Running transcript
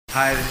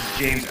Hi, this is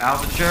James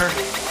Altucher.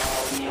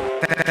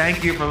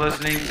 Thank you for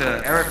listening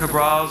to Eric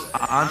Cabral's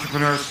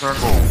Entrepreneur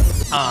Circle.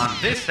 On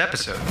this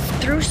episode,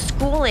 through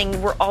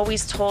schooling, we're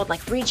always told,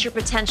 like, reach your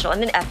potential.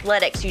 And then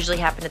athletics usually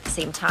happen at the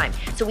same time.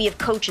 So we have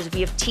coaches, we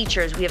have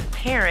teachers, we have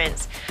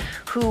parents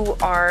who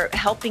are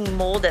helping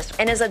mold us.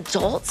 And as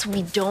adults,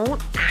 we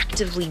don't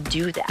actively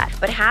do that.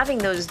 But having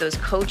those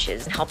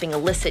coaches and helping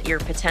elicit your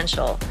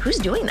potential, who's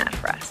doing that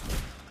for us?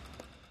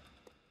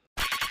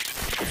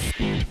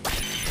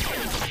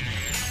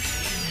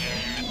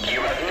 You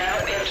have now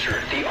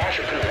entered the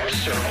Entrepreneur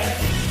Circle.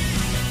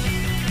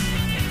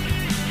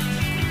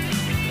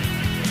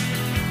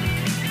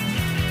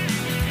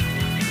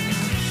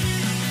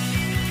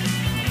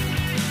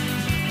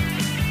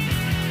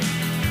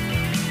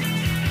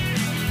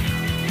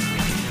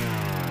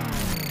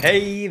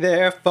 hey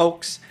there,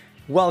 folks.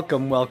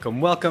 Welcome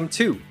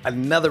to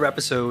another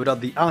episode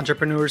of the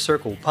Entrepreneur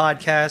Circle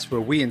podcast,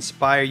 where we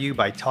inspire you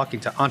by talking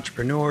to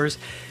entrepreneurs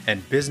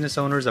and business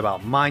owners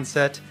about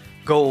mindset,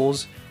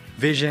 goals,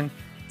 vision,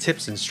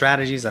 tips and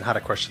strategies on how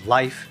to crush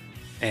life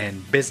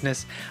and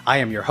business. I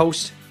am your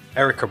host,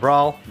 Eric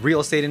Cabral, real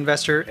estate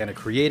investor and a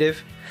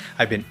creative.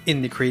 I've been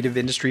in the creative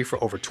industry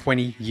for over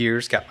 20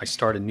 years, got my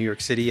start in New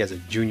York City as a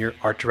junior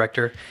art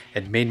director,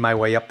 and made my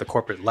way up the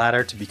corporate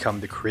ladder to become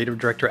the creative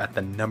director at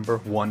the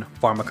 #1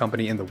 pharma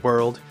company in the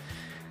world.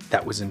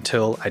 That was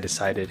until I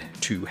decided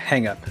to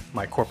hang up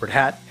my corporate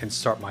hat and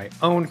start my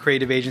own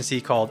creative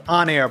agency called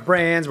On Air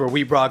Brands, where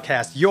we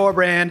broadcast your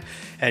brand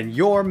and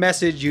your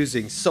message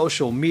using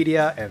social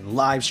media and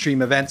live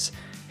stream events.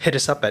 Hit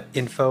us up at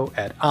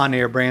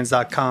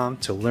info@onairbrands.com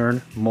to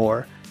learn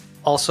more.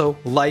 Also,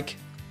 like,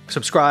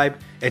 subscribe,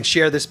 and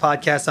share this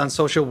podcast on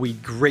social. We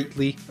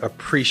greatly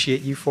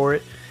appreciate you for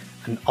it.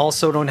 And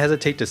also don't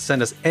hesitate to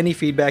send us any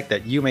feedback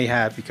that you may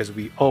have, because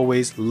we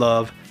always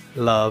love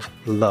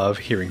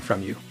hearing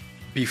from you.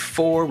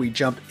 Before we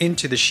jump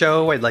into the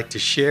show, I'd like to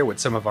share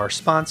what some of our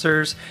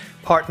sponsors,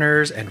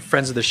 partners, and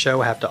friends of the show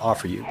have to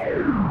offer you.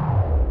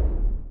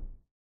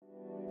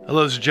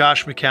 Hello, this is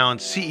Josh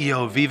McCown,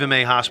 CEO of Viva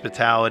May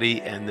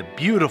Hospitality and the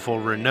beautiful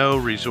Renault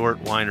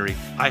Resort Winery.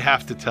 I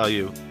have to tell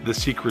you, the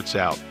secret's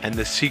out, and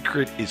the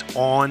secret is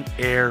On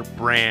Air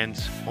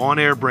Brands. On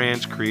Air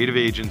Brands creative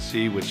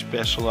agency, which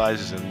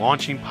specializes in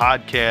launching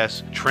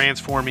podcasts,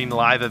 transforming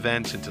live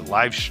events into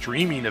live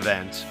streaming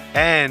events,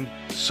 and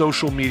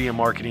social media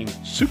marketing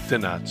soup to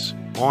nuts.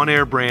 On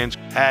Air Brands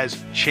has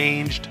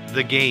changed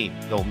the game.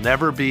 There'll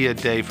never be a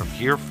day from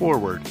here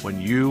forward when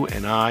you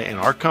and I and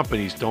our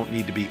companies don't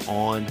need to be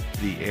on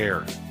the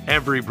air.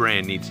 Every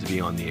brand needs to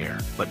be on the air,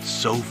 but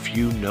so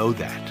few know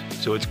that.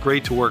 So it's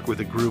great to work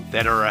with a group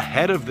that are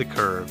ahead of the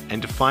curve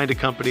and to find a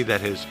company that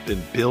has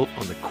been built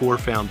on the core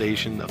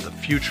foundation of the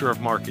future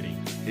of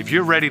marketing. If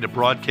you're ready to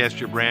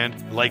broadcast your brand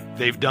like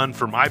they've done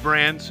for my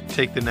brands,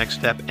 take the next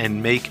step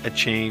and make a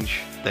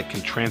change that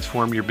can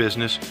transform your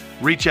business.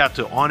 Reach out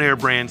to On Air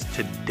Brands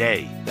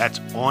today. That's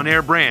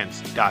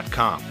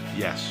onairbrands.com.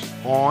 Yes,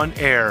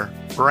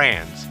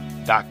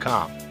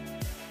 onairbrands.com.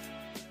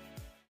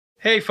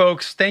 Hey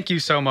folks, thank you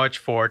so much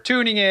for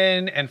tuning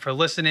in and for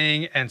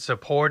listening and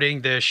supporting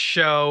this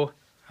show.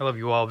 I love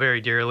you all very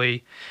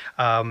dearly,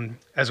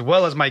 as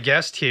well as my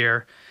guest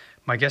here,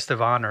 my guest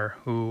of honor,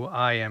 who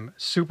I am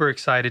super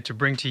excited to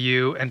bring to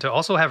you and to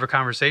also have a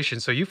conversation.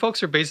 So you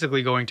folks are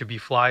basically going to be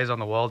flies on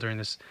the wall during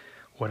this,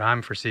 what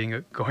I'm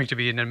foreseeing going to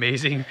be an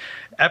amazing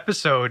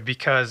episode,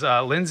 because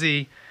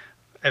Lindsay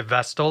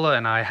Vastola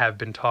and I have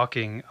been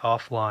talking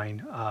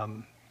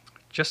offline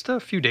just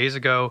a few days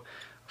ago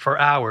for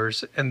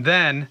hours, and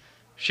then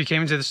she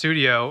came into the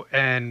studio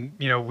and,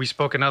 we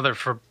spoke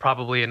for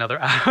probably another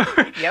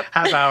hour,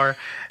 half hour.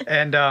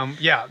 And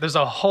there's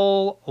a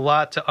whole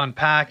lot to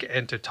unpack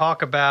and to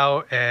talk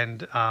about.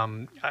 And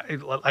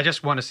I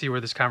just want to see where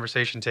this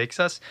conversation takes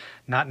us,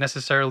 not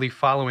necessarily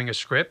following a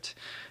script,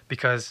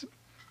 because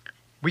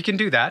we can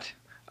do that.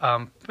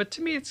 But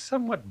to me, it's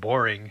somewhat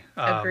boring.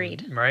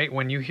 Agreed. Right?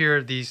 When you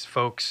hear these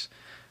folks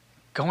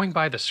going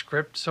by the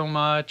script so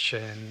much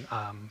and,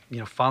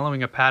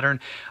 following a pattern.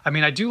 I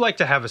mean, I do like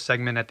to have a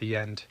segment at the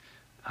end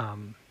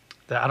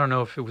that I don't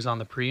know if it was on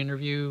the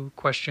pre-interview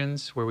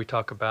questions where we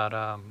talk about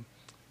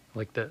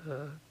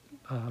the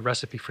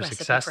recipe for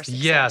success.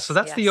 Yeah, so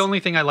that's the only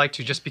thing I like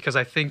to, just because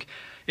I think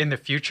in the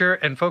future,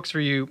 and folks, for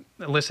you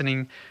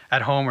listening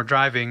at home or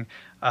driving,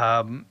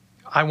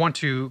 I want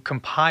to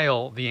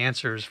compile the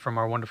answers from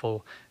our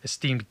wonderful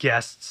esteemed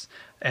guests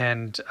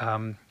and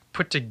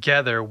put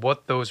together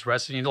what those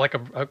recipes, like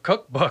a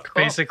cookbook,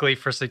 basically,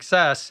 for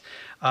success.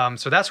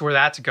 So that's where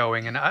that's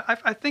going. And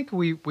I think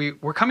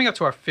we're coming up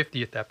to our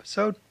 50th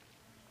episode.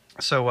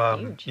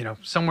 So,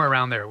 somewhere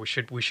around there, we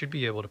should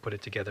be able to put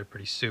it together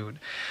pretty soon.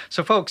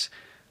 So folks,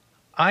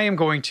 I am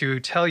going to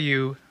tell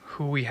you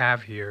who we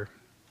have here,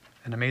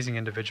 an amazing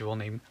individual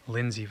named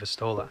Lindsay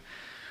Vastola,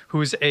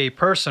 who's a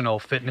personal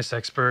fitness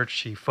expert.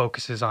 She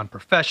focuses on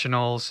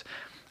professionals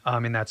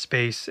in that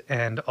space.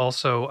 And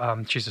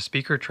also she's a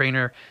speaker,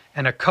 trainer,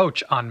 and a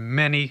coach on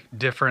many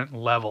different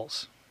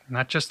levels.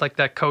 Not just like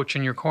that coach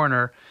in your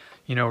corner,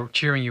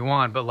 cheering you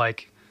on, but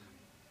like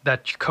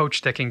that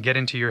coach that can get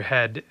into your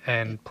head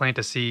and plant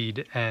a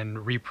seed and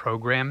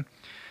reprogram.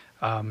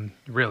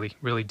 Really,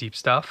 really deep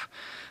stuff.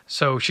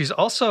 So she's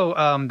also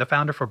the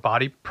founder for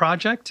Body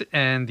Project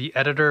and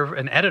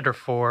an editor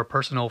for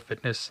Personal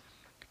Fitness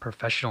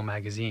Professional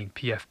Magazine,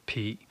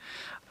 PFP.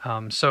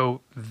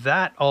 So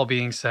that all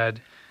being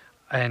said,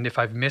 and if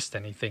I've missed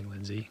anything,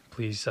 Lindsay,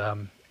 please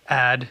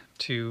add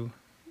to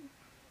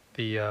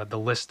the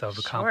list of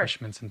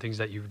accomplishments and things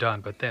that you've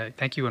done. But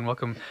thank you and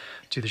welcome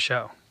to the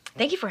show.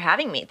 Thank you for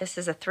having me. This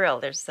is a thrill.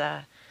 There's,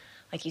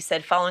 like you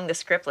said, following the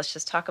script. Let's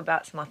just talk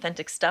about some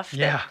authentic stuff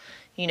that,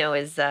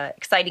 is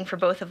exciting for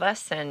both of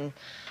us and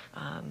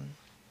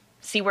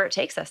see where it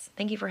takes us.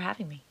 Thank you for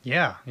having me.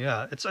 Yeah.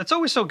 It's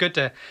always so good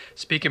to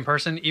speak in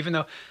person, even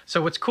though.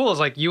 So what's cool is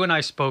like you and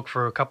I spoke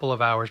for a couple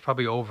of hours,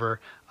 probably over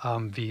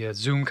via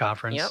Zoom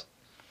conference. Yep.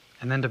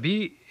 And then to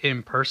be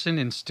in person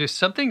and just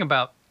something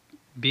about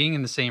being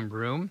in the same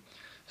room,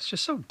 it's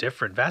just so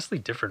different, vastly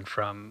different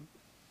from,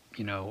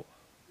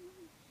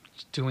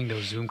 doing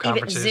those Zoom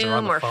conferences Even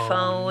Zoom or on the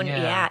phone.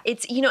 Yeah.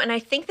 It's, and I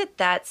think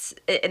that's,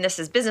 and this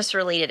is business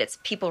related, it's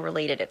people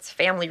related, it's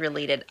family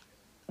related.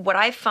 What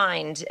I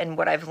find and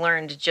what I've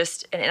learned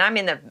and I'm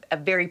in a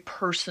very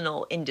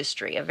personal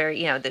industry, a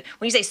very, when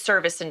you say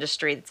service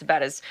industry, it's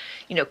about as,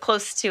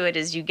 close to it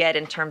as you get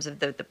in terms of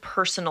the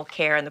personal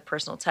care and the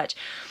personal touch.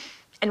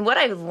 And what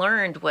I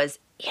learned was,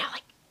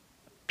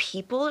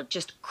 people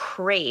just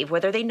crave,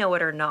 whether they know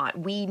it or not.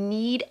 We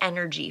need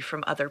energy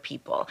from other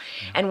people.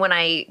 Mm-hmm. And when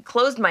I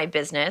closed my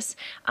business,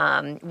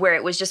 where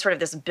it was just sort of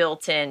this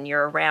built-in,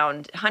 you're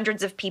around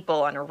hundreds of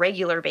people on a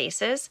regular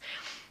basis,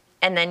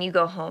 and then you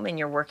go home and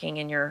you're working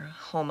in your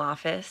home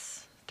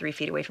office 3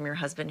 feet away from your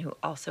husband who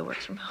also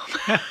works from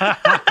home.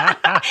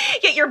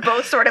 Yet you're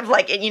both sort of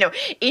like,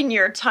 in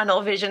your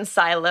tunnel vision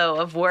silo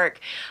of work.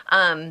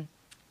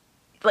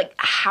 Like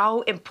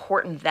how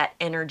important that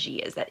energy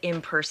is, that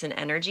in-person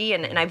energy.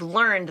 And I've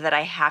learned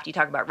that you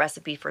talk about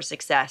recipe for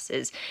success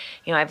is,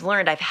 I've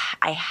learned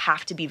I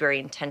have to be very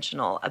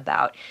intentional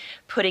about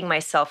putting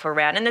myself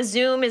around. And the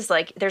Zoom is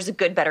like, there's a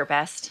good, better,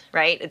 best,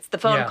 right? It's the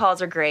phone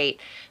calls are great.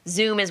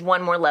 Zoom is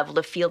one more level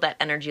to feel that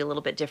energy a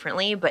little bit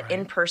differently, but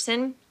in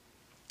person,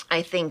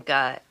 I think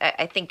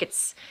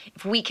it's,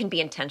 if we can be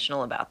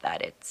intentional about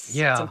that, it's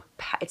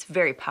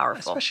very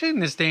powerful. Especially in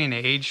this day and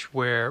age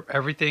where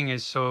everything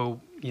is so,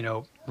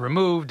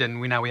 removed, and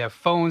we have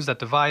phones that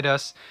divide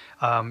us,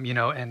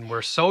 and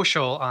we're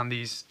social on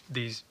these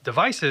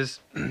devices,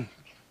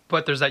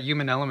 but there's that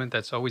human element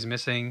that's always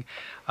missing.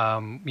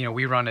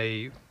 We run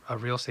a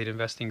real estate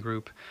investing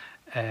group,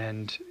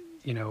 and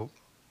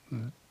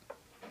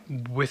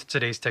with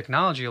today's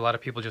technology, a lot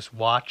of people just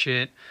watch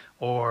it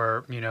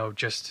or,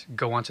 just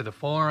go onto the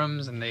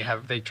forums and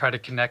they try to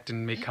connect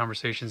and make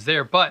conversations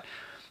there. But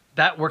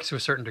that works to a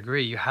certain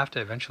degree. You have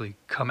to eventually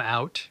come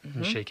out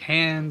and shake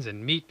hands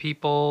and meet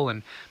people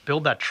and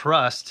build that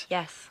trust.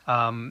 Yes.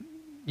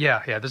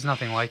 There's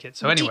nothing like it.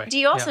 So anyway. Do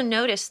you also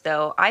notice,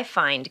 though, I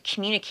find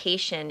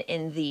communication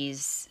in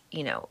these,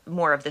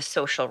 more of the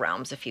social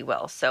realms, if you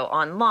will. So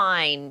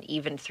online,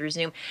 even through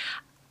Zoom.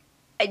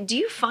 Do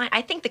you find,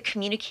 I think the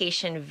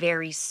communication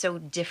varies so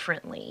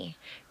differently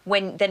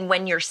than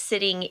when you're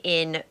sitting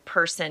in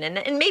person,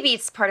 and maybe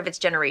it's part of it's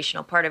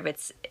generational, part of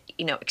it's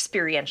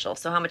experiential.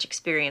 So how much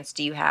experience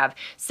do you have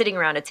sitting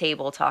around a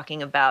table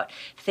talking about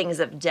things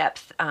of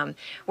depth,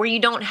 where you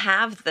don't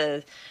have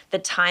the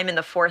time and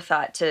the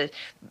forethought to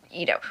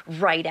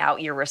write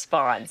out your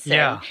response?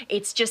 Yeah. And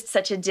it's just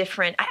such a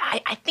different.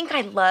 I think I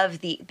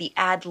love the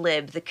ad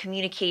lib, the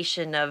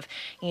communication of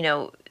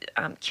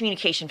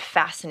communication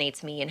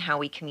fascinates me and how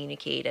we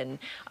communicate and.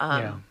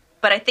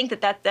 But I think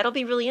that'll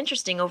be really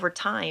interesting over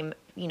time.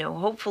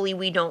 Hopefully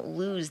we don't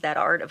lose that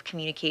art of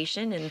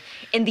communication and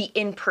in the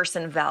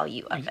in-person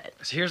value of it.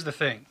 So here's the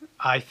thing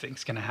I think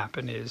is going to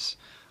happen is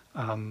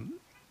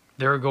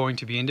there are going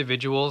to be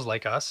individuals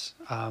like us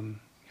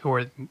who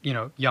are,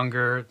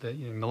 younger, the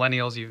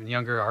millennials, even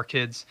younger, our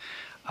kids,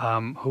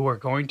 who are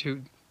going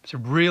to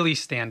really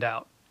stand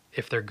out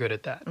if they're good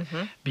at that.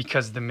 Mm-hmm.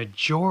 Because the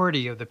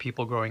majority of the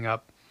people growing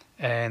up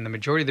and the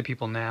majority of the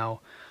people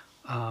now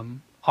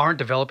aren't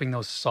developing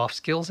those soft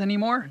skills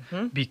anymore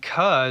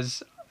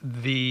because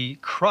the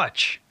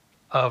crutch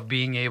of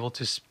being able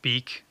to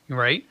speak,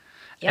 right?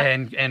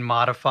 Yep. And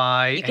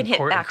modify you can and hit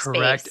correct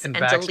and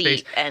backspace.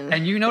 Delete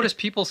and you notice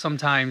people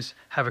sometimes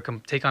have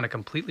take on a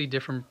completely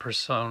different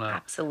persona.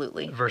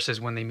 Absolutely.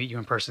 Versus when they meet you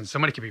in person.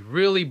 Somebody could be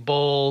really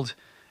bold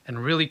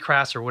and really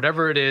crass or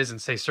whatever it is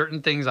and say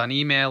certain things on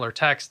email or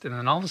text, and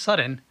then all of a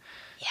sudden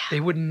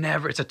they would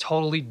never. It's a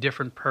totally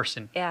different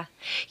person. Yeah.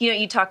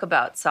 You talk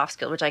about soft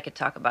skills, which I could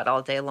talk about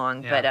all day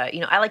long, but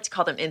I like to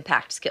call them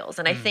impact skills.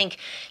 And I think,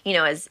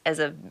 as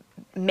a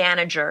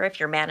manager, if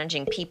you're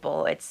managing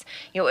people, it's,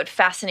 it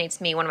fascinates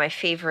me. One of my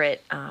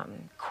favorite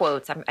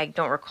quotes, I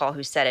don't recall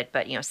who said it,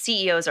 but,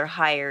 CEOs are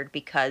hired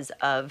because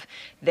of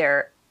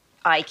their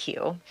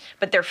IQ,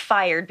 but they're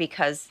fired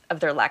because of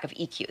their lack of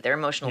EQ, their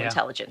emotional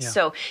intelligence. Yeah.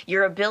 So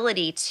your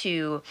ability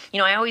to,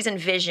 I always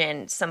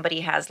envision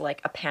somebody has like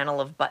a panel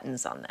of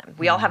buttons on them.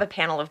 We all have a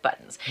panel of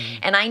buttons.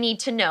 And I need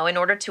to know in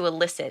order to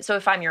elicit, so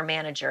if I'm your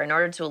manager, in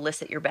order to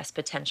elicit your best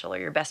potential or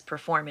your best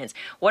performance,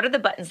 what are the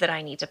buttons that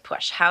I need to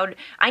push?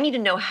 I need to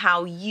know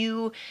how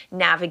you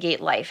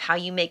navigate life, how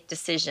you make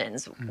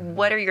decisions.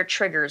 What are your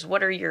triggers?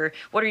 What are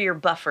your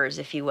buffers,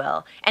 if you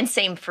will? And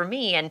same for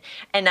me. And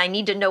I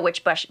need to know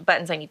which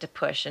buttons I need to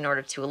push in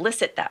order to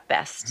elicit that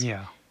best.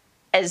 Yeah.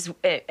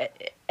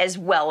 As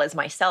well as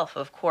myself,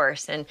 of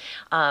course, and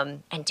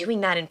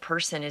doing that in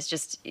person is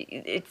just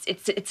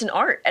it's an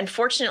art.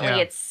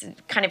 Unfortunately, it's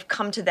kind of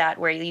come to that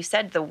where you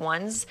said the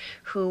ones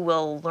who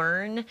will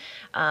learn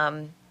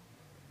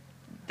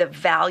the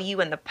value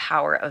and the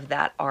power of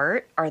that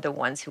art are the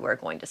ones who are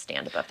going to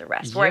stand above the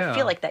rest. Where I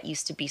feel like that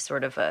used to be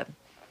sort of a,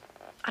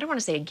 I don't want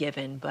to say a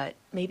given, but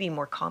maybe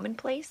more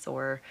commonplace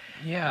or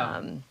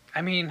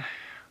I mean,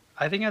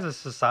 I think as a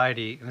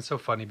society, and it's so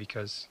funny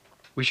because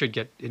we should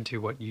get into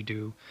what you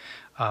do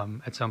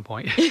at some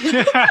point.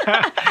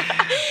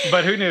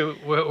 But who knew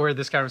where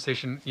this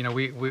conversation,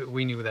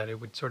 we knew that it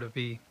would sort of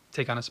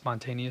take on a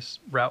spontaneous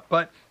route.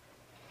 But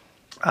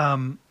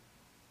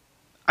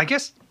I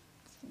guess,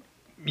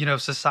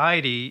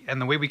 society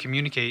and the way we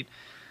communicate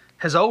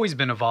has always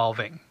been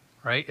evolving,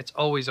 right? It's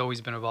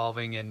always been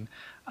evolving.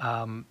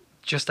 And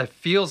just it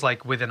feels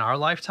like within our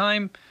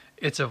lifetime,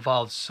 it's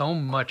evolved so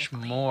much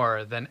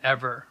more than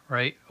ever,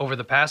 right? Over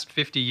the past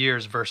 50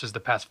 years versus the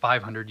past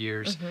 500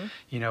 years,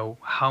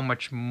 how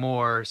much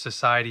more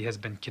society has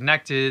been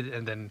connected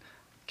and then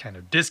kind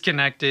of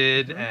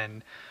disconnected,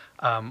 and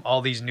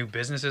all these new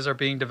businesses are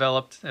being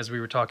developed, as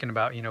we were talking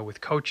about, with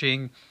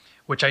coaching,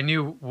 which I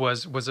knew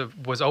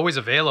was always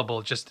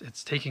available, just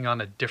it's taking on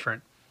a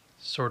different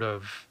sort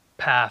of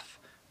path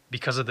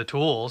because of the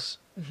tools.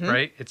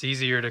 Right? It's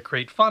easier to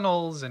create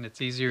funnels, and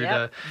it's easier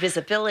to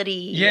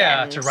visibility.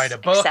 To write a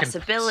book and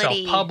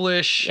accessibility.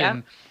 self-publish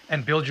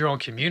and build your own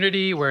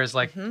community. Whereas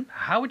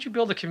how would you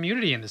build a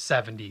community in the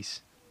 70s?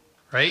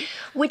 Right?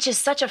 Which is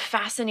such a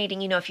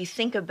fascinating, if you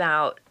think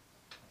about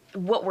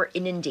what we're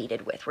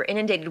inundated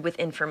with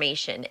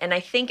information. And I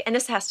think, and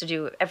this has to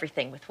do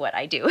everything with what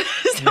I do.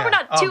 So we're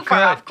not too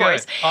far off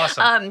course.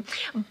 Awesome.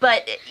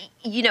 But,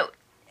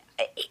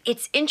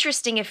 it's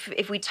interesting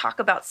if we talk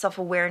about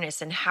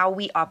self-awareness and how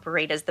we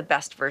operate as the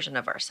best version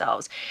of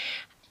ourselves.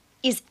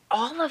 Is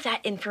all of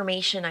that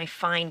information I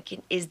find,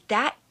 can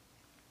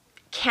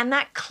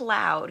that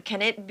cloud?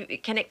 Can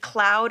it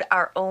cloud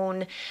our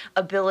own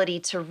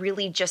ability to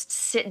really just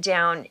sit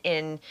down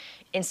in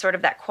sort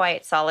of that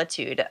quiet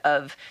solitude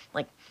of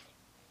like,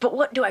 but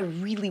what do I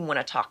really want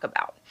to talk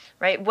about,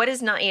 right? What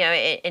is not,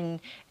 and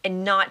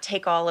not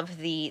take all of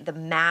the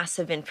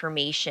massive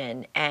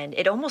information, and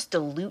it almost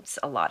dilutes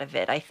a lot of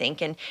it, I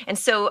think. And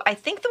so I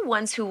think the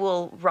ones who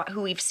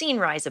we've seen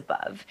rise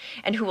above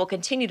and who will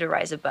continue to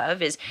rise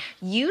above is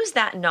use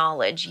that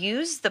knowledge,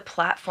 use the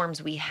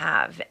platforms we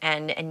have,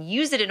 and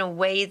use it in a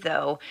way,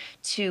 though,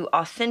 to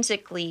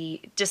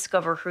authentically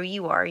discover who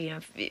you are.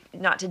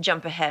 Not to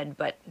jump ahead,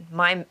 but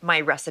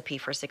my recipe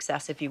for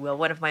success, if you will,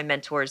 one of my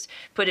mentors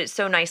put it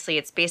so nicely.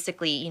 It's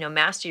basically,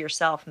 master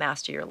yourself,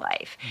 master your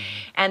life.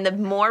 And the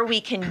more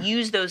we can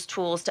use those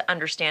tools to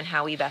understand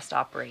how we best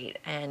operate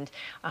and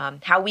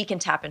how we can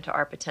tap into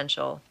our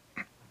potential.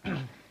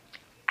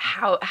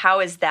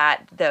 How is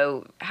that,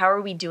 though? How are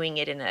we doing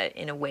it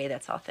in a way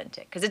that's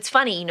authentic? Because it's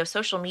funny,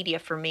 social media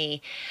for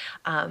me.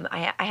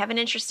 I have an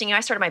interesting.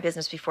 I started my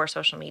business before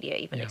social media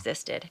even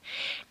existed,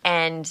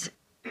 and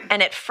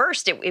at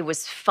first it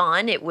was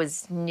fun, it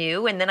was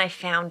new, and then I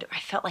felt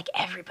like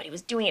everybody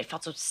was doing it. It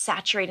felt so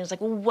saturated. I was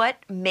like, well, what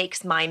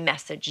makes my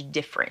message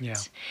different? Yeah.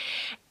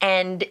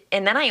 And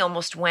then I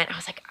was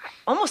like,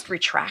 almost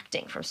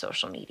retracting from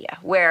social media,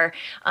 where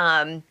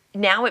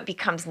now it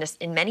becomes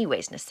in many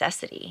ways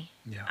necessity,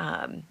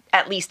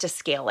 at least to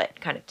scale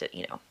it, kind of to,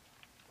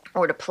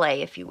 or to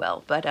play, if you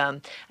will. But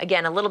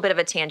again, a little bit of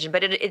a tangent,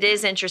 but it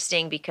is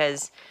interesting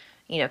because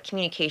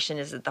communication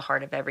is at the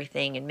heart of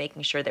everything, and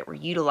making sure that we're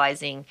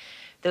utilizing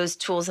those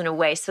tools in a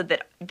way so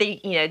that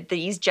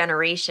these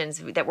generations,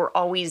 that we're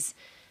always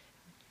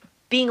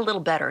being a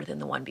little better than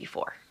the one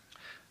before.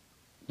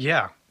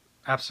 Yeah,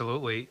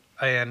 absolutely.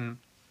 And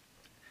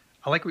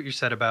I like what you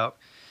said about,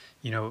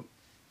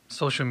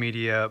 social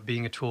media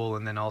being a tool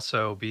and then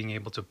also being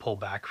able to pull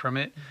back from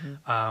it.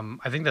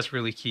 I think that's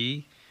really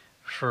key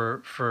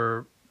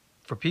for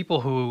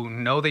people who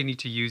know they need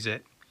to use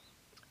it.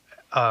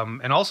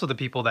 And also the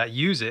people that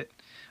use it,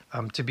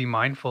 to be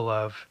mindful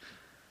of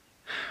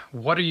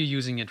what are you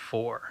using it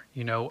for?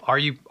 Are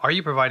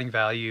you providing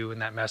value in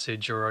that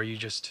message, or are you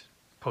just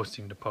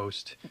posting to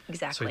post?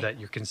 Exactly. So that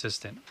you're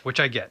consistent, which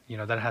I get,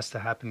 that has to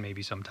happen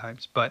maybe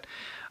sometimes. But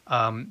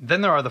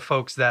then there are the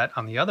folks that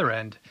on the other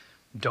end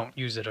don't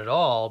use it at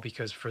all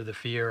because for the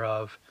fear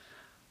of,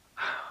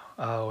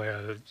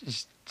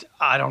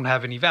 I don't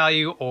have any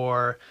value,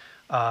 or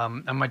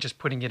Am I just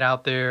putting it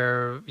out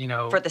there, you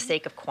know? For the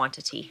sake of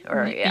quantity,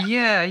 or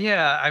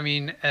Yeah. I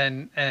mean,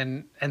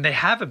 and they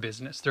have a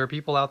business. There are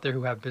people out there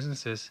who have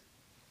businesses,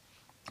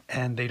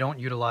 and they don't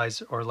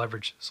utilize or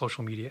leverage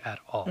social media at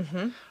all,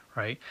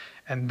 right?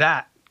 And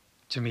that,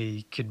 to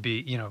me, could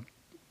be, you know,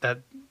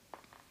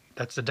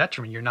 that's a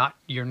detriment.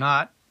 You're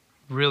not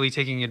really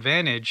taking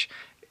advantage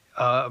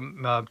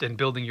and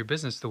building your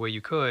business the way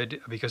you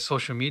could, because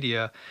social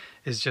media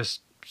is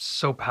just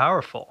so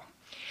powerful,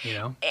 you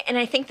know? And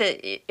I think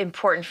that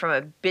important from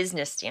a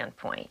business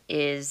standpoint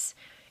is,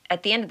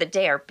 at the end of the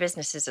day, our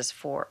businesses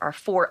are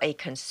for a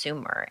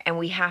consumer, and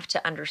we have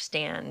to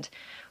understand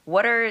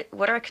what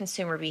are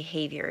consumer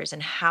behaviors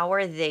and how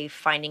are they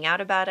finding out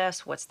about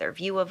us? What's their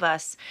view of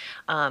us?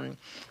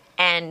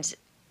 And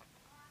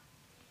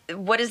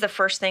what is the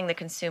first thing the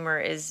consumer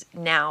is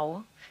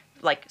now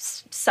like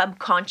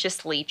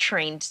subconsciously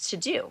trained to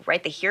do,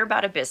 right? They hear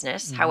about a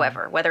business,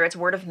 however, whether it's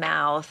word of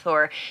mouth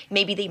or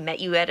maybe they met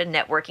you at a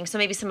networking. So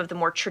maybe some of the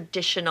more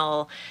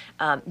traditional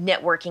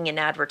networking and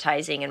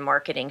advertising and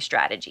marketing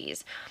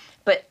strategies.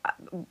 But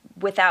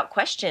without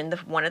question,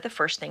 one of the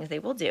first things they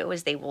will do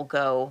is they will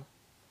go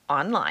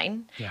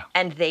online,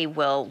 and they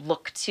will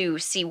look to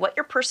see what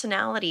your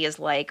personality is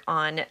like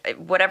on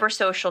whatever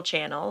social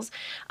channels,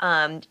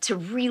 to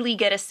really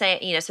get a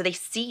sense, you know, so they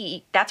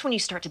see, that's when you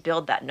start to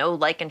build that know,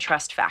 like, and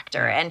trust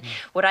factor. And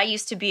what I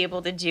used to be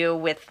able to do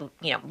with,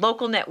 you know,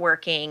 local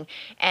networking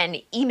and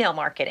email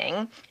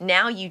marketing,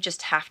 now you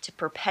just have to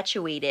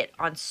perpetuate it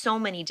on so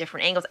many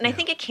different angles. And I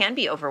think it can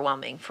be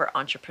overwhelming for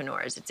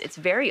entrepreneurs. It's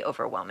very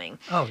overwhelming.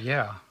 Oh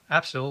yeah,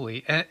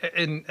 absolutely.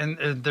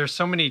 And there's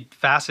so many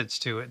facets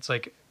to it. It's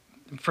like,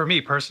 for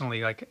me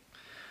personally, like,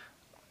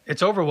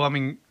 it's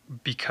overwhelming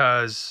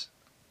because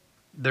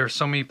there's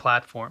so many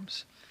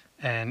platforms,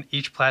 and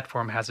each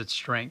platform has its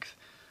strength.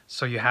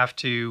 So you have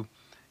to,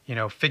 you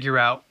know, figure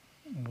out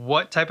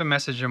what type of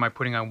message am I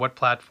putting on what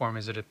platform,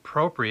 is it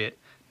appropriate?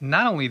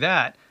 Not only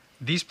that,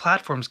 these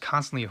platforms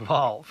constantly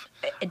evolve,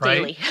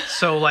 daily. Right?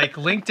 So like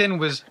LinkedIn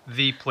was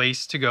the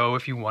place to go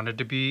if you wanted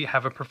to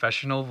have a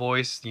professional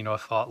voice, you know, a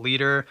thought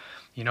leader,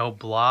 you know,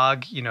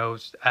 blog, you know,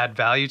 add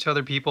value to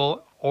other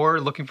people,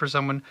 or looking for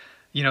someone,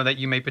 you know, that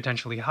you may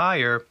potentially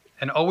hire,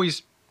 and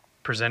always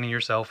presenting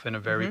yourself in a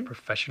very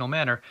professional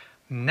manner.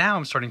 Now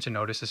I'm starting to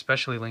notice,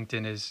 especially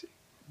LinkedIn is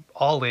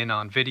all in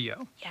on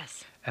video.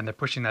 Yes. And they're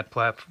pushing that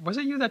platform. Was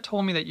it you that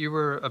told me that you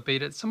were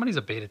somebody's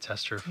a beta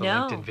tester for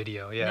LinkedIn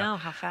video? Yeah. No,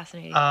 how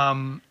fascinating.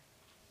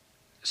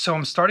 So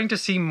I'm starting to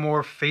see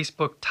more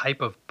Facebook type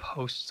of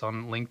posts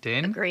on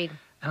LinkedIn. Agreed.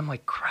 And I'm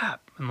like,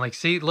 crap. I'm like,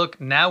 see, look,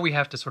 now we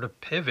have to sort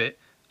of pivot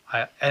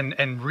and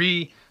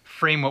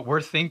reframe what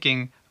we're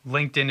thinking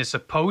LinkedIn is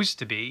supposed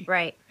to be.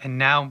 Right. And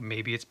now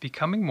maybe it's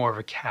becoming more of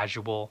a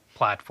casual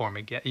platform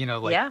again, you know,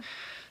 like,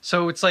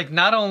 so it's like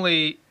not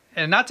only,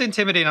 and not to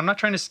intimidate, I'm not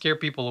trying to scare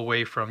people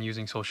away from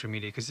using social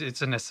media because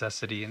it's a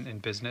necessity in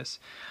business.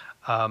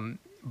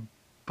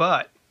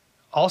 But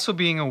also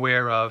being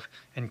aware of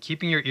and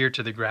keeping your ear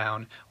to the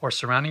ground, or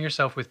surrounding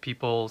yourself with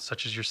people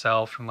such as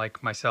yourself and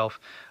like myself,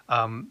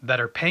 that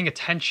are paying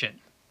attention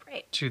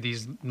to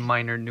these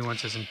minor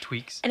nuances and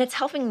tweaks. And it's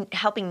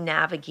helping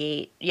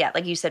navigate,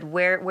 like you said,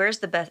 where's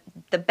the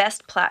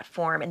best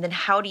platform, and then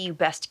how do you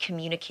best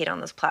communicate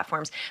on those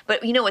platforms.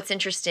 But you know what's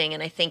interesting,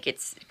 and I think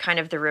it's kind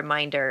of the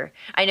reminder.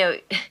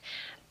 I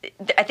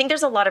think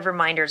there's a lot of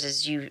reminders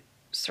as you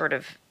sort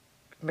of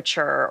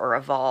mature or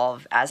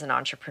evolve as an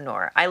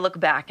entrepreneur. I look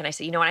back and I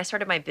say, you know, when I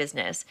started my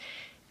business,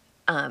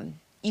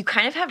 you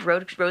kind of have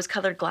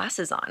rose-colored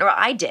glasses on, or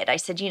I did. I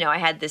said, you know, I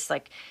had this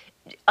like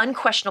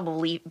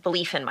unquestionable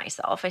belief in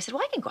myself. I said,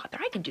 well, I can go out there.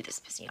 I can do this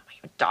business. You know,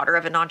 I'm a daughter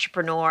of an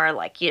entrepreneur.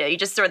 Like, you know, you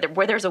just sort of,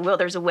 where there's a will,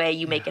 there's a way.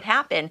 You make it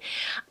happen.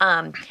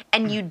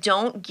 And you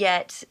don't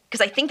get,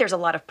 because I think there's a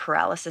lot of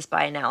paralysis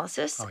by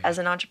analysis as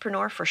an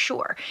entrepreneur, for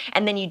sure.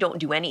 And then you don't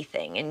do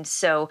anything. And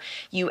so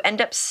you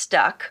end up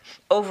stuck,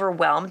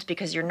 overwhelmed,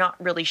 because you're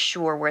not really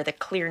sure where the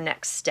clear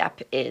next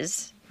step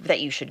is that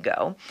you should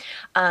go.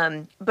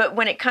 But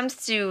when it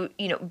comes to,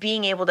 you know,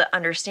 being able to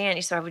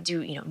understand, so I would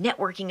do, you know,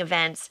 networking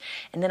events,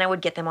 and then I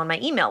would get them on my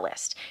email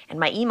list. And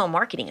my email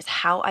marketing is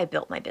how I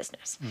built my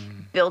business.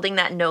 Building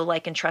that know,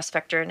 like, and trust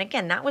factor. And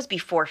again, that was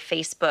before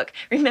Facebook.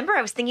 Remember,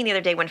 I was thinking the other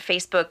day when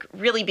Facebook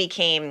really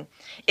became,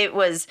 it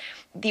was,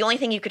 the only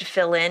thing you could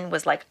fill in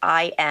was like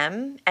I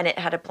am, and it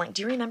had a blank.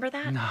 Do you remember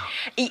that? No.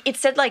 It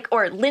said like,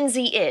 or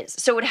Lindsay is.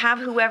 So it would have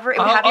whoever, it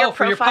would have your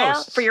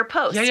profile for your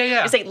post. Yeah.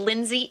 It would say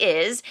Lindsay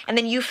is, and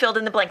then you filled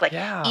in the blank, like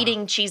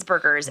eating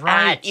cheeseburgers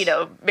at, you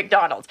know,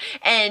 McDonald's.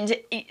 And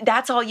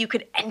that's all you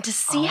could, and to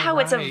see how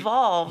it's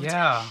evolved,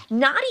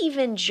 not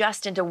even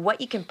just into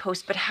what you can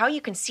post, but how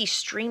you can see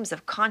streams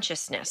of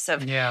consciousness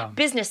of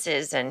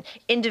businesses and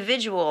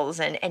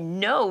individuals and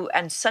know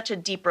on such a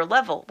deeper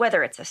level,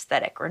 whether it's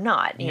aesthetic or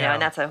not, you know,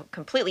 and that's a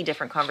completely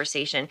different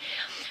conversation.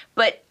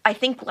 But I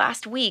think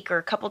last week or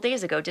a couple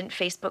days ago, didn't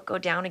Facebook go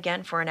down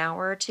again for an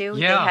hour or two?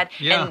 Yeah,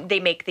 And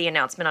they make the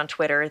announcement on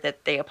Twitter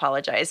that they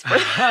apologize for,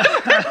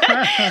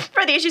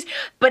 for the issues.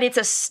 But it's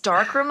a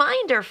stark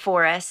reminder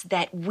for us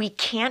that we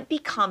can't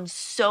become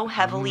so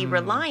heavily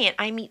reliant.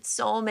 I meet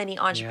so many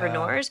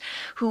entrepreneurs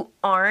who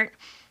aren't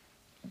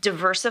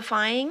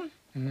diversifying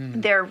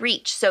their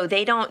reach. So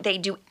they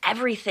do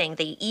everything.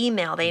 They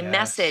email, they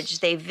message,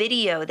 they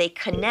video, they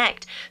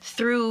connect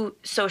through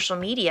social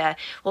media.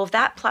 Well, if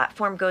that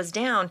platform goes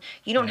down,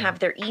 you don't have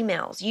their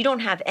emails. You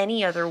don't have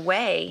any other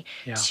way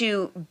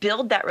to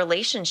build that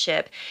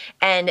relationship.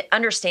 And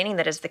understanding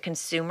that as the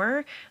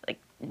consumer, like,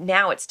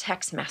 now it's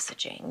text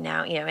messaging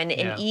now, and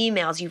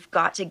emails, you've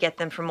got to get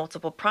them from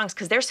multiple prongs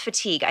because there's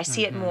fatigue. I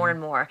see it more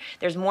and more.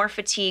 There's more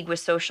fatigue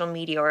with social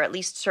media, or at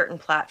least certain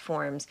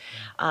platforms.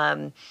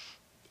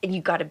 And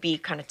you've got to be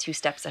kind of 2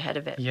 steps ahead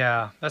of it.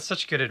 Yeah, that's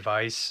such good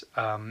advice,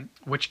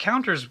 which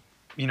counters,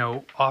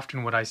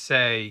 often what I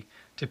say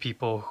to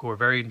people who are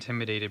very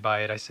intimidated by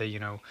it. I say,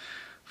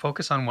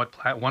 focus on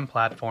one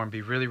platform,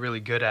 be really,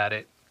 really good at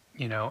it,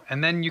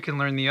 and then you can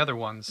learn the other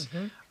ones.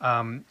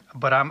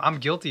 But I'm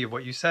guilty of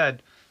what you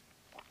said,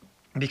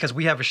 because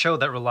we have a show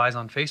that relies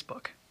on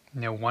Facebook.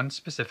 One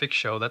specific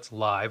show that's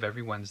live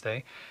every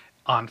Wednesday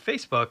on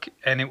Facebook,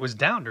 and it was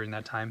down during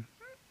that time.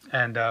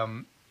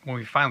 And when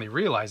we finally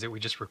realized it, we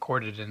just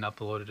recorded it and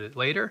uploaded it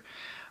later.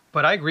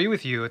 But I agree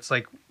with you. It's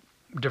like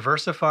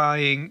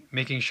diversifying,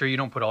 making sure you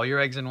don't put all your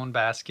eggs in one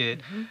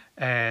basket,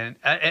 and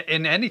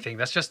in anything.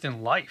 That's just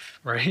in life,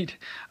 right?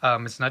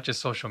 It's not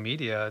just social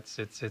media. It's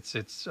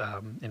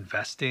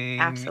investing.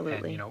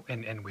 Absolutely.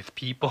 And with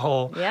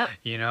people. Yep.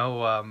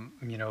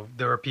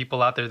 There are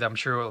people out there that I'm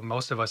sure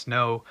most of us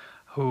know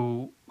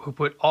who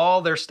put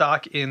all their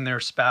stock in their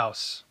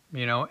spouse.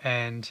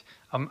 And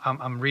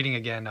I'm reading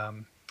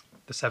again.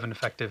 The 7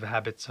 Effective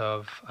Habits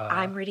of...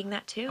 I'm reading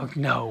that too. Oh,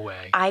 no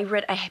way.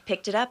 I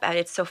picked it up.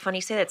 It's so funny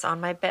you say that. It's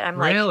on my bed. I'm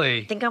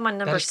really? I think I'm on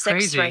number 6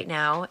 crazy. right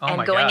now. Oh, and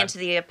my going God. into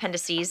the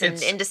appendices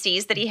and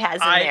indices that he has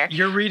in there.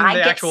 You're reading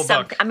the actual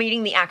book. I'm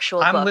reading the actual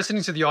book. I'm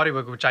listening to the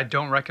audiobook, which I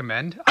don't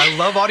recommend. I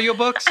love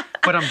audiobooks,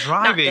 but I'm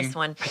driving. Not this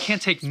one. I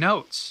can't take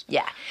notes.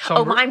 Yeah.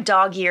 So I'm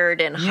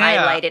dog-eared and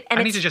highlighted. And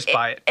I need to just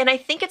buy it. And I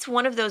think it's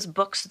one of those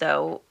books,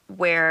 though,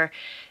 where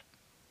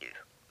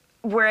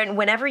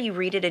whenever you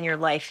read it in your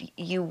life,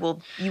 you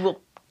will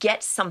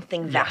get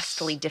something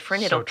vastly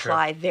different. It'll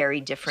apply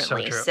very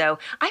differently. So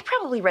I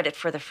probably read it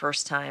for the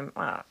first time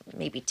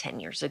maybe 10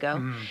 years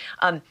ago.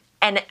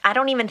 And I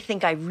don't even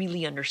think I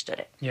really understood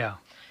it. Yeah.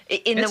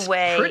 The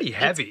way pretty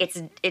heavy.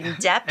 It's in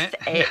depth.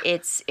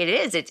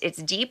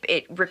 It's deep.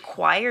 It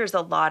requires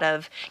a lot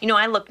of,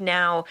 I look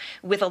now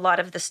with a lot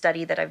of the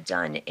study that I've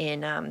done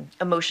in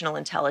emotional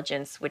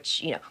intelligence,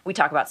 which, we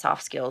talk about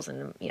soft skills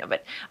and,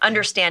 but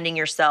understanding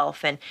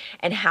yourself and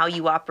how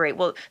you operate.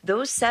 Well,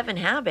 those 7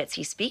 habits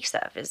he speaks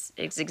of is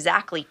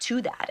exactly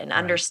to that, and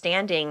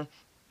understanding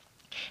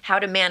how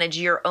to manage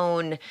your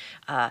own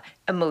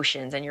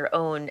emotions and your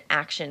own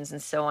actions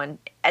and so on,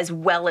 as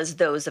well as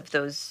those of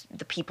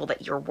the people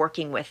that you're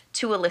working with,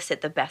 to elicit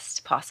the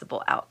best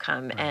possible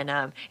outcome. Right.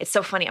 And it's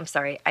so funny. I'm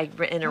sorry I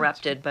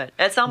interrupted, but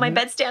it's on my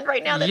bedstand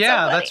right now. That's so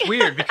funny. That's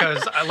weird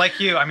because like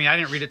you, I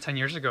didn't read it 10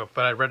 years ago,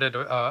 but I read it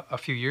a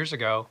few years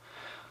ago,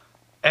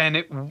 and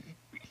it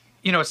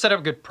set up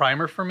a good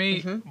primer for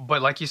me.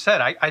 But like you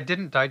said, I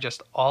didn't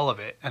digest all of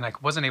it, and I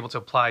wasn't able to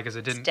apply because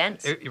it didn't.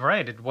 It's dense.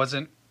 It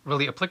wasn't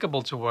really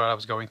applicable to what I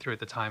was going through at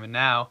the time. And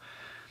now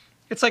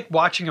it's like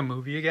watching a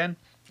movie again,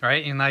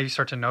 right? And now you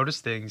start to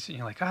notice things and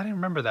you're like, I didn't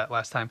remember that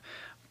last time.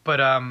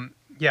 But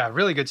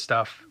really good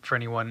stuff for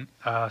anyone.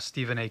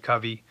 Stephen A.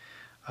 Covey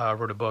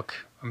wrote a book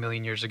a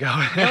million years ago.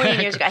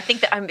 I think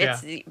that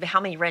it's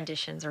how many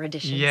renditions or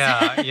editions?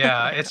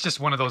 Yeah. It's just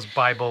one of those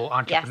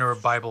entrepreneur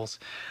Bibles.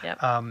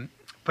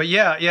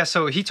 Yep.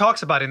 So he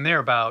talks about in there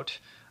about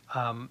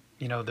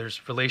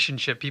there's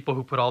relationship people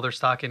who put all their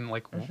stock in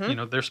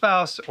their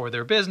spouse or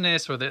their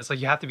business, it's like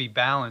you have to be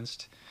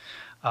balanced.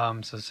 So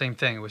the same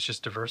thing. It was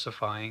just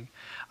diversifying.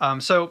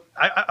 So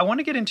I want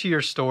to get into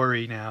your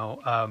story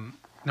now.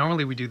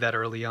 Normally we do that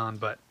early on,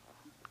 but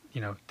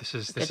this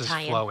is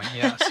flowing.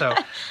 Yeah. So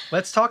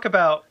let's talk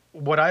about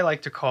what I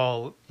like to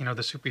call the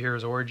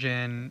superhero's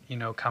origin.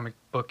 Comic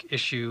book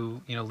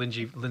issue.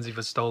 Lindsay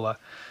Vistola.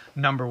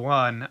 Number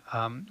 1,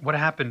 what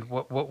happened?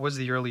 What was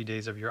the early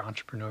days of your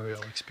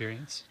entrepreneurial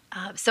experience?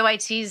 So I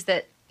tease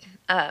that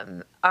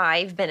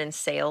I've been in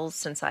sales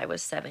since I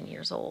was 7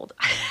 years old,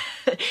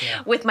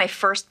 with my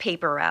first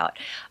paper route.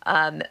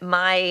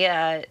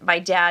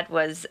 My dad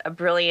was a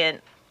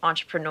brilliant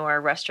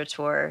entrepreneur,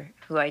 restaurateur,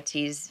 who I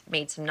tease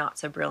made some not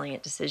so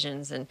brilliant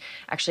decisions and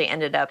actually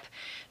ended up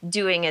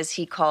doing, as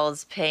he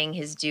calls, paying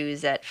his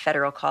dues at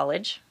Federal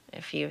College.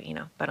 If during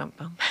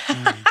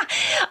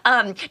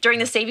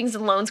the savings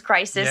and loans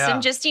crisis,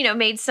 and just,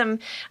 made some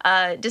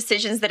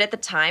decisions that at the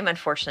time,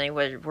 unfortunately,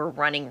 were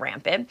running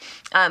rampant.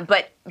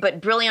 But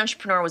Brilliant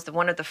Entrepreneur was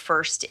one of the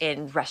first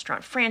in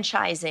restaurant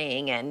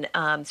franchising.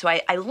 And so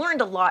I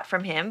learned a lot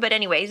from him. But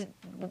anyways,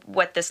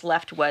 what this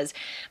left was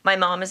my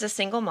mom is a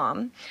single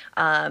mom.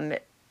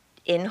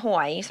 in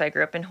Hawaii. So I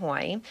grew up in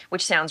Hawaii,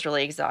 which sounds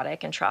really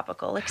exotic and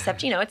tropical,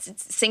 except,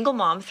 it's single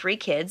mom, 3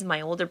 kids,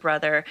 my older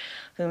brother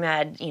who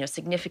had,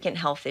 significant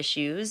health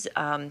issues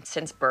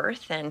since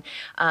birth.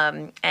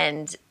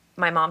 And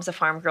my mom's a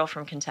farm girl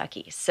from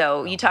Kentucky.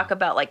 So you talk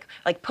about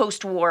like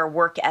post-war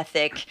work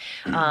ethic,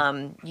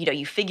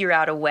 you figure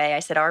out a way. I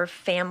said, our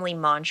family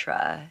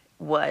mantra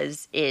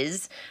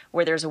is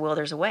where there's a will,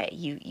 there's a way.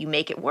 You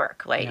make it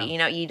work.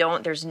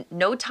 There's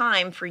no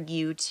time for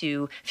you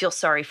to feel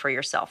sorry for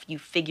yourself. You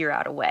figure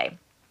out a way.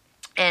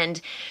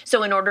 And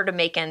so in order to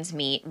make ends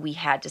meet, we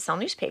had to sell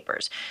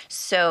newspapers.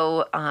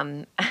 So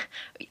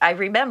I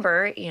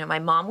remember, my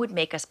mom would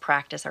make us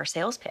practice our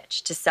sales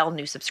pitch to sell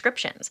new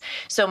subscriptions.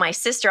 So my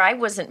sister, I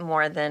wasn't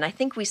more than, I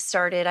think we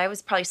started, I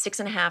was probably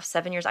 6.5,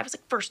 7 years. I was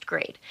like first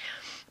grade.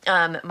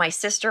 My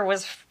sister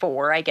was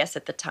 4, I guess,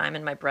 at the time,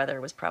 and my brother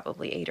was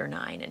probably 8 or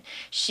 9. And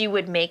she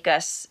would make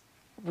us,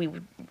 we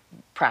would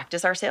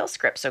practice our sales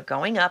script. So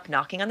going up,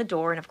 knocking on the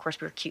door, and of course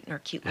we were cute in our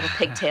cute little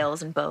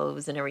pigtails and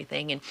bows and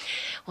everything. And,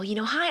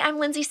 hi, I'm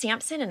Lindsay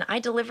Sampson, and I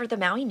deliver the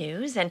Maui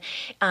News. And,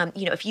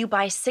 if you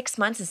buy 6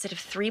 months instead of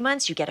 3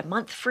 months, you get a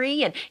month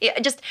free. And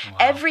just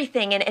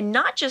everything, and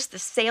not just the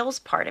sales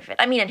part of it.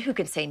 I mean, and who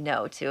can say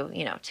no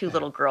to, 2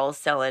 little girls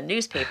selling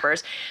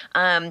newspapers?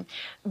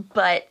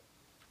 But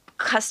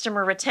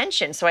customer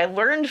retention. So I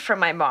learned from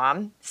my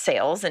mom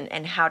sales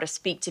and how to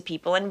speak to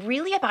people and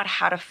really about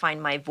how to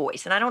find my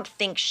voice. And I don't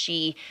think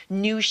she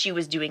knew she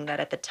was doing that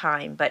at the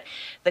time, but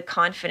the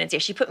confidence,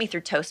 she put me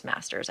through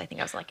Toastmasters. I think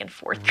I was like in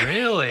 4th grade.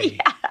 Really?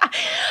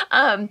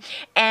 Yeah.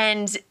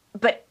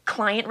 But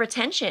client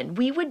retention,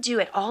 we would do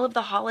it all of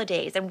the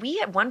holidays. And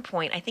we, at one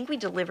point, I think we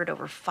delivered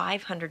over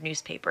 500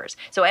 newspapers.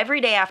 So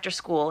every day after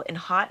school in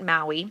hot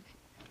Maui,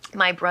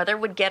 my brother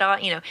would get on,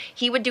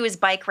 he would do his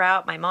bike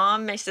route. My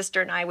mom, my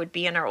sister, and I would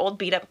be in our old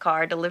beat up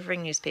car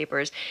delivering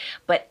newspapers.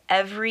 But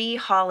every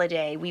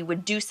holiday we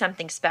would do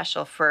something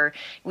special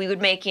we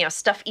would make,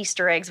 stuffed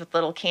Easter eggs with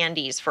little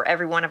candies for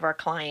every one of our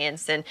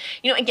clients. And,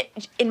 again,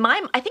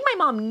 I think my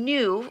mom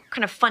knew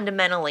kind of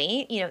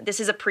fundamentally, this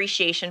is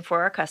appreciation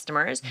for our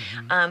customers.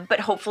 Mm-hmm.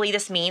 But hopefully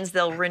this means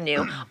they'll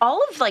renew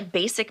all of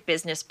basic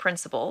business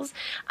principles.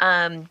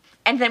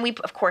 And then we,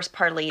 of course,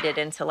 parlayed it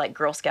into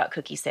Girl Scout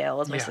cookie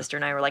sales. My sister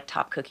and I were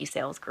top cookie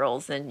sales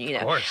girls, and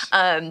Of course.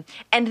 And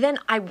then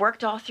I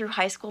worked all through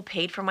high school,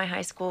 paid for my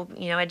high school,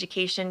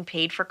 education,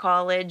 paid for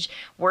college,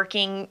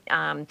 working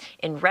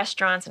in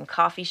restaurants and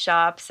coffee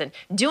shops, and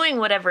doing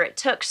whatever it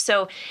took.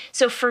 So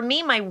for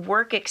me, my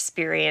work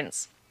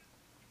experience.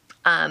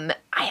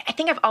 I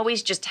think I've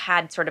always just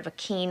had sort of a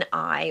keen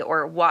eye,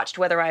 or watched,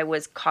 whether I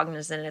was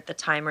cognizant at the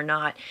time or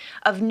not,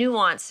 of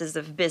nuances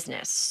of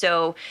business.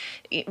 So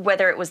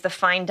whether it was the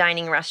fine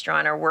dining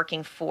restaurant or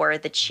working for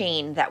the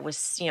chain that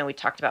was, we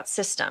talked about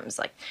systems,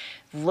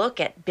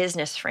 look at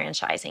business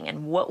franchising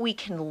and what we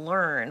can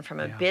learn from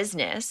a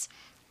business,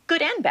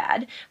 good and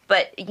bad,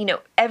 but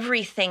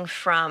everything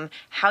from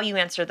how you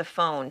answer the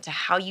phone to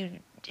how you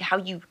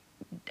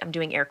I'm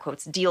doing air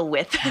quotes, deal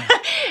with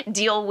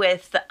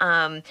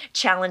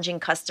challenging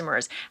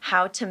customers,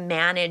 how to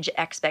manage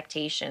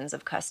expectations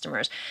of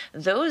customers.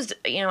 Those,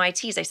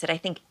 ITs, I said, I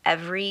think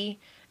every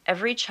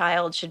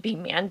child should be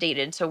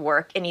mandated to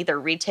work in either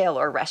retail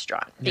or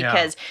restaurant,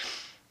 because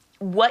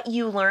what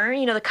you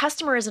learn, the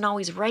customer isn't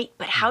always right,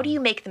 but how do you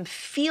make them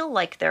feel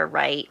like they're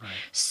right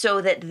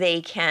so that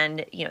they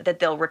can, that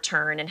they'll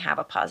return and have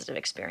a positive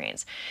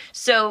experience.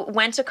 So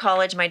went to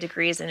college, my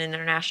degree is in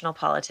international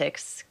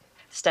politics,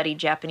 studied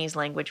Japanese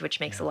language, which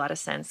makes a lot of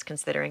sense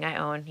considering I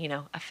own,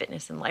 a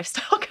fitness and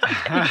lifestyle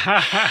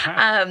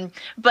company.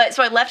 But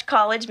so I left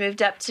college,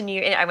 moved up to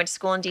I went to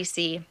school in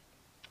DC,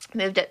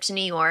 moved up to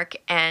New York,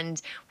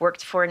 and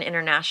worked for an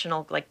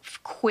international,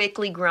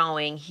 quickly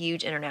growing,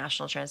 huge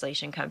international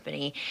translation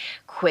company.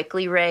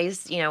 Quickly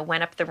raised,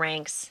 went up the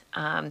ranks,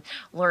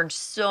 learned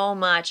so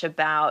much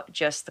about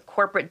just the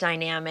corporate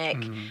dynamic,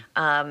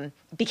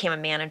 became a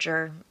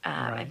manager.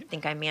 I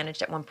think I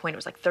managed at one point, it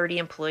was 30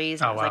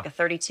 employees. It was a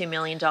 $32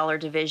 million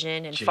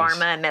division in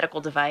pharma and medical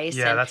device.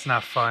 Yeah, and that's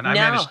not fun. I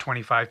managed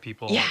 25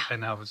 people,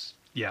 and that was...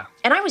 Yeah.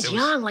 And I was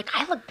young.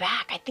 I look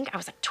back, I think I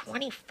was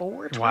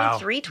 24,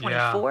 23,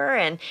 24.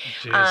 And,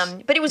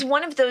 but it was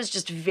one of those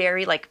just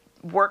very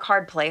work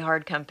hard, play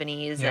hard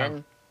companies,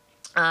 and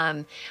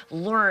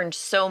learned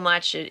so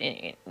much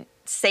in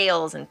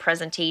sales and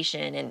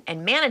presentation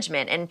and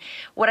management. And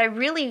what I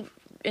really,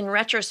 in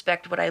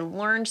retrospect, what I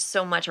learned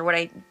so much, or what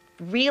I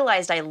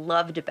realized I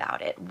loved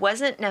about it,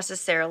 wasn't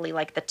necessarily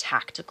the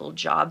tactical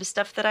job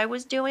stuff that I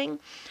was doing.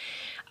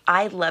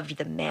 I loved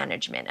the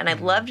management, and I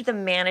loved the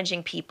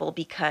managing people,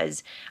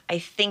 because I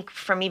think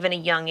from even a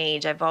young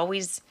age, I've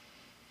always,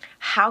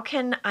 how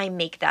can I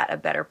make them a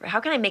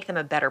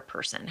better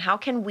person? How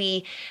can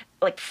we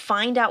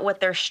find out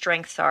what their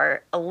strengths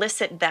are,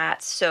 elicit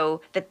that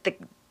so that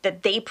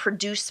that they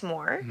produce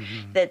more,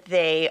 that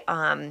they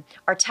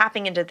are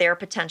tapping into their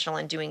potential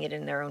and doing it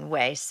in their own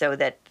way, so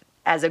that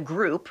as a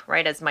group,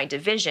 right, as my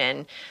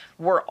division,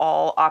 we're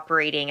all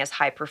operating as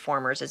high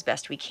performers as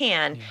best we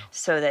can,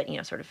 so that,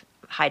 sort of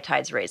high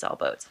tides raise all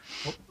boats.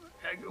 Well,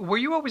 were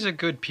you always a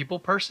good people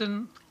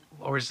person,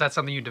 or is that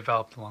something you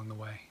developed along the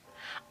way?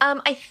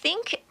 I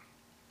think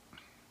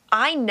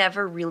I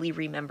never really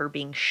remember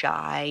being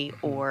shy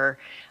or,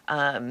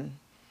 and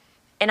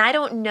I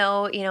don't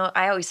know,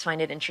 I always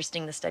find it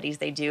interesting the studies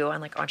they do on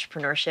like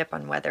entrepreneurship,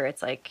 on whether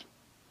it's like,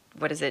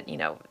 what is it,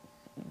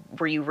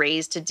 were you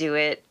raised to do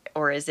it?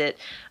 Or is it,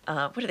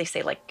 what do they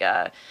say? Like,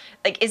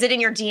 is it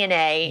in your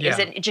DNA? Yeah. Is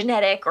it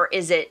genetic, or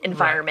is it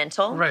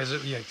environmental? Right.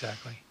 Yeah,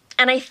 exactly.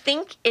 And I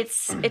think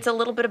it's a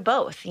little bit of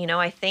both.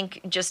 I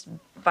think just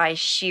by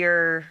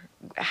sheer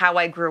how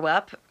I grew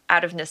up,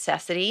 out of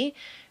necessity,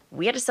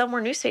 we had to sell more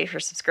newspaper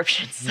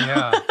subscriptions.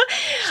 Yeah.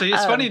 So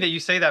it's funny that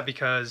you say that,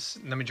 because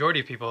the majority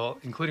of people,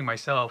 including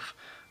myself,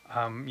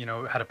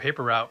 had a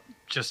paper route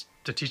just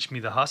to teach me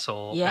the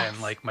hustle. Yes.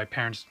 And like my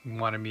parents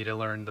wanted me to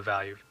learn the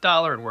value of the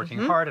dollar and working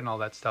hard and all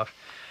that stuff.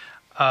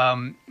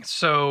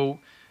 So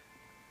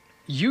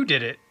you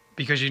did it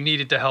because you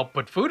needed to help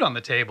put food on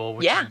the table,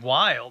 which is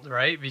wild,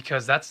 right?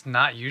 Because that's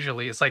not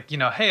usually, it's like,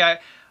 hey,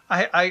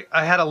 I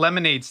had a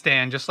lemonade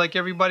stand just like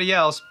everybody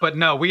else, but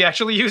no, we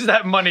actually use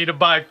that money to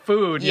buy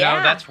food. You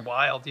know, that's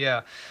wild.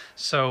 Yeah.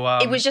 So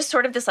it was just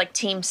sort of this like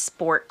team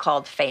sport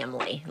called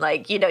family.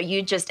 Like,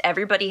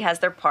 everybody has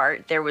their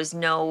part. There was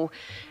no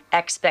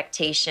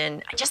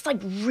expectation, just like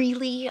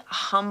really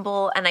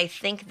humble. And I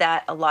think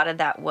that a lot of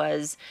that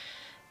was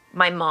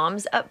my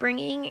mom's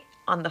upbringing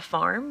on the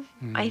farm.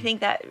 I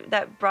think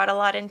that brought a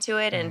lot into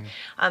it. And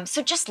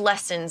so just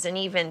lessons. And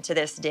even to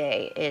this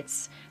day,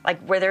 it's like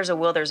where there's a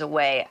will, there's a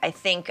way. I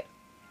think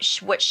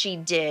what she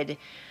did,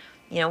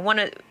 one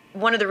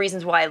of the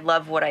reasons why I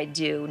love what I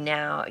do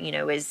now,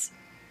 is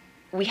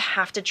we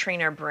have to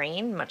train our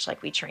brain much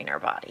like we train our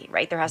body,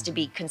 right? There has to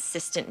be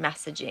consistent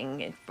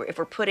messaging. If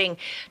we're putting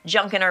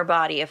junk in our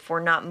body, if we're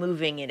not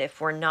moving it,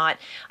 if we're not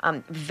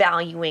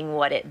valuing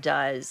what it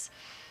does,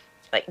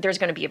 like there's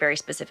going to be a very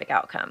specific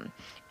outcome.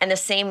 And the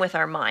same with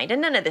our mind. And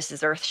none of this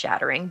is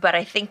earth-shattering, but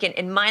I think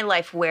in my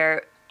life,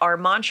 where our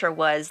mantra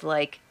was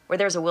like, where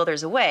there's a will,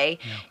 there's a way,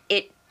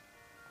 it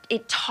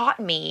taught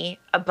me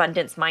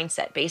abundance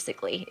mindset,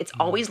 basically. It's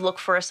always look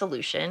for a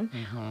solution,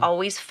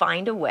 always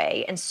find a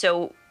way. And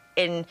so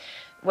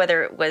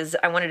whether it was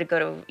I wanted to go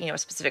to a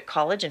specific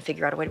college and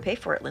figure out a way to pay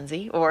for it,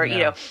 Lindsay,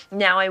 or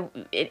now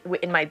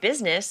in my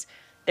business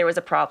there was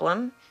a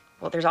problem.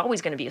 Well, there's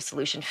always going to be a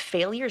solution.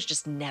 Failure is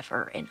just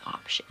never an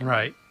option.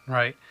 Right.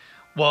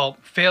 Well,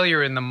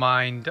 failure in the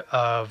mind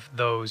of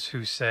those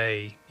who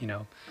say,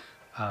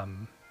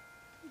 I'm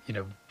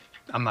going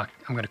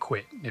to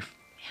quit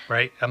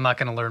right? I'm not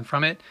going to learn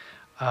from it.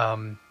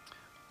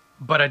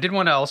 But I did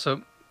want to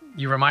also,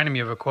 you reminded me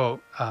of a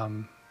quote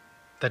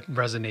that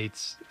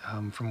resonates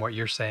from what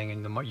you're saying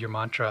and your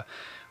mantra,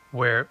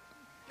 where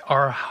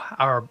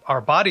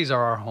our bodies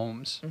are our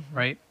homes,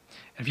 right?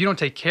 And if you don't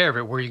take care of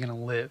it, where are you going to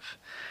live?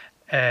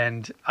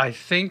 And I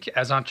think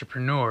as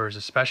entrepreneurs,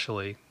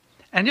 especially,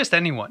 and just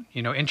anyone,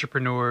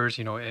 entrepreneurs,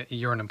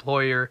 you're an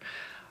employer.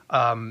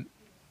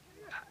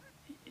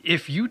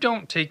 If you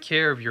don't take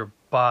care of your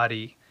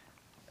body,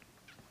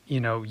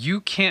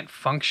 you can't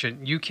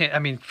function. You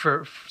can't,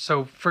 for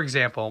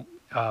example,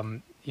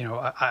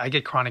 I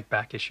get chronic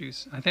back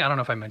issues. I don't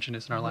know if I mentioned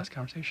this in our last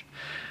conversation.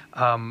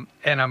 And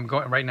I'm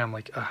going right now. I'm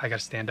like, I got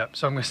to stand up.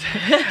 So I'm going to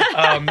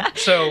stand.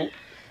 So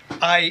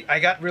I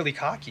got really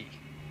cocky,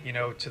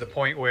 to the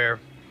point where,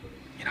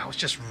 I was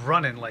just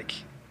running like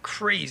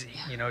crazy,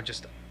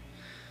 just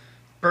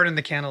burning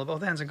the candle at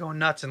both ends and going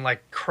nuts and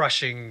like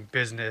crushing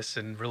business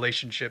and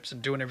relationships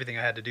and doing everything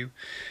I had to do.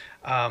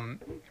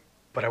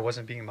 But I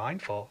wasn't being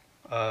mindful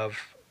of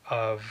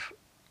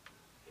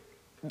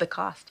the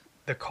cost.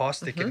 The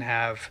cost it can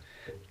have,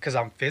 because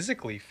I'm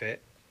physically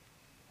fit,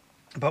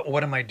 but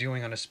what am I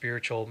doing on a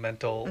spiritual,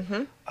 mental,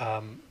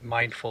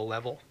 mindful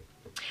level,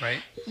 right?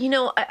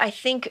 I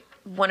think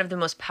one of the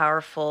most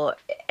powerful,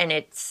 and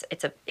it's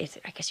I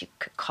guess you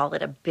could call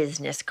it a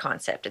business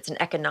concept. It's an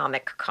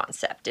economic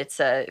concept.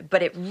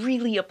 But it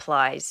really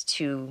applies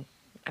to,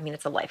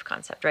 it's a life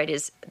concept, right?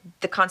 Is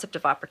the concept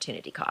of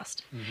opportunity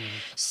cost.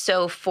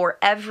 So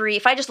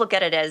if I just look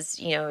at it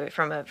as,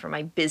 from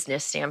my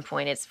business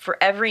standpoint, it's for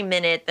every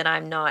minute that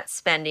I'm not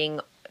spending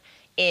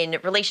in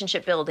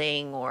relationship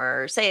building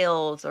or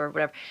sales or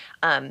whatever,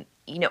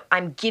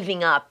 I'm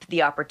giving up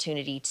the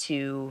opportunity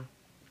to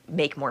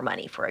make more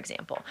money, for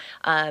example.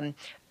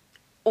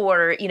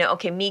 Or,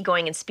 me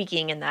going and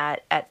speaking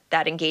at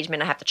that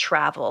engagement, I have to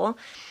travel.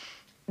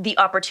 The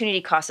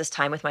opportunity cost is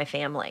time with my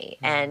family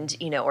and,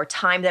 or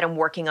time that I'm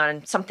working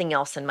on something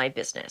else in my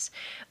business.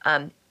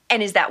 And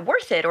is that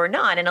worth it or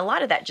not? And a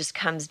lot of that just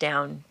comes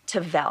down to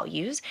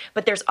values,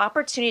 but there's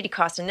opportunity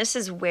cost. And this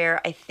is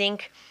where I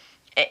think,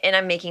 and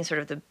I'm making sort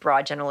of the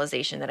broad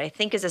generalization that I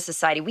think as a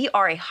society, we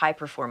are a high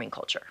performing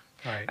culture.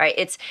 Right.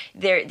 It's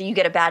there. You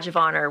get a badge of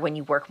honor when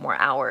you work more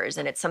hours,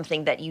 and it's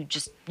something that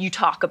you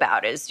talk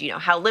about as,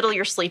 how little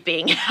you're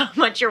sleeping, how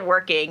much you're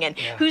working, and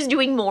who's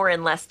doing more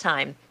in less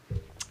time.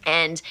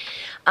 And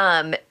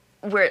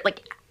we're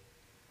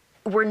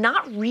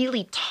not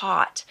really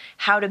taught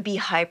how to be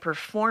high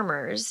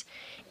performers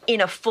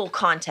in a full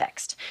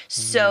context.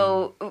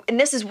 So, and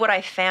this is what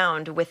I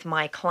found with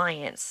my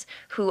clients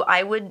who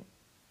I would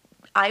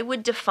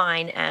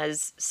define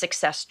as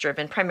success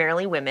driven.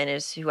 Primarily women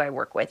is who I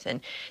work with,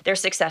 and they're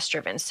success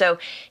driven. So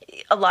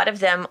a lot of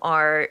them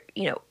are,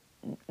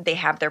 they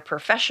have their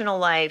professional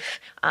life.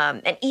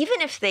 And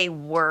even if they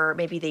were,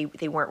 maybe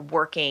they weren't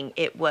working,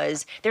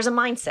 there's a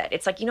mindset.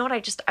 It's like,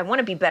 I want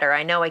to be better.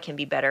 I know I can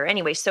be better.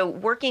 Anyway, so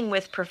working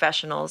with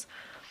professionals,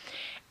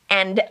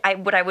 and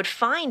what I would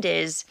find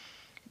is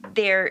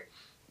they're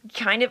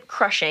kind of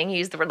crushing,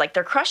 use the word, like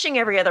they're crushing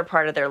every other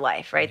part of their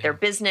life, right? Yeah. Their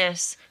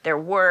business, their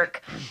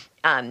work,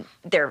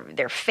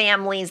 their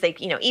families,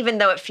 even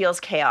though it feels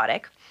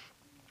chaotic.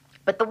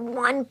 But the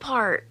one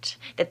part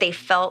that they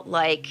felt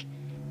like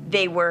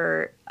they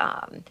were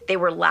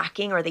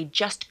lacking, or they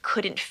just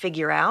couldn't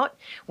figure out,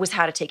 was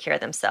how to take care of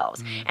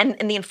themselves. And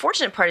the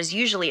unfortunate part is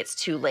usually it's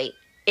too late.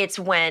 It's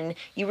when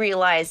you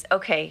realize,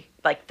 okay,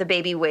 like the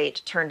baby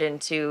weight turned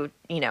into,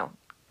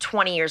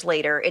 20 years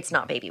later, it's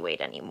not baby weight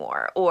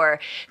anymore,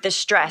 or the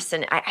stress.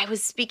 And I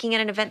was speaking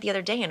at an event the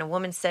other day, and a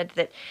woman said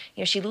that,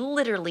 she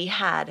literally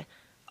had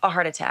a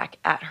heart attack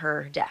at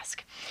her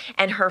desk.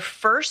 And her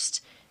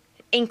first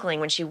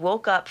inkling when she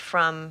woke up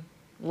from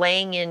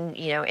laying in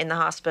the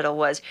hospital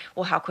was,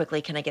 well, how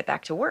quickly can I get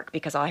back to work?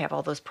 Because I have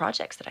all those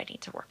projects that I need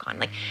to work on.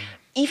 Like,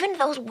 even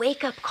those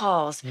wake-up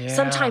calls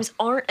sometimes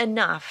aren't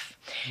enough.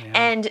 Yeah.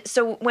 And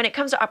so when it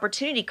comes to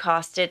opportunity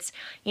cost, it's,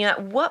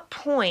 at what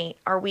point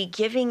are we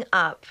giving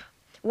up?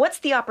 What's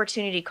the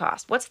opportunity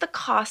cost? What's the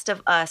cost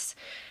of us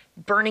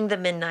burning the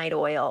midnight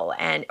oil,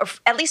 and or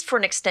at least for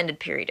an extended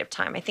period of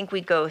time? I think we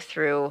go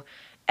through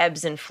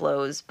ebbs and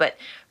flows, but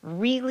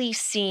really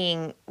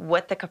seeing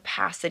what the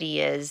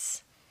capacity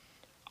is,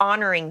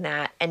 honoring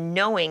that, and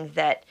knowing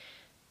that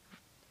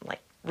like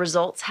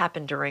results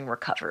happen during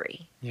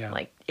recovery. Yeah.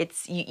 Like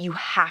it's, you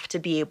have to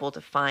be able to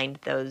find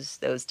those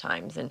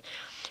times. And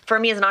for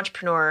me as an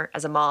entrepreneur,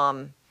 as a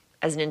mom,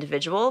 as an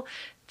individual,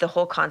 the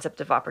whole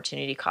concept of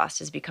opportunity cost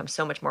has become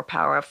so much more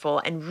powerful,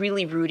 and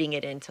really rooting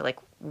it into like,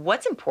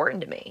 what's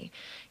important to me,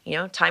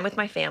 time with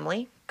my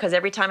family, because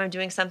every time I'm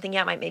doing something,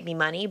 it might make me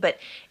money, but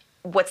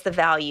what's the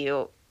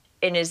value?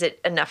 And is it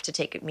enough to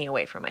take me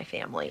away from my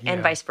family,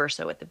 and vice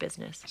versa with the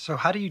business? So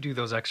how do you do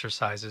those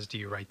exercises? Do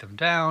you write them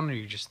down, or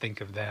you just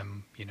think of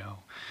them,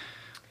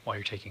 while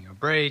you're taking a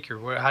break,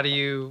 or how do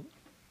you?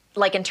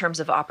 Like in terms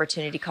of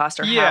opportunity cost,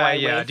 or how I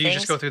weigh things? Do you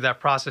just go through that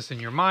process in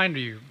your mind, or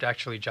you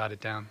actually jot it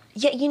down?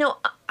 Yeah,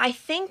 I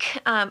think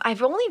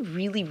I've only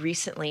really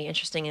recently,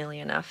 interestingly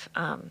enough,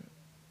 kind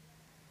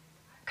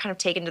of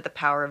taken to the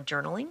power of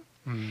journaling.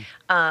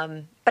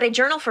 But I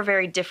journal for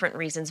very different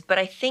reasons, but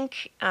I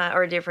think,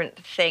 or different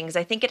things.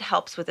 I think it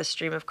helps with a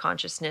stream of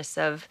consciousness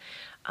of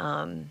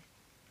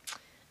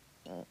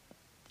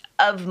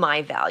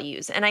my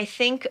values. And I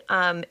think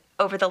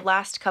over the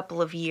last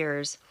couple of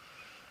years,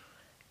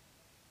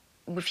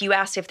 if you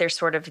asked if there's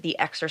sort of the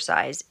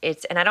exercise,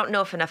 and I don't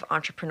know if enough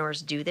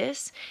entrepreneurs do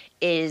this,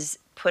 is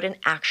put an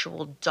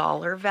actual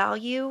dollar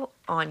value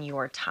on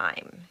your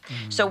time.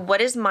 So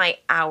what is my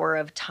hour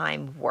of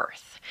time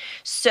worth?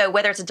 So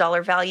whether it's a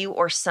dollar value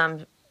or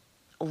some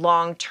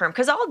long-term,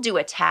 because I'll do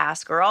a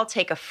task or I'll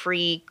take a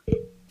free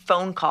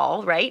phone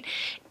call, right?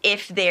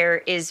 If there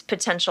is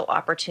potential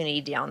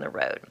opportunity down the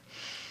road.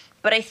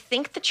 But I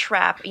think the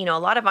trap, a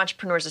lot of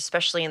entrepreneurs,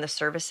 especially in the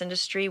service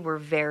industry, we're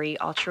very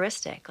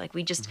altruistic. Like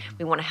we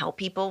want to help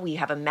people. We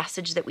have a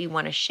message that we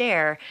want to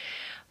share.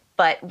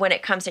 But when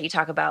it comes to, you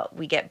talk about,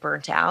 we get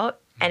burnt out,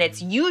 and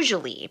it's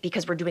usually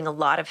because we're doing a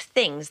lot of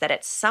things that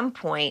at some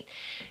point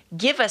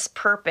give us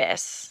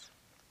purpose,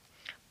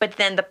 but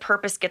then the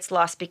purpose gets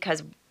lost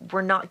because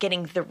we're not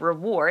getting the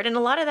reward. And a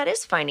lot of that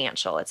is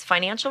financial. It's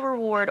financial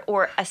reward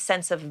or a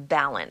sense of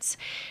balance.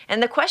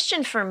 And the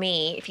question for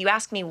me, if you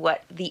ask me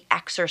what the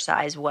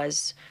exercise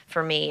was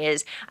for me,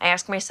 is I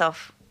ask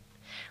myself,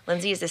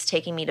 Lindsay, is this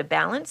taking me to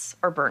balance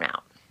or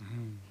burnout?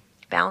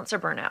 Balance or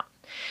burnout?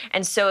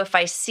 And so if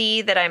I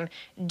see that I'm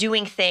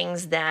doing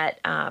things that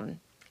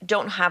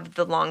don't have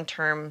the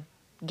long-term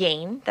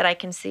gain that I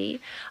can see,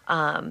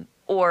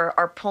 or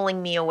are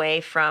pulling me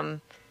away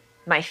from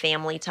my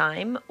family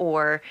time,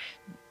 or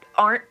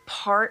aren't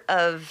part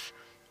of,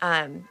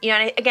 and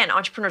again,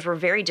 entrepreneurs, we're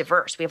very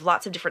diverse. We have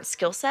lots of different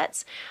skill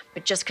sets,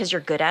 but just because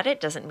you're good at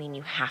it doesn't mean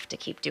you have to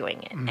keep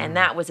doing it. And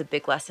that was a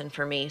big lesson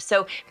for me.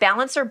 So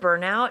balance or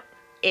burnout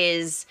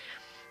is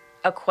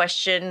a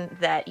question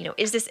that,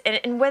 is this,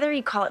 and whether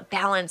you call it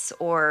balance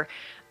or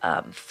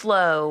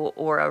flow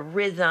or a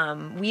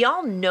rhythm, we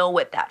all know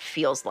what that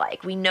feels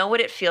like. We know what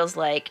it feels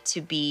like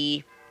to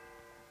be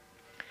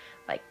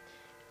like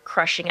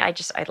crushing. I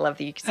love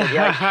that you said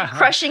like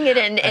crushing it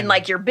in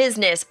like your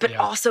business, but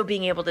also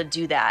being able to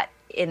do that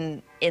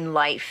in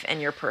life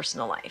and your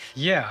personal life.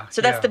 Yeah.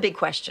 So that's the big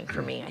question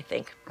for me, I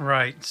think.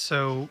 Right.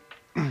 So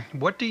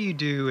what do you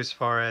do as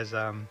far as,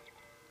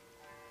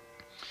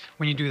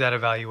 when you do that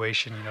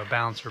evaluation,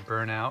 balance or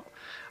burnout,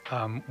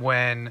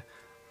 when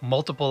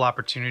multiple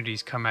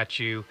opportunities come at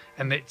you,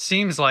 and it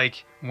seems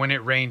like when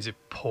it rains, it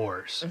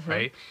pours,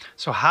 right?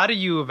 So how do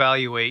you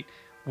evaluate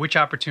which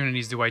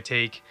opportunities do I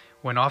take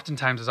when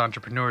oftentimes as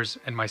entrepreneurs,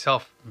 and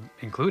myself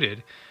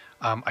included,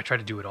 I try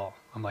to do it all.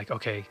 I'm like,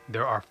 okay,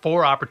 there are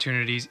 4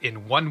 opportunities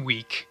in 1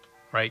 week,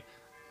 right?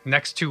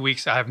 Next 2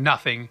 weeks, I have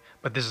nothing,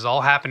 but this is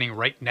all happening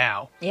right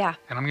now. Yeah.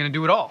 And I'm going to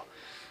do it all.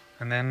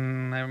 And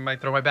then I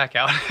might throw my back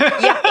out.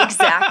 Yeah,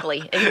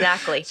 exactly.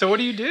 Exactly. So what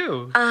do you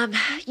do?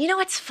 You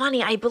know, it's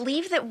funny. I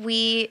believe that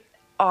we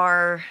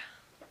are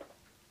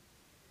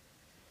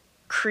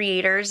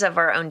creators of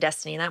our own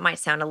destiny. That might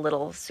sound a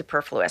little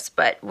superfluous,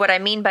 but what I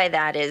mean by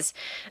that is,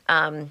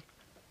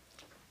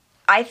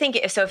 I think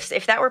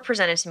if that were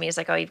presented to me as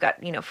like, oh, you've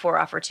got, 4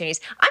 opportunities,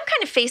 I'm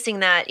kind of facing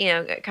that,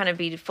 kind of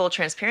be full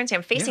transparency.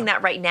 I'm facing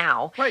that right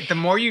now. Right. The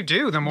more you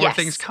do, the more Yes,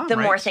 things come. the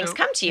right? more things So,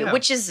 come to you, yeah.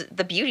 which is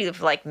the beauty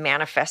of like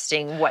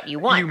manifesting what you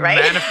want,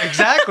 right?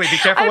 Exactly. Be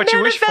careful I'm what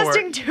you wish for.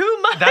 manifesting too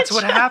much. That's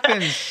what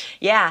happens.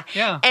 Yeah.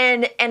 Yeah.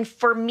 And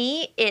for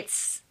me,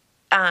 it's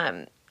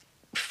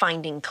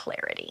finding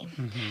clarity.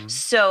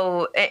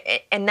 So,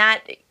 and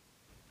that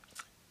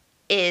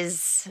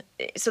is,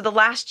 so the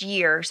last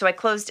year, so I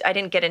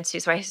didn't get into,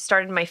 so I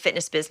started my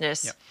fitness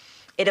business. Yep.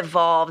 It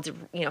evolved,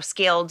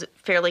 scaled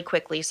fairly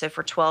quickly. So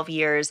for 13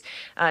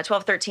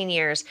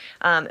 years,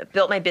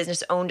 built my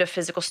business, owned a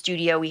physical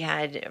studio. We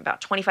had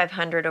about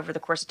 2,500 over the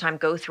course of time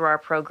go through our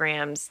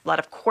programs, a lot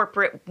of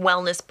corporate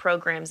wellness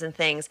programs and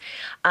things.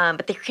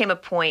 But there came a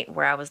point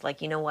where I was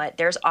like, you know what,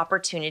 there's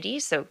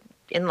opportunities. So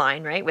in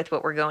line, right, with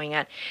what we're going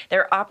at.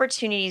 There are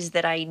opportunities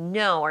that I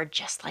know are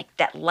just like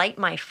that light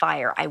my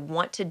fire. I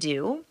want to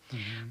do,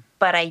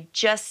 but I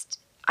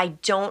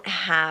don't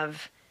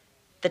have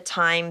the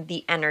time,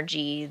 the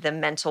energy, the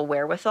mental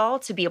wherewithal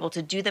to be able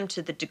to do them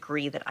to the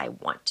degree that I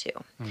want to.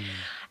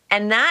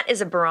 And that is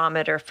a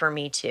barometer for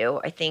me too.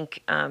 I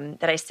think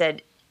that I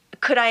said,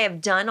 could I have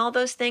done all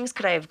those things?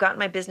 Could I have gotten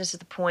my business to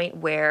the point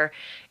where,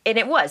 and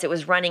it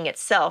was running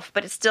itself,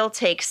 but it still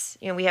takes,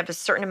 we have a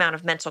certain amount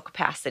of mental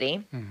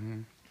capacity.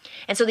 And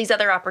so these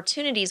other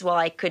opportunities, while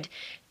I could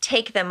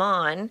take them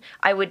on,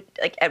 I would,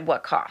 like, at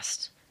what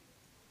cost?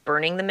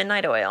 Burning the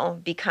midnight oil,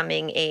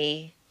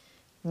 becoming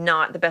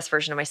not the best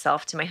version of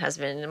myself to my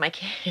husband and my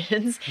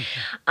kids.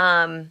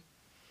 And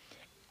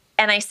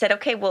I said,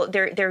 okay, well,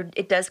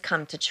 it does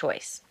come to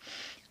choice.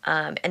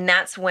 And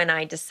that's when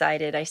I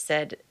decided, I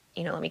said,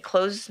 let me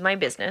close my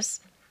business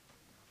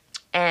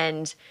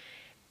and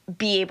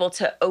be able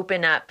to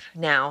open up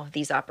now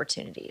these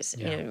opportunities.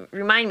 Yeah.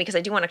 Remind me, because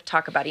I do want to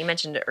talk about it. You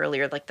mentioned it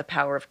earlier, like the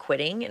power of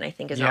quitting. And I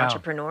think as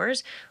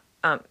entrepreneurs,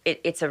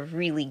 it's a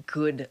really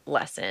good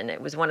lesson.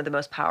 It was one of the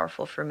most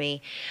powerful for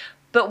me.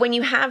 But when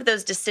you have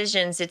those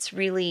decisions, it's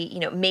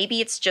really, maybe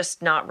it's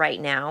just not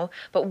right now,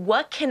 but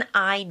what can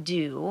I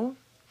do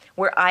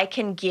where I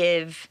can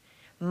give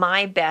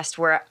my best,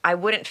 where I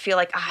wouldn't feel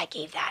like, I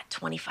gave that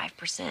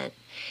 25%.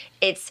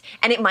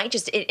 And it might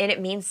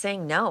it means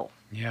saying no.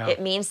 Yeah. It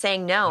means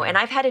saying no. Yeah. And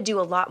I've had to do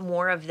a lot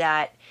more of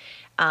that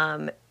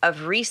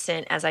of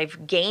recent as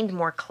I've gained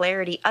more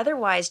clarity.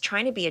 Otherwise,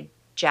 trying to be a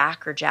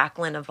Jack or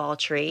Jacqueline of all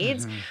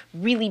trades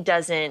really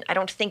doesn't, I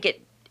don't think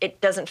it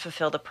doesn't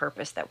fulfill the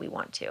purpose that we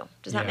want to.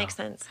 Does that make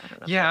sense? I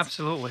don't know. Yeah,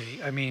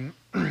 absolutely. I mean,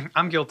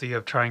 I'm guilty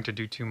of trying to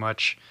do too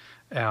much,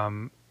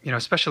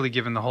 especially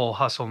given the whole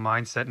hustle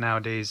mindset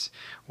nowadays,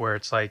 where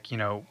it's like,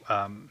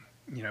 burn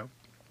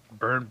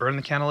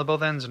the candle at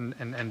both ends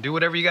and do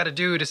whatever you got to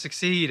do to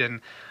succeed.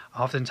 And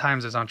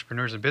oftentimes as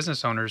entrepreneurs and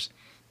business owners,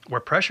 we're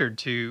pressured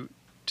to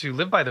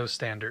live by those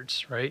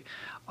standards, right?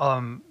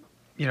 And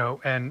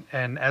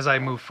as I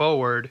move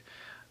forward,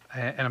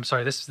 and I'm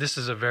sorry, this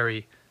is a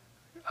very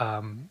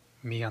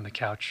me on the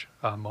couch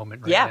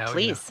moment right now. Yeah,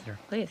 please.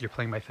 You're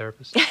playing my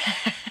therapist.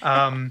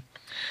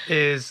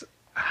 Is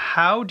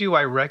how do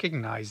I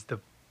recognize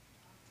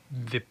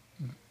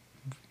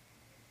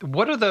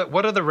what are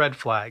the red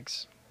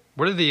flags?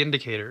 What are the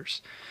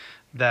indicators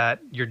that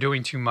you're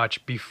doing too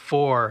much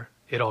before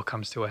it all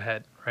comes to a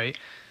head, right?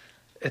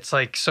 It's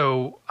like,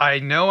 so I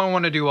know I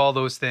want to do all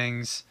those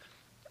things,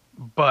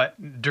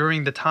 but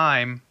during the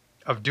time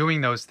of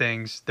doing those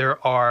things,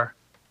 there are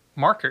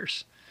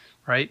markers,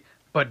 right?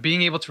 But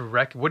being able to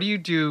what do you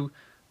do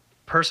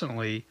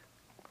personally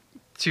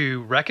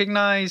to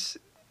recognize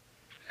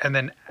and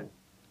then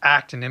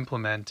act and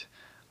implement?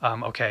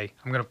 Okay,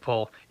 I'm going to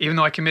pull, even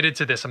though I committed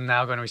to this, I'm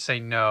now going to say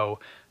no.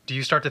 Do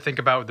you start to think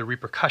about the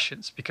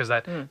repercussions? Because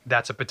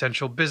that's a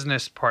potential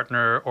business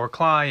partner or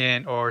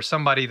client or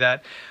somebody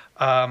that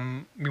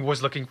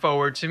was looking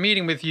forward to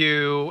meeting with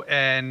you,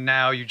 and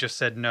now you just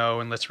said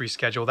no and let's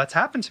reschedule. That's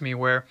happened to me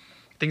where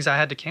things I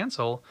had to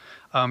cancel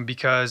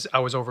because I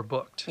was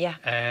overbooked. Yeah.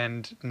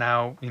 And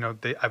now,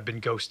 I've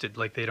been ghosted.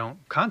 Like, they don't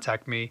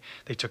contact me.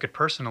 They took it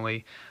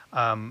personally.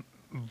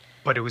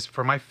 But it was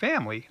for my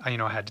family. I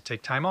had to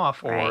take time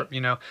off or,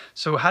 right.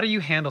 So how do you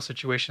handle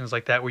situations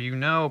like that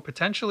where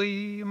potentially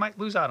you might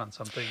lose out on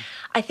something?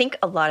 I think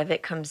a lot of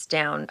it comes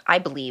down, I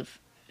believe,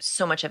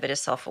 so much of it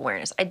is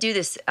self-awareness. I do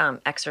this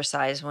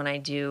exercise when I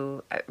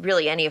do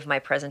really any of my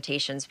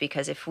presentations,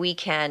 because if we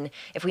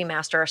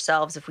master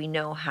ourselves, if we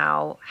know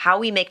how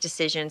we make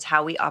decisions,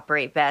 how we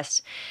operate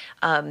best,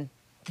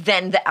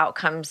 then the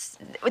outcomes,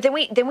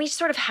 then we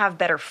sort of have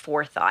better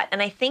forethought.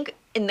 And I think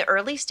in the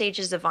early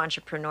stages of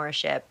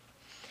entrepreneurship,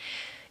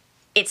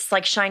 it's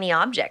like shiny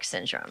object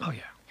syndrome. Oh,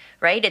 yeah.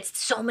 Right? It's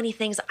so many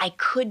things I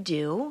could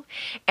do.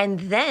 And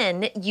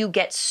then you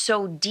get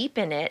so deep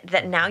in it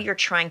that now you're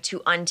trying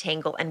to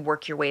untangle and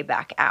work your way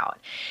back out.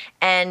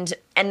 And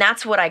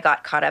that's what I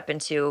got caught up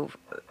into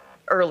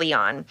early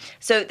on.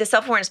 So the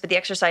self-awareness, but the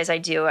exercise I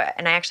do,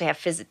 and I actually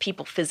have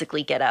people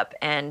physically get up,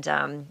 and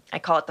I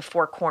call it the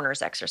 4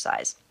 corners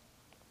exercise.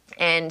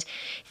 And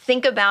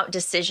think about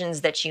decisions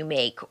that you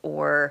make,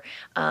 or,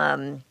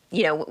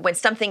 when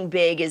something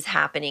big is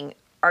happening.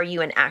 Are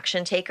you an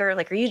action taker?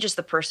 Like, are you just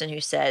the person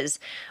who says,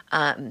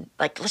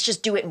 let's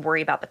just do it and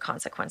worry about the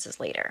consequences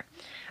later?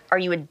 Are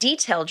you a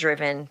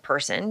detail-driven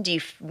person? Do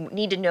you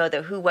need to know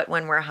the who, what,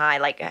 when, where,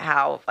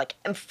 how,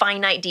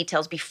 finite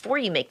details before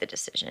you make the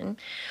decision?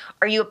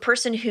 Are you a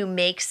person who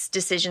makes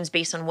decisions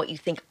based on what you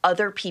think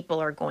other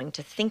people are going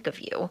to think of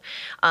you?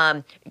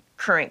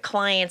 Current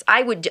clients,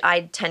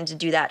 I tend to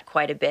do that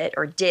quite a bit,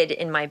 or did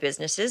in my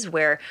businesses,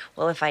 where,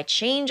 well, if I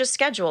change a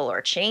schedule or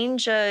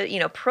change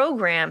a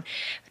program,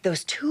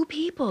 those two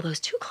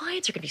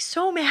clients are going to be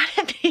so mad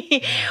at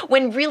me,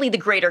 when really the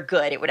greater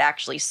good it would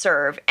actually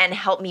serve and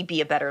help me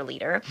be a better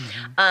leader.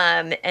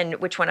 And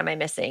which one am I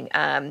missing?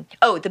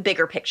 The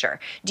bigger picture.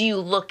 Do you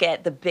look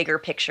at the bigger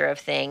picture of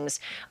things?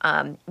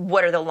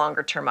 What are the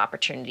longer term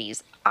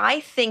opportunities?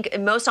 I think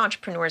most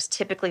entrepreneurs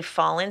typically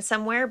fall in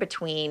somewhere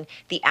between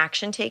the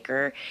action taker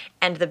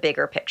and the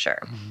bigger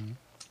picture.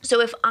 So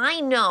if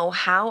I know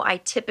how I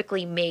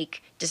typically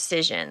make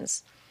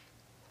decisions,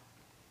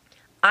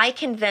 I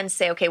can then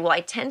say, okay, well, I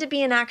tend to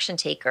be an action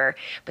taker,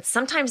 but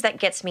sometimes that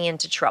gets me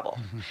into trouble,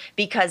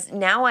 because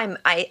now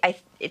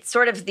it's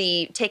sort of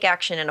the take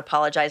action and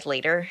apologize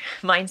later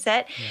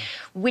mindset,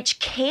 which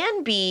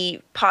can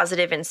be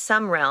positive in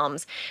some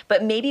realms,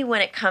 but maybe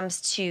when it comes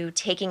to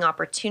taking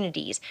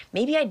opportunities,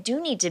 maybe I do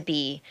need to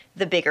be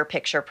the bigger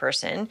picture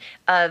person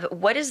of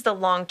what is the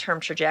long-term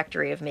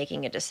trajectory of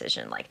making a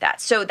decision like that.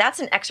 So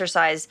that's an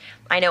exercise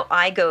I know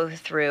I go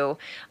through,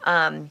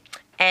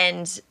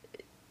 and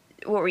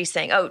what were you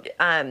saying?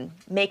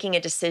 Making a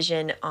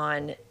decision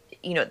on,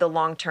 the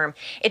long term.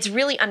 It's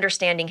really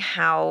understanding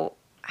how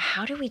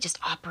do we just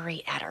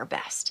operate at our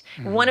best.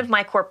 One of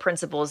my core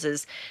principles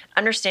is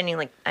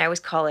understanding, I always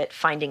call it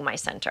finding my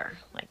center.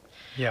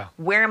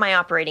 Where am I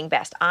operating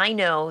best? I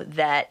know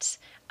that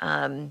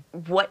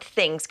what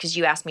things, because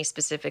you asked me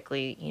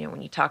specifically,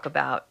 when you talk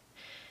about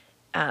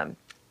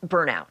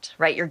burnout,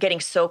 right? You're getting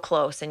so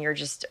close and you're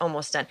just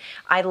almost done.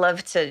 I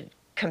love to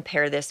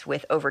compare this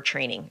with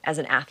overtraining as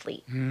an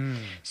athlete.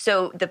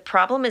 So the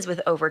problem is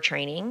with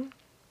overtraining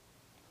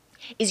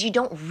is you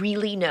don't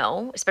really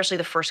know, especially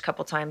the first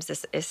couple times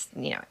this is,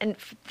 and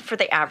for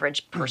the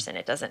average person,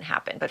 it doesn't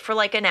happen. But for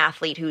an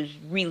athlete who's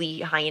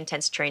really high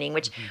intense training,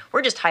 which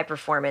we're just high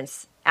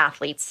performance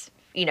athletes,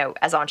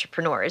 as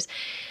entrepreneurs,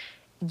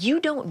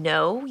 you don't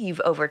know you've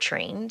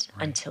overtrained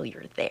until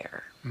you're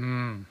there.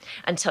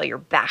 Until your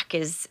back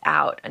is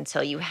out,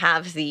 until you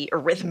have the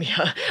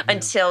arrhythmia,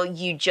 until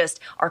you just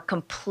are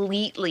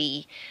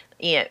completely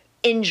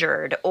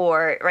injured,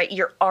 or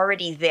you're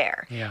already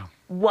there.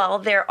 While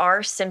there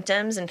are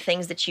symptoms and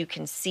things that you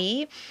can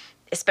see,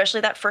 especially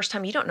that first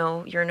time, you don't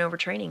know you're in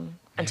overtraining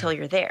until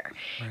you're there.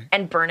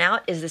 And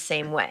burnout is the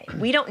same way.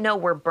 We don't know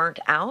we're burnt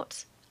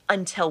out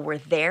until we're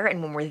there,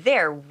 and when we're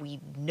there,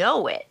 we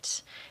know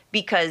it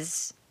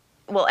because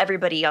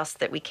everybody else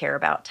that we care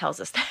about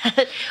tells us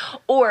that,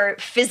 or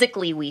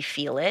physically we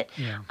feel it.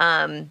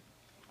 And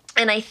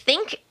I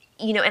think,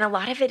 and a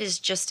lot of it is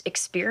just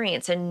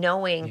experience and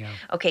knowing,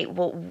 okay,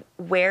 well,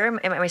 where am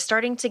I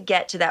starting to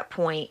get to that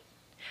point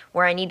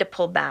where I need to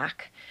pull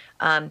back?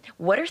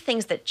 What are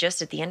things that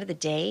just at the end of the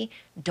day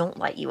don't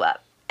light you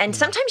up? And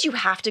sometimes you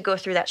have to go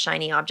through that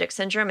shiny object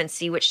syndrome and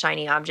see which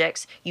shiny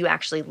objects you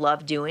actually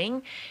love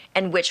doing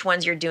and which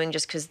ones you're doing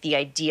just because the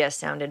idea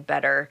sounded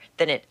better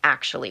than it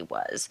actually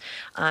was.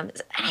 And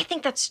I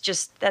think that's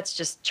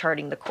just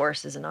charting the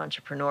course as an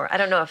entrepreneur. I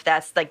don't know if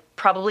that's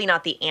probably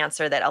not the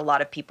answer that a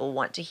lot of people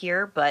want to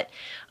hear, but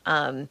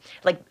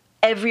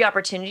every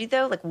opportunity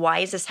though, why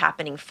is this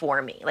happening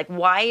for me?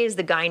 Why is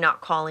the guy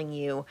not calling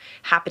you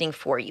happening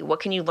for you? What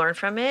can you learn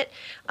from it?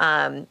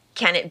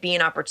 Can it be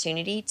an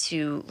opportunity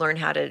to learn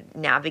how to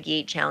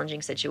navigate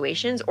challenging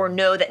situations, or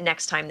know that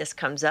next time this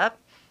comes up,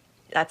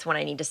 that's when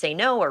I need to say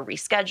no or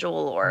reschedule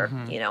or,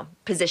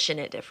 position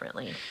it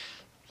differently?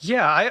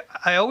 Yeah,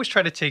 I always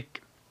try to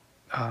take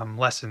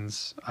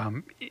lessons,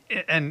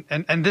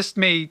 and this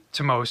may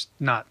to most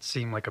not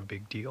seem like a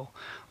big deal,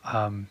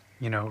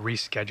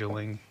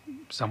 rescheduling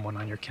someone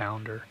on your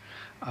calendar,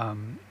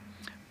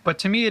 but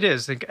to me it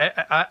is.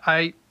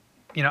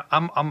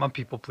 I'm a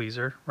people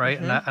pleaser, right?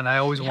 And I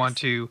always want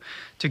to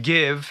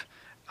give,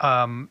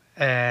 I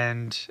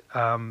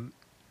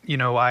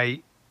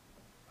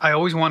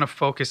always want to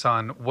focus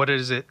on what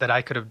is it that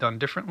I could have done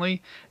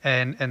differently,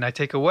 and I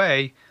take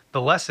away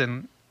the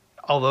lesson,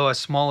 although as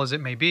small as it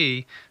may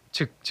be,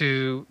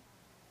 to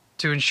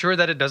ensure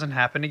that it doesn't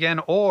happen again,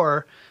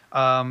 or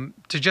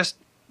to just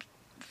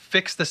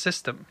fix the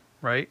system,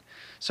 right?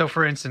 So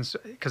for instance,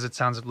 because it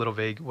sounds a little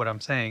vague what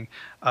I'm saying,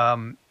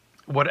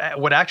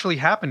 what actually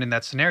happened in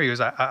that scenario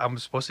is I'm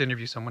supposed to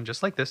interview someone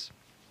just like this,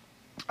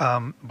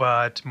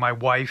 but my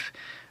wife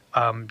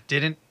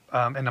didn't.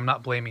 And I'm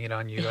not blaming it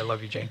on you. I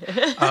love you, Jane.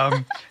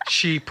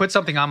 She put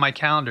something on my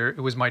calendar.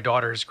 It was my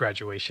daughter's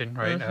graduation,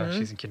 right?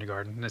 She's in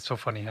kindergarten. And it's so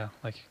funny how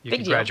you Big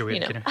can deal, graduate you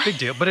in know. kindergarten. Big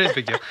deal, but it is a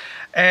big deal.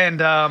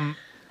 And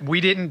we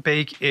didn't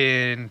bake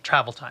in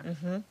travel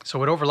time.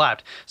 So it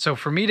overlapped. So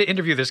for me to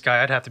interview this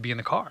guy, I'd have to be in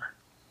the car,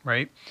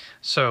 right?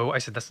 So I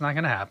said, that's not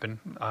going to happen.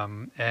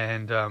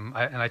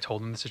 I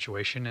told him the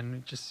situation,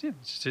 and just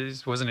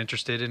wasn't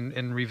interested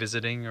in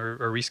revisiting or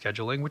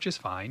rescheduling, which is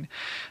fine.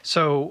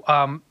 So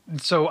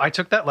I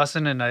took that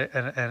lesson, and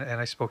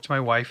I spoke to my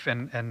wife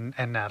and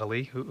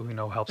Natalie, who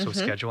helps with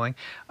scheduling.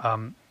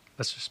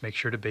 Let's just make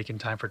sure to bake in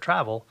time for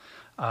travel,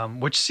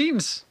 which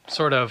seems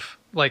sort of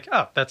like,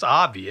 oh, that's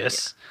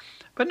obvious. Yeah.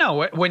 But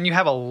no, when you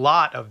have a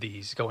lot of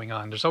these going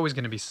on, there's always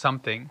going to be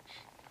something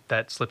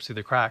that slips through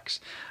the cracks.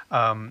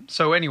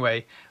 So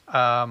anyway,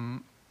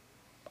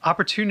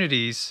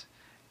 opportunities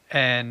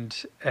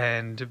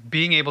and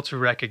being able to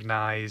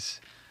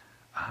recognize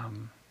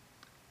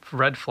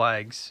red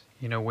flags,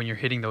 when you're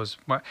hitting those.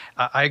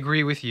 I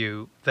agree with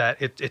you that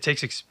it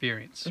takes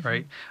experience,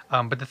 right?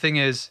 But the thing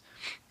is,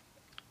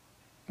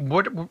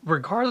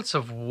 regardless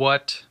of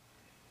what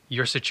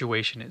your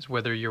situation is,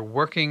 whether you're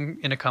working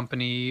in a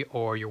company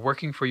or you're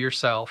working for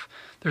yourself,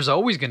 there's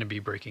always going to be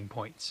breaking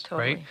points,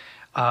 Totally.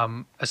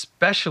 right?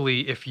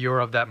 Especially if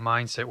you're of that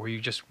mindset where you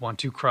just want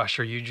to crush,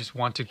 or you just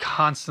want to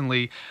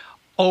constantly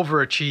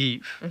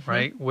overachieve,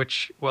 right?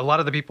 Which a lot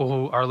of the people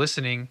who are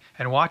listening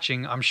and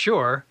watching, I'm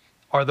sure,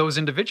 are those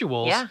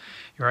individuals,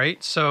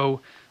 right?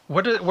 So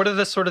what are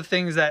the sort of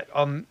things that,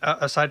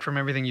 aside from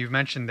everything you've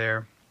mentioned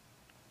there,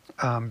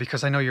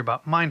 because I know you're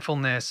about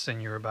mindfulness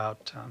and you're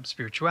about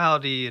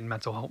spirituality and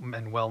mental health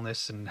and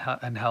wellness and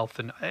health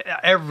and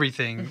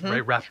everything,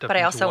 right, wrapped up. But I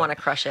into also one. want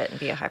to crush it and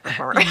be a high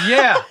performer.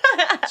 Yeah.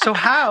 So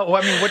how?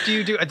 I mean, what do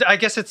you do? I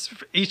guess it's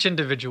each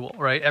individual,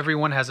 right?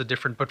 Everyone has a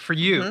different. But for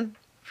you,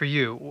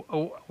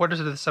 what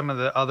are some of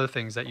the other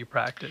things that you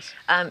practice?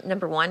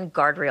 Number one,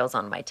 guardrails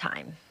on my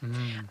time.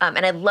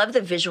 And I love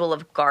the visual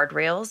of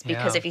guardrails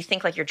because if you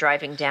think like you're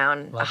driving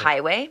down a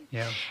highway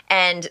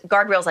and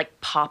guardrails like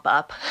pop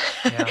up,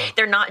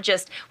 they're not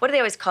just, what do they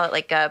always call it?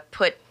 Like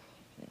put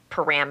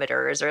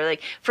parameters, or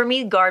like, for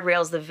me,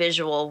 guardrails, the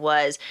visual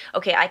was,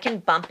 okay, I can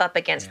bump up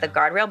against the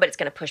guardrail, but it's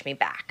going to push me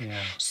back.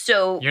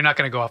 So you're not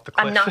going to go off the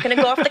cliff. I'm not going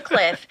to go off the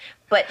cliff,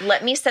 but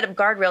let me set up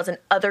guardrails and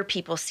other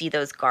people see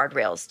those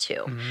guardrails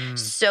too.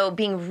 So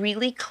being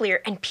really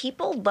clear, and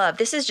people love,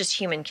 this is just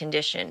human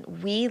condition.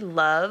 We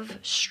love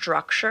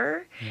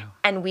structure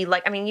and we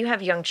like, I mean, you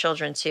have young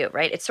children too,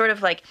 right? It's sort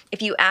of like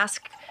if you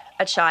ask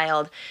a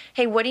child,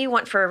 hey, what do you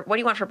want for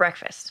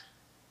breakfast?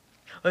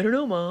 I don't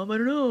know, Mom. I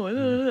don't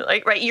know.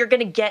 Like, right, there's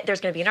going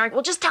to be an argument.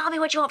 Well, just tell me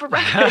what you want for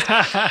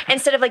breakfast.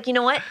 Instead of like, you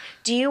know what?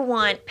 Do you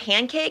want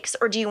pancakes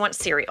or do you want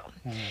cereal?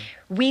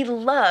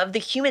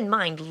 The human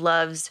mind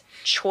loves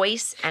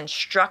choice and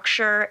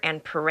structure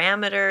and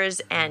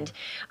parameters and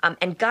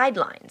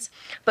guidelines.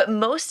 But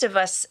most of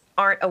us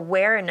aren't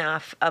aware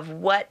enough of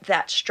what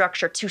that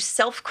structure, to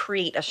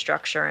self-create a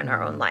structure in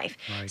our own life.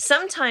 Right.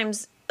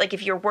 Sometimes, like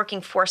if you're working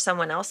for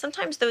someone else,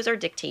 sometimes those are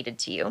dictated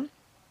to you.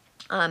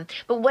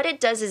 But what it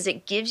does is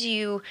it gives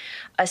you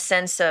a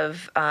sense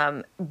of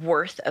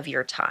worth of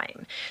your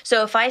time.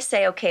 So if I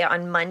say, okay,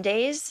 on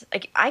Mondays,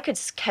 like I could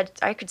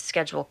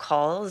schedule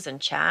calls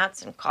and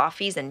chats and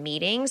coffees and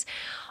meetings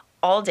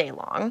all day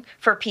long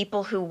for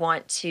people who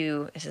want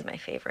to, this is my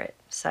favorite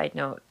side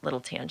note, little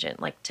tangent,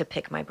 like to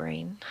pick my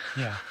brain.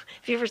 Yeah.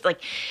 If you ever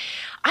like,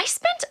 I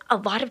spent a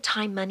lot of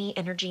time, money,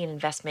 energy, and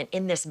investment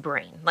in this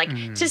brain. Like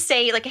to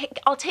say, like, hey,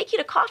 I'll take you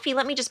to coffee.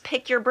 Let me just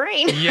pick your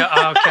brain.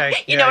 Yeah. Okay.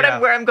 You know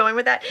where I'm going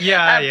with that?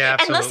 Yeah.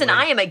 Absolutely. And listen,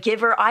 I am a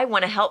giver. I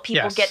want to help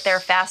people get there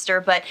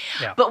faster. But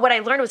what I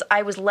learned was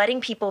I was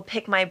letting people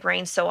pick my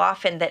brain so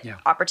often that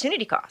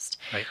opportunity cost.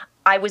 Right.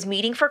 I was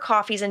meeting for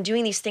coffees and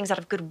doing these things out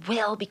of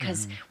goodwill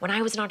because when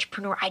I was an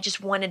entrepreneur, I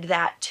just wanted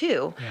that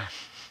too. Yeah.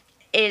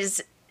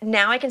 Is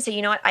now I can say,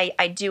 you know what?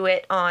 I do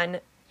it on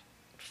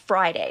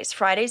Fridays.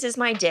 Fridays is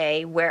my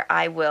day where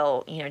I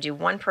will, do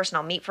one person.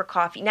 I'll meet for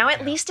coffee. Now,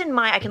 at least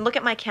I can look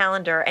at my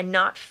calendar and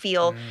not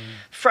feel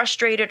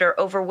frustrated or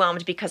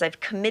overwhelmed because I've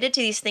committed to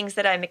these things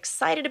that I'm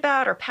excited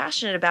about or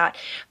passionate about.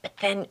 But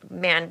then,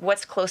 man,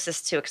 what's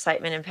closest to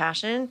excitement and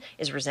passion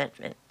is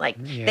resentment. Like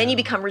then you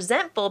become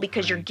resentful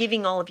because you're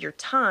giving all of your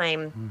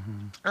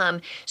time.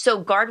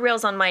 So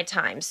guardrails on my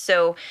time.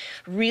 So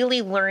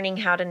really learning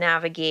how to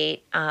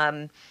navigate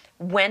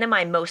when am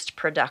I most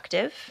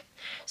productive?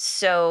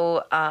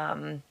 So,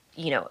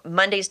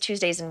 Mondays,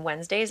 Tuesdays, and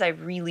Wednesdays, I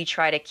really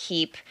try to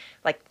keep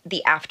like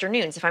the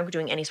afternoons. If I'm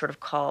doing any sort of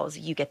calls,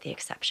 you get the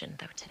exception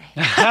though today.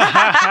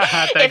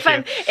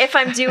 if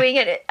I'm doing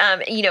it,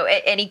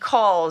 any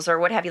calls or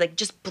what have you, like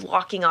just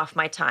blocking off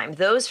my time.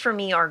 Those for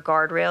me are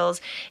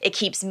guardrails. It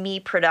keeps me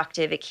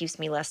productive. It keeps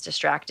me less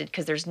distracted,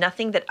 because there's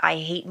nothing that I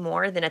hate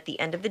more than at the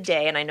end of the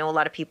day. And I know a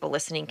lot of people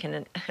listening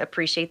can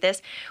appreciate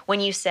this. When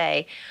you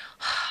say,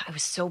 I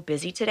was so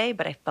busy today,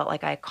 but I felt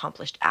like I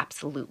accomplished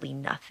absolutely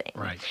nothing.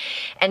 Right.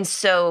 And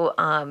so,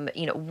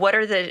 what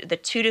are the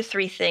 2 to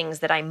 3 things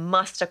that I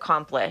must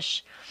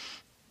accomplish,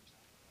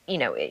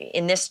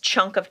 in this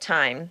chunk of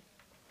time?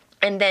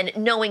 And then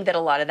knowing that a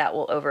lot of that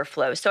will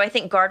overflow. So I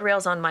think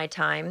guardrails on my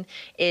time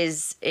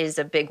is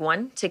a big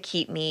one to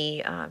keep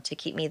me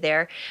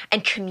there,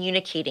 and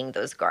communicating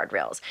those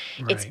guardrails.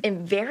 Right. It's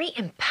very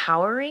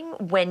empowering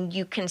when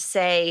you can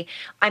say,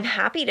 I'm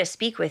happy to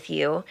speak with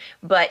you,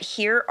 but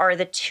here are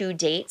the 2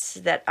 dates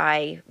that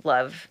I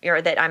love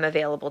or that I'm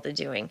available to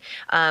doing.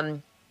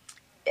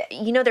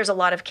 There's a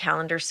lot of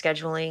calendar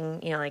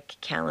scheduling, like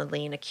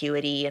Calendly and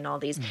Acuity and all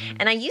these. Mm-hmm.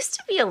 And I used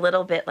to be a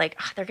little bit like,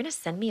 they're going to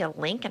send me a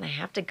link and I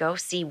have to go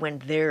see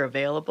when they're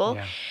available.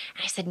 Yeah.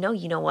 And I said, no,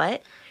 you know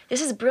what?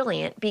 This is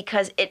brilliant,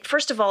 because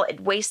first of all,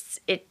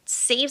 it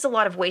saves a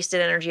lot of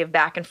wasted energy of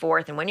back and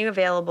forth and when you're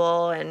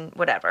available and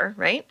whatever,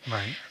 right?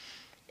 Right.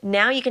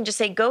 Now you can just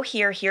say, go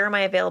here are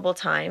my available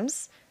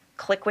times.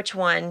 Click which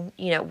one,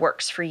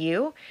 works for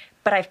you.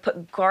 But I've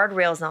put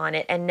guardrails on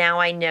it, and now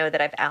I know that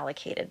I've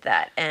allocated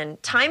that.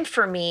 And time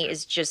for me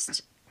is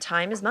just,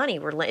 time is money.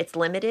 It's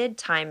limited.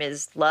 Time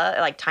is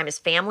time is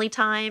family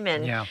time,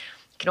 and you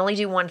can only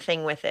do one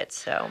thing with it.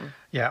 So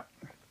yeah,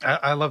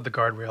 I love the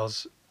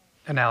guardrails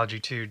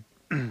analogy too.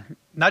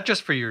 Not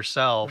just for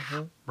yourself,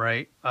 mm-hmm.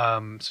 right?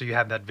 So you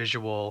have that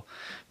visual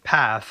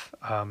path.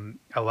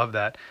 I love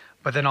that.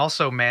 But then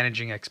also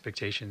managing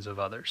expectations of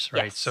others,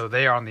 right? Yes. So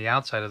they are on the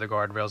outside of the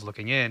guardrails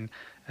looking in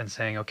and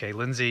saying, okay,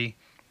 Lindsay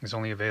is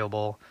only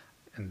available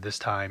in this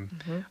time.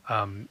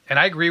 Mm-hmm. And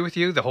I agree with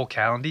you. The whole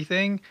Calendly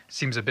thing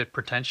seems a bit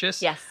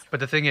pretentious. Yes.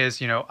 But the thing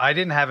is, I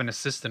didn't have an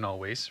assistant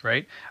always,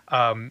 right?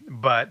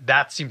 But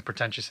that seemed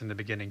pretentious in the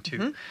beginning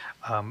too.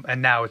 Mm-hmm.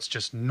 And now it's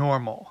just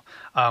normal.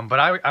 But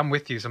I'm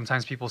with you.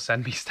 Sometimes people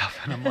send me stuff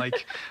and I'm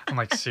like,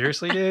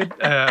 seriously, dude?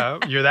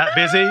 You're that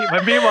busy?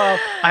 But meanwhile,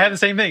 I have the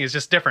same thing. It's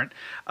just different.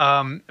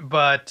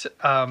 But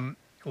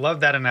love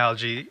that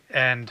analogy.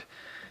 And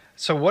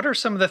so what are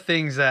some of the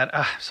things that,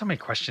 so many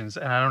questions,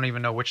 and I don't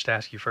even know which to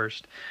ask you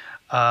first.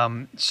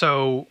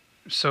 So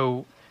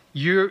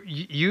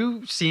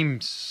you seem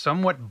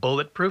somewhat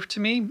bulletproof to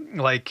me.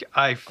 Like,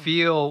 I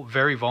feel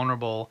very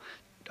vulnerable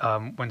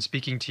when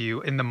speaking to you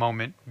in the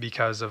moment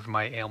because of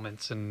my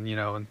ailments and,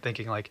 and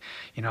thinking like,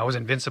 I was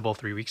invincible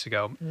 3 weeks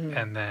ago. Mm.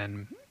 And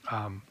then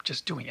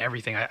just doing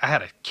everything. I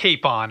had a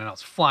cape on and I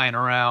was flying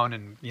around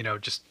and,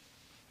 just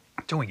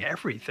doing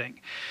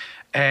everything.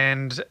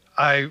 And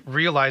I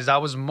realized I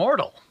was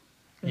mortal.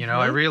 Mm-hmm.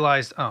 I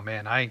realized, oh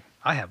man, I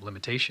have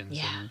limitations,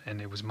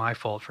 and it was my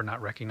fault for not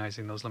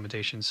recognizing those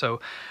limitations. So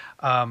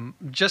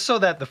just so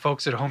that the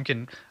folks at home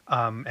can,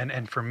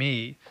 and for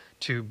me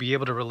to be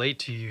able to relate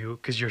to you,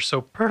 because you're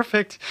so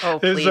perfect. Oh,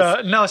 please.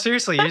 No,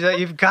 seriously,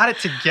 you've got it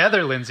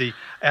together, Lindsay.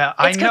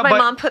 It's because my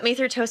mom put me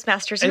through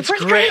Toastmasters in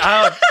 4th grade.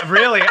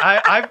 Really,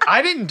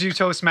 I didn't do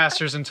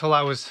Toastmasters until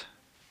I was,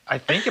 I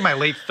think, in my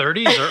late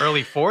 30s or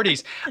early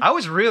 40s. I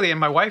was really, and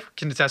my wife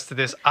can attest to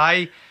this,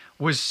 I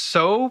was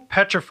so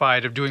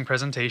petrified of doing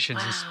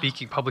presentations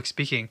and public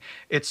speaking.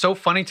 It's so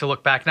funny to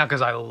look back now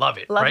because I love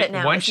it. Love right? it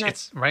now.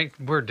 Right.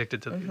 We're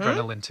addicted to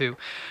adrenaline too.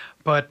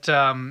 But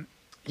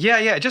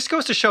it just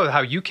goes to show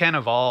how you can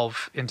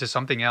evolve into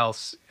something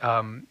else.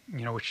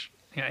 Which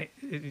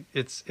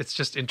it's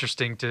just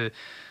interesting to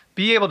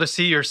be able to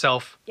see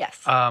yourself.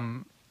 Yes.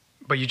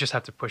 But you just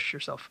have to push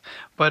yourself.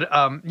 But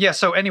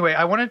so anyway,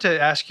 I wanted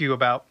to ask you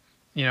about,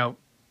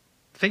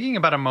 thinking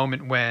about a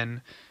moment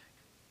when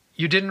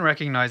you didn't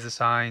recognize the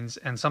signs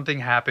and something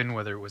happened,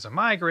 whether it was a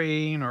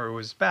migraine or it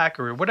was back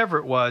or whatever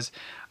it was,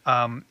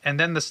 and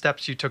then the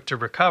steps you took to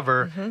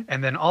recover, mm-hmm.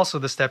 and then also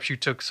the steps you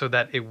took so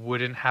that it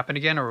wouldn't happen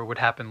again or it would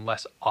happen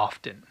less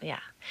often. Yeah.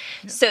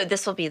 So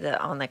this will be the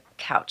on the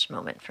couch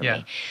moment for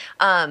me.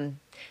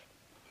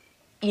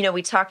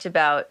 We talked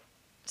about,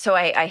 so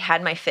I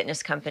had my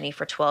fitness company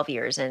for 12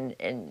 years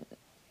and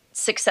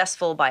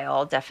successful by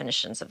all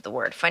definitions of the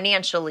word,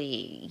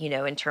 financially,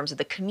 in terms of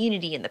the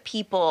community and the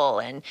people,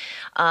 and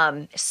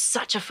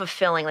such a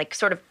fulfilling, like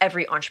sort of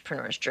every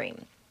entrepreneur's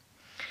dream.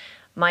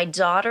 My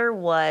daughter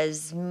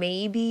was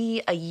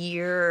maybe a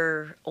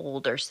year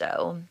old or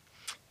so,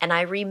 and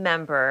I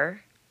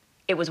remember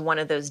it was one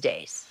of those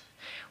days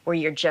where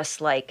you're just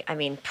like,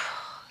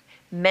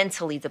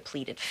 mentally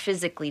depleted,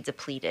 physically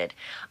depleted.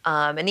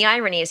 And the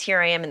irony is,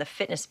 here I am in the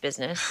fitness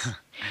business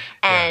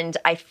and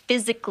I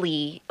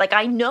physically,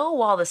 I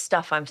know all the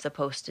stuff I'm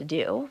supposed to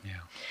do,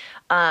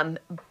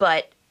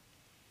 but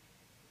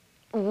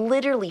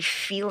literally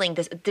feeling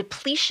this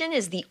depletion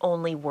is the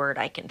only word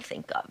I can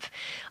think of.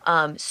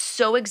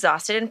 So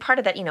exhausted. And part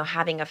of that,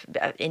 having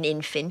an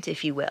infant,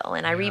 if you will.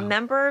 And I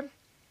remember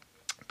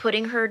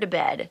putting her to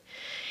bed,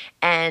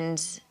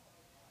 and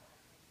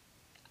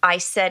I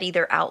said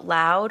either out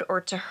loud or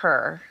to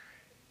her,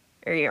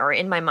 or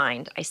in my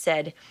mind, I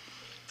said,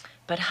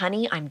 "But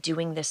honey, I'm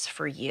doing this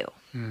for you."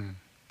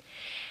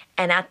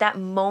 And at that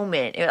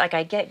moment, like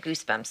I get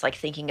goosebumps, like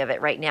thinking of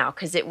it right now,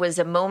 because it was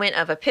a moment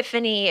of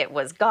epiphany. It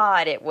was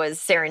God. It was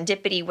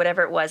serendipity,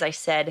 whatever it was.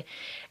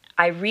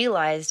 I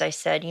realized, I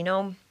said,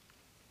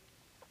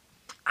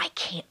 I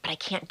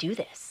can't do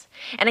this.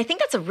 And I think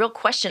that's a real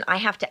question I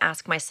have to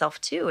ask myself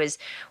too, is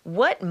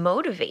what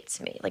motivates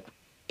me? Like,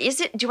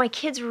 do my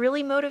kids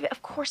really motivate?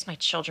 Of course, my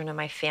children and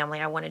my family,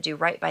 I want to do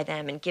right by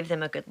them and give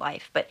them a good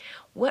life. But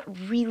what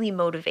really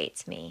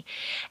motivates me?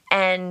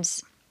 And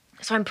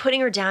so I'm putting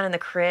her down in the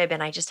crib,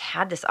 and I just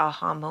had this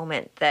aha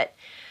moment that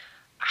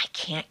I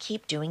can't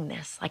keep doing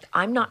this. Like,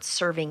 I'm not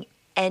serving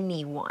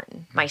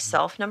anyone,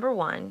 myself, number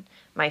one,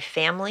 my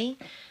family,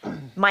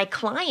 my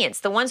clients,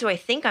 the ones who I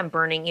think I'm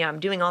burning,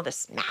 I'm doing all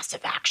this massive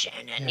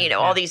action and,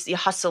 all these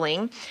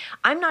hustling.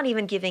 I'm not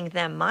even giving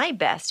them my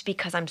best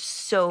because I'm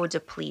so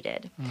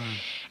depleted.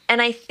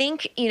 And I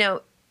think,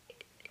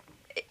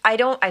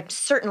 I'm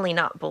certainly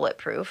not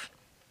bulletproof.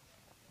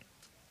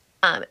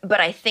 But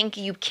I think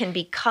you can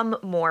become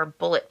more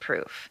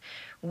bulletproof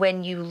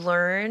when you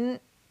learn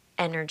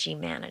energy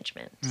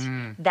management.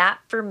 That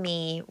for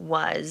me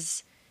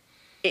was,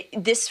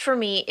 this for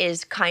me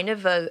is kind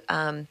of a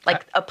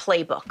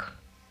playbook.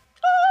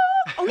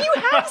 Oh, you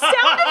have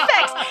sound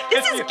effects.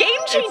 This is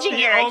game-changing,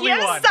 Eric. You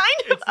have sound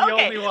effects. It's the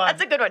only one.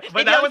 That's a good one.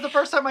 But that was the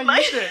first time I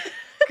used it.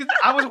 Because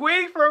I was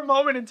waiting for a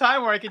moment in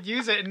time where I could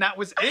use it, and that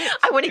was it.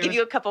 I want to give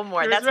you a couple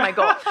more. That's my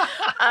goal.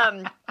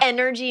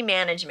 Energy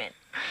management.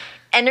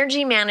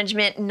 Energy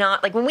management,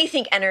 not like when we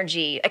think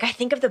energy, like I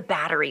think of the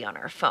battery on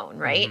our phone,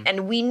 right?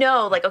 And we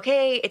know like,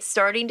 okay, it's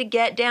starting to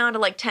get down to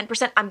like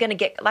 10%.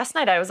 Last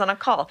night I was on a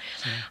call.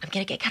 I'm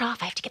going to get cut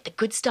off. I have to get the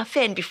good stuff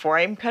in before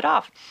I'm cut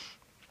off.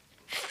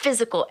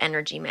 Physical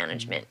energy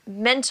management,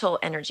 mental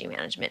energy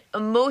management,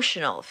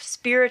 emotional,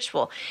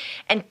 spiritual,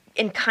 and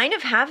kind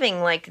of having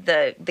like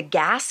the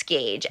gas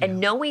gauge and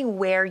knowing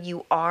where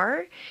you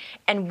are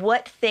and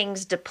what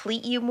things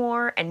deplete you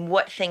more and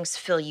what things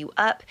fill you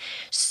up.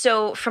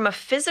 So from a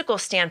physical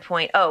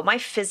standpoint, my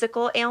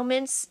physical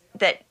ailments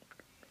that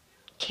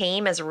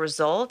came as a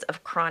result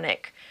of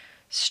chronic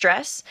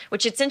stress,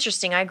 which it's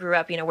interesting. I grew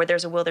up, where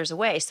there's a will, there's a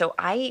way. So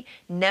I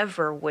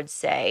never would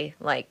say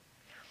like,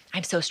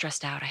 I'm so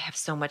stressed out. I have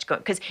so much going.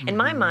 Because in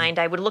my mind,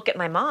 I would look at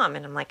my mom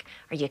and I'm like,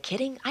 are you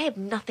kidding? I have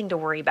nothing to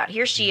worry about.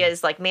 Here she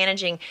is like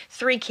managing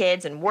 3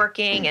 kids and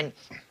working and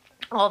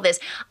all this.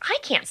 I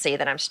can't say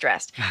that I'm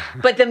stressed.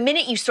 But the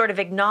minute you sort of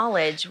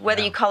acknowledge,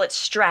 whether you call it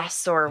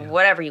stress or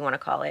whatever you want to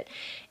call it,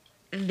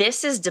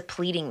 this is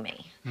depleting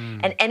me.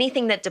 And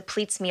anything that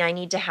depletes me, I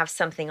need to have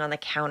something on the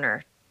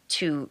counter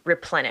to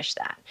replenish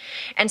that.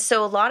 And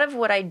so a lot of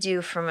what I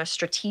do from a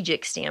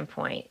strategic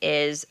standpoint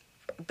is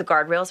the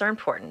guardrails are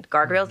important.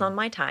 Guardrails on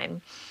my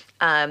time.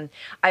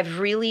 I've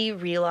really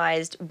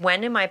realized when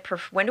do I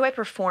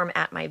perform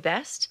at my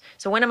best?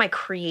 So when am I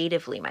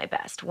creatively my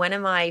best? When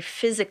am I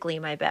physically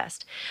my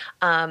best?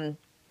 And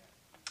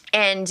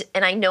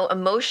I know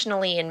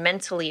emotionally and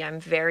mentally,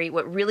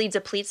 what really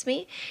depletes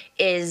me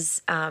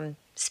is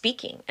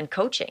speaking and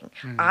coaching.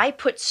 I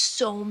put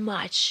so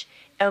much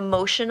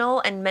emotional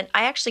and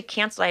I actually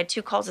canceled. I had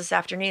 2 calls this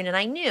afternoon, and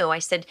I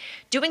said,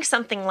 doing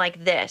something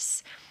like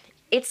this,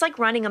 it's like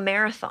running a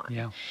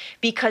marathon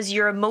because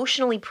you're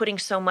emotionally putting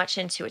so much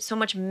into it, so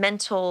much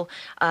mental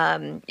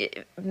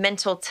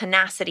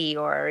tenacity,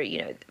 or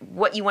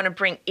what you want to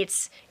bring.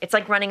 It's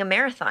like running a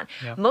marathon.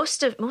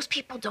 Most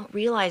people don't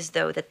realize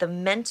though that the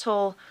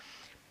mental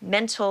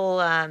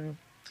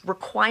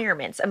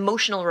requirements,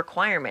 emotional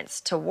requirements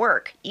to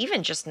work,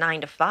 even just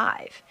 9 to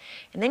 5,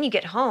 and then you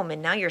get home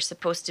and now you're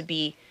supposed to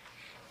be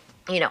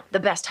the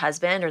best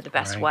husband or the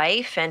best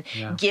wife and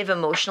give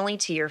emotionally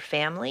to your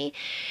family.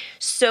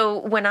 So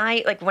when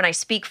I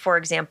speak, for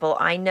example,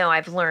 I know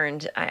I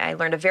learned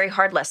a very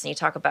hard lesson. You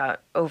talk about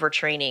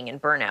overtraining and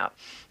burnout.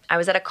 I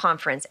was at a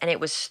conference and it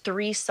was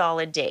 3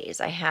 solid days.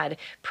 I had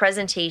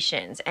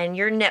presentations and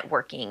you're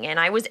networking and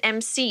I was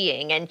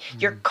emceeing and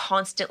you're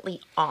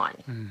constantly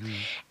on.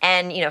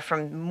 And,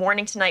 from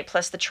morning to night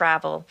plus the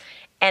travel.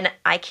 And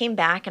I came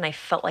back and I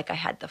felt like I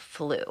had the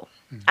flu.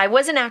 I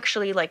wasn't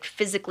actually like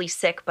physically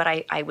sick, but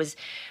I was,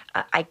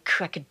 I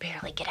could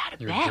barely get out of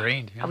bed. You were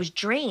drained. I was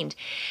drained.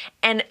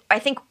 And I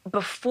think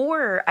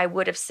before I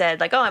would have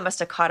said like, oh, I must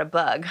have caught a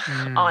bug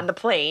on the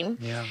plane.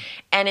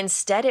 And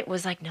instead it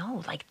was like,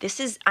 no, like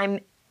I'm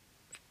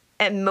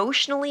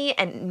emotionally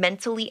and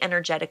mentally,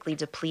 energetically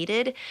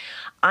depleted.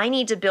 I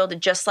need to build it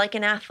just like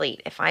an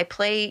athlete. If I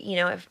play,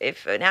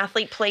 if an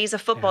athlete plays a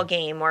football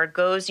game or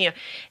goes,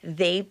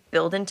 they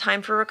build in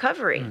time for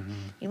recovery.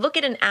 You look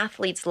at an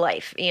athlete's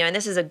life, and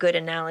this is a good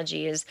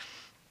analogy, is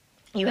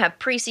you have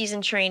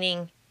preseason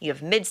training, you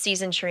have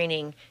mid-season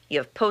training, you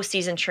have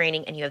postseason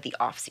training, and you have the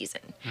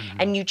off-season.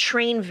 And you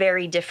train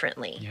very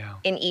differently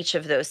in each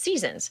of those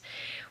seasons.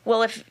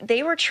 Well, if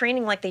they were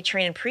training like they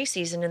train in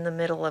preseason in the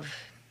middle of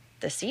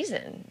the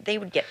season. They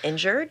would get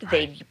injured,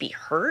 they'd be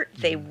hurt,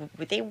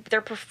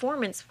 their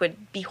performance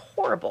would be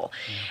horrible.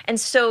 And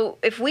so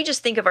if we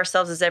just think of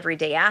ourselves as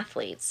everyday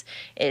athletes,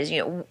 is,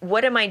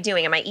 what am I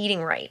doing? Am I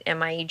eating right?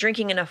 Am I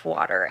drinking enough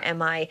water?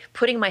 Am I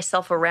putting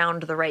myself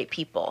around the right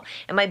people?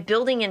 Am I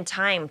building in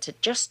time to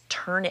just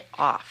turn it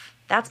off?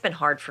 That's been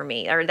hard for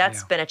me, or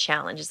that's been a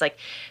challenge. It's like,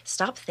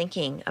 stop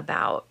thinking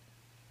about,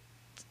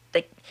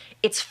 like,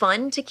 it's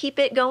fun to keep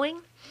it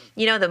going,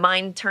 the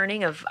mind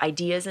turning of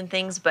ideas and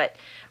things, but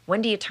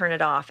when do you turn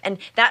it off? And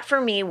that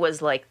for me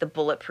was like the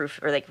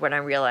bulletproof, or like when I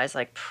realized,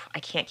 like, I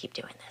can't keep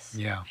doing this.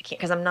 Yeah. I can't,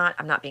 because I'm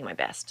not being my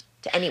best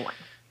to anyone.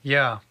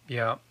 Yeah.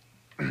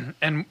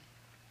 And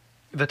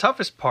the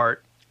toughest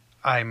part,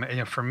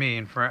 for me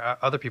and for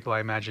other people,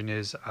 I imagine,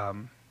 is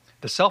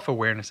the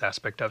self-awareness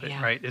aspect of it,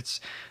 Yeah. right?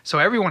 So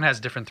everyone has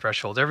different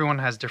thresholds. Everyone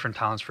has different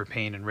tolerance for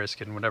pain and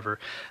risk and whatever.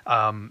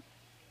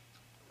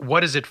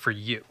 What is it for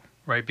you,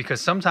 right?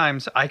 Because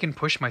sometimes I can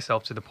push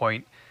myself to the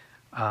point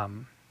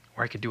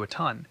where I could do a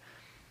ton.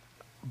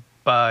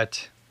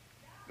 But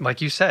like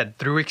you said,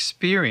 through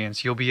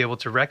experience, you'll be able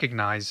to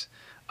recognize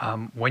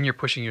when you're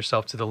pushing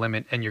yourself to the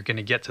limit and you're going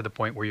to get to the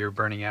point where you're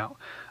burning out.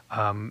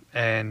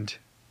 And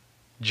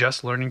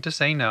just learning to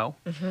say no,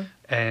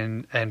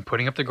 and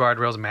putting up the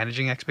guardrails,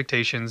 managing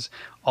expectations,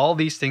 all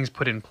these things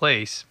put in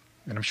place,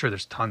 and I'm sure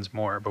there's tons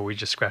more, but we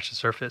just scratched the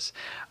surface,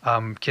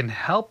 can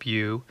help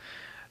you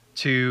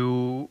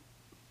to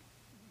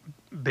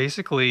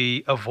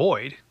basically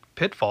avoid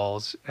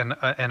pitfalls and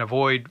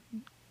avoid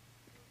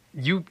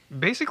you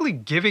basically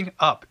giving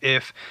up.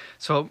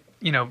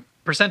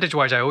 Percentage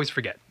wise, I always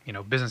forget,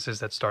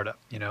 businesses that start up,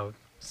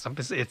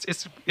 something, it's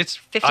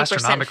 50%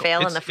 astronomical.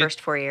 fail in the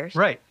first 4 years.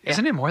 Right. Yeah.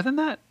 Isn't it more than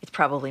that? It's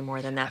probably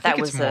more than that. I think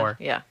that it's was more.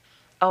 Yeah.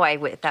 Oh,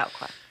 that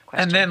question.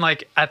 And then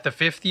like at the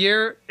fifth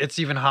year, it's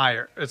even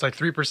higher. It's like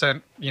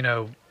 3%,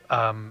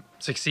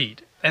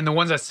 succeed. And the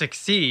ones that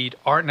succeed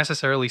aren't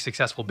necessarily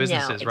successful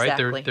businesses, right?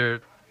 exactly.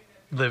 They're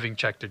living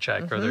check to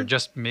check, or they're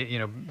just,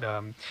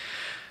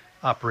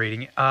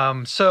 operating.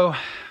 So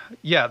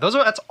yeah,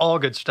 that's all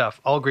good stuff,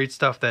 all great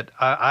stuff that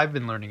I've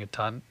been learning a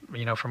ton,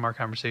 from our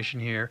conversation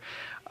here.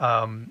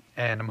 And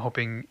I'm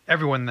hoping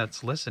everyone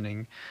that's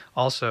listening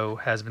also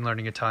has been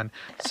learning a ton.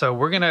 So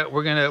we're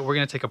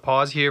gonna take a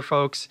pause here,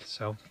 folks.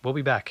 So we'll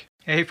be back.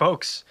 Hey,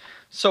 folks.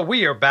 So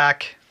we are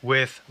back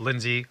with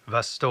Lindsay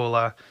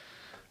Vastola,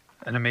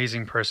 an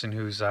amazing person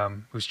who's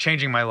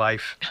changing my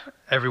life.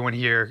 Everyone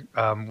here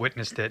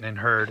witnessed it and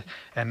heard,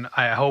 and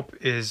I hope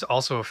is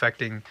also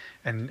affecting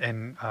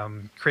and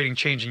creating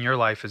change in your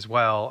life as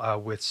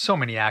well, with so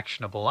many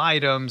actionable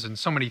items and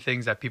so many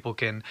things that people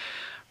can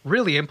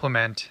really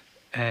implement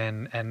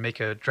and make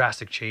a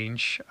drastic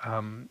change,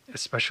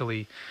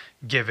 especially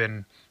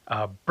given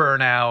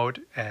burnout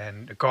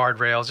and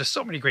guardrails. Just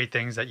so many great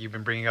things that you've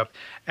been bringing up,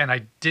 and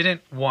I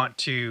didn't want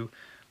to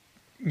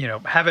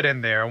have it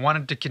in there. I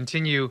wanted to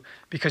continue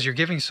because you're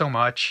giving so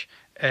much,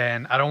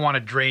 and I don't want to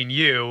drain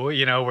you,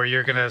 where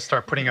you're going to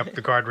start putting up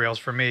the guardrails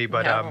for me.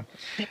 But No.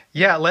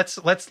 Yeah,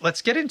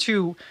 let's get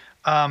into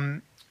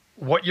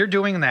what you're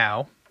doing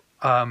now.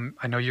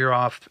 I know you're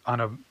off on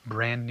a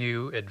brand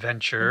new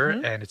adventure,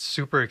 and it's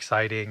super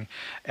exciting.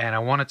 And I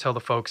want to tell the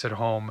folks at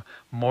home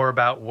more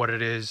about what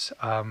it is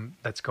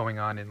that's going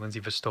on in Lindsay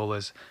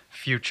Vastola's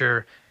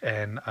future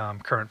and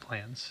current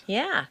plans.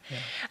 Yeah.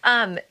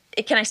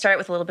 Can I start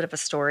with a little bit of a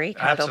story?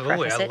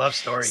 Absolutely. I love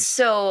stories.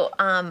 So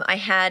I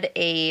had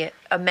a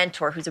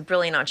mentor who's a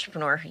brilliant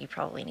entrepreneur who you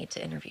probably need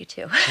to interview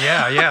too.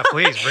 Yeah,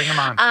 please bring him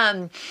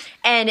on.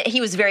 And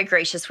he was very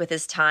gracious with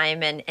his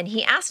time. And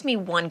he asked me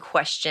one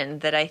question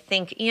that I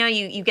think,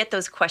 you get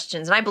those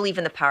questions. And I believe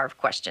in the power of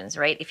questions,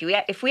 right?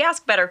 If we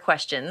ask better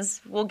questions,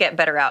 we'll get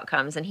better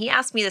outcomes. And he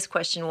asked me this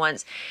question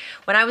once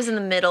when I was in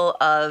the middle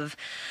of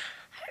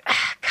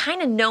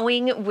kind of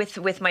knowing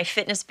with my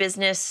fitness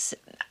business.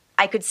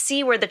 I could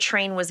see where the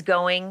train was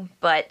going,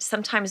 but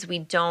sometimes we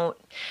don't.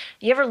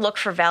 You ever look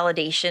for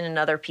validation in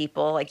other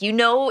people? Like,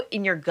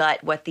 in your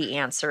gut what the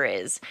answer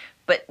is,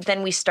 but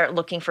then we start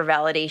looking for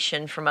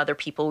validation from other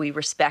people we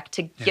respect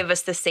to give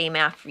us the same,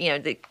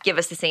 to give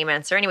us the same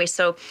answer. Anyway,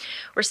 so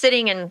we're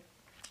sitting and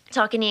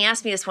talking. He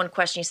asked me this one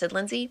question. He said,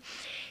 "Lindsay,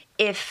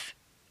 if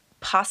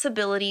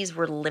possibilities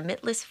were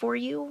limitless for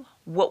you,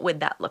 what would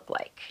that look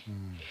like?"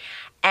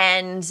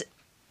 And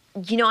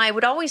I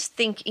would always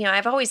think,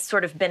 I've always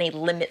sort of been a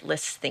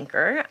limitless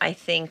thinker. I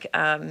think,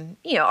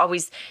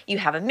 always you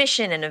have a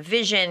mission and a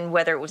vision,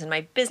 whether it was in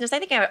my business. I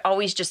think I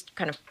always just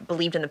kind of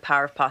believed in the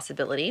power of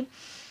possibility.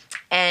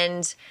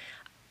 And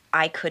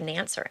I couldn't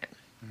answer him.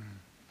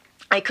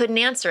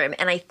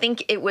 And I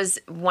think it was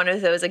one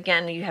of those,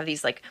 again, you have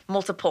these like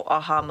multiple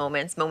aha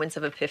moments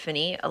of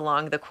epiphany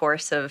along the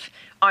course of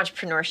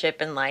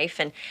entrepreneurship and life.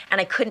 And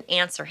I couldn't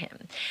answer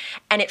him.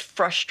 And it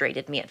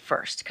frustrated me at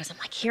first because I'm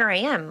like, here I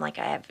am. Like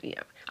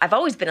I've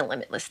always been a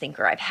limitless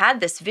thinker. I've had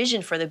this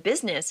vision for the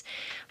business.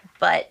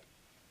 But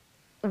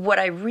what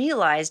I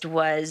realized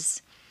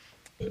was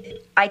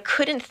I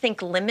couldn't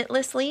think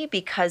limitlessly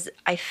because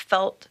I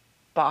felt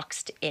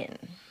boxed in.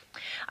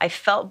 I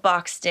felt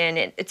boxed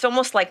in. It's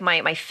almost like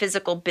my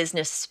physical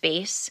business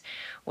space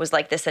was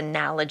like this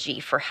analogy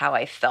for how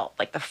I felt.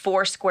 Like the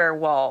 4 square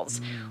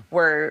walls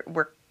were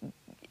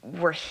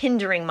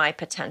hindering my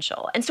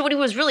potential. And so what he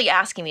was really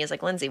asking me is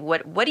like, Lindsay,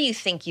 what do you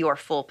think your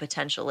full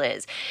potential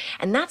is?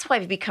 And that's why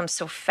I've become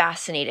so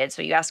fascinated.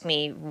 So you ask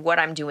me what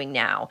I'm doing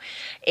now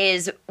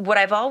is what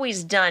I've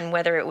always done,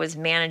 whether it was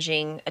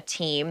managing a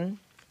team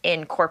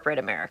in corporate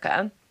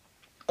America,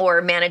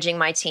 or managing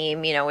my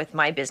team, with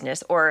my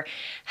business, or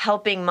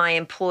helping my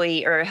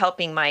employee or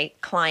helping my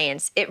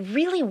clients. It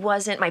really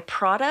wasn't, my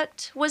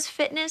product was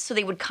fitness. So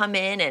they would come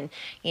in and,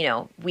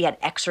 we had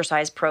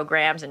exercise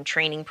programs and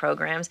training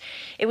programs.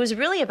 It was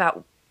really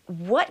about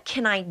what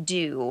can I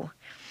do?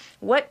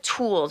 What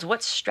tools,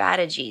 what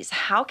strategies,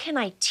 how can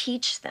I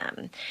teach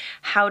them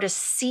how to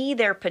see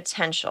their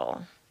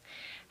potential,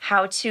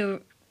 how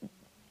to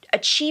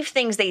achieve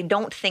things they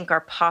don't think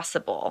are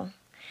possible,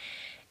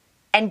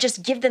 and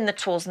just give them the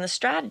tools and the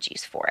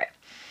strategies for it.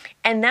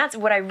 And that's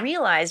what I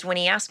realized when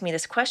he asked me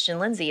this question,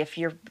 Lindsay, if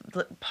your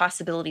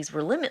possibilities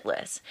were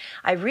limitless.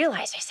 I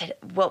realized, I said,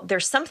 well,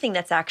 there's something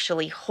that's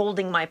actually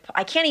holding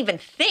I can't even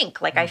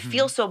think. Like I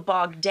feel so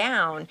bogged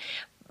down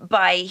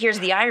by, here's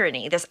the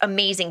irony, this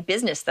amazing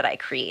business that I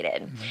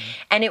created.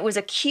 And it was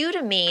a cue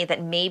to me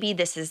that maybe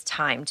this is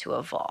time to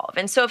evolve.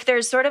 And so if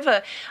there's sort of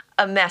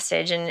a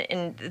message,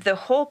 and the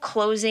whole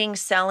closing,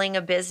 selling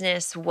a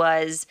business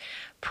was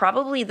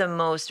probably the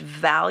most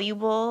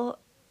valuable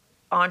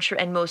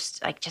and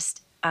most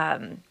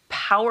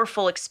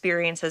powerful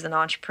experience as an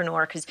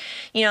entrepreneur. Because,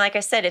 like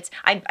I said,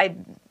 I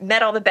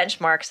met all the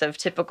benchmarks of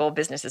typical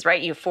businesses,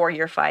 right? You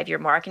 4-year, 5-year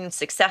mark, and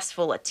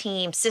successful, a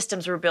team,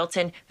 systems were built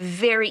in,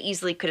 very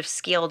easily could have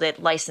scaled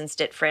it, licensed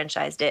it,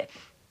 franchised it.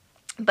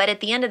 But at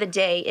the end of the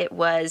day, it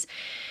was,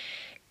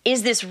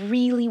 is this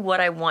really what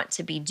I want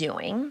to be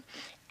doing?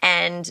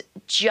 And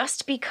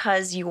just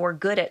because you're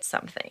good at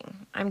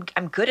something,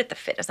 I'm good at the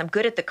fitness, I'm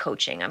good at the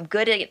coaching, I'm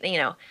good at,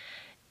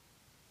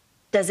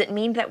 does it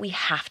mean that we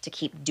have to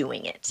keep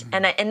doing it?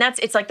 And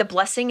it's like the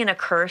blessing and a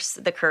curse.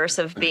 The curse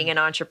of being an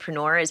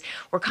entrepreneur is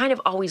we're kind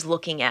of always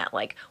looking at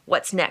like,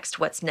 what's next,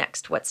 what's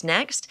next, what's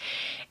next.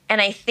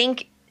 And I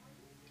think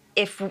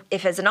if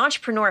as an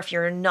entrepreneur, if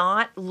you're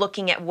not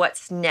looking at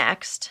what's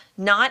next,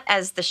 not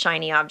as the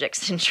shiny object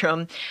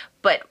syndrome,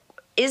 but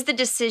is the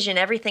decision,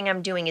 everything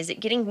I'm doing, is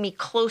it getting me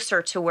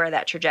closer to where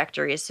that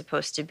trajectory is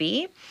supposed to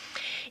be?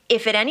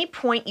 If at any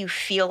point you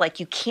feel like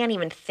you can't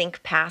even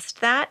think past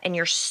that and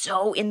you're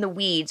so in the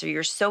weeds or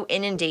you're so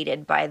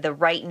inundated by the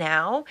right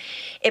now,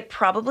 it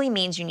probably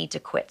means you need to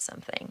quit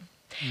something.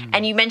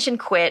 And you mentioned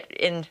quit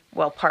in,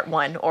 part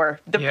 1 or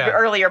the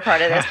earlier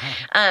part of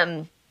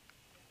this.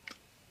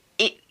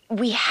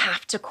 We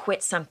have to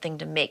quit something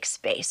to make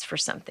space for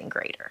something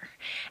greater.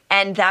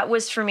 And that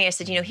was for me. I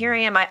said, here I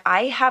am.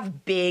 I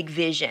have big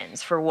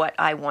visions for what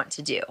I want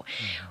to do.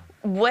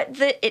 What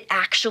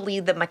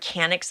the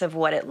mechanics of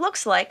what it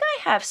looks like,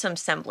 I have some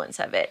semblance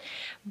of it.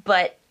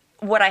 But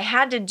what I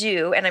had to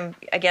do, and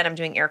I'm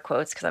doing air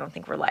quotes because I don't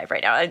think we're live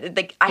right now.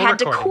 I had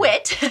to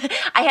quit.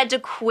 I had to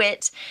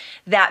quit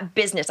that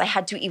business. I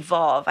had to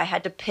evolve. I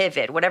had to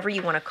pivot, whatever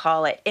you want to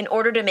call it, in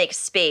order to make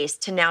space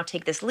to now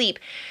take this leap.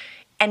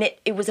 And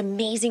it was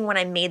amazing when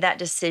I made that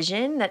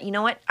decision that,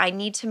 I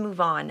need to move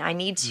on. I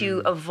need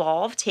to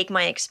evolve, take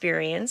my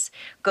experience,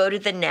 go to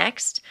the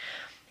next,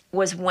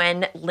 was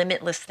when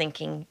limitless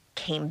thinking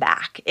came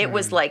back. It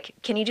was like,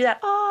 can you do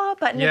that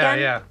button again?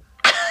 Yeah.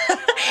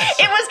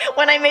 It was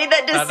when I made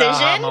that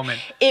decision,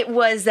 it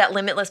was that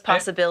limitless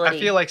possibility. I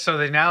feel like, so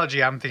the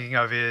analogy I'm thinking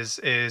of is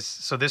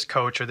so this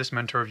coach or this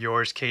mentor of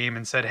yours came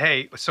and said,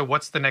 hey, so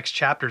what's the next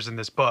chapters in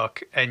this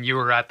book? And you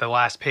were at the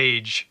last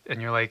page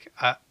and you're like,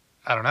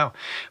 I don't know.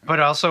 But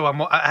also,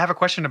 I have a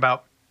question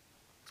about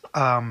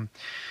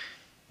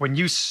when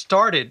you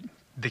started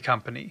the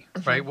company,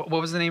 right? What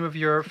was the name of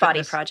your Body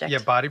fitness? Project. Yeah,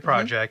 Body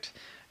Project.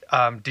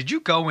 Did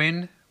you go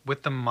in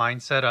with the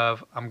mindset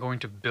of, I'm going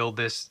to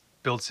build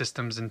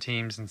systems and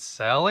teams and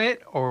sell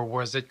it? Or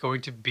was it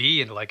going to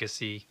be a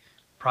legacy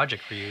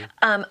project for you?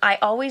 I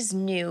always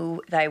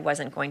knew that I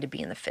wasn't going to be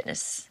in the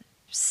fitness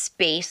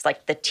space,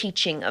 like the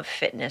teaching of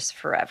fitness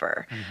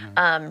forever.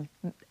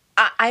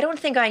 I don't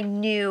think I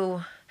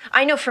knew...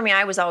 I know for me,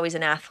 I was always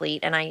an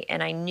athlete, and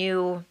I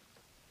knew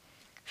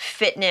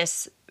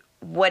fitness,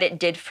 what it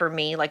did for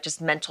me, like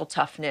just mental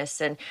toughness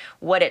and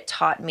what it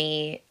taught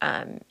me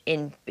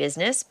in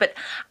business. But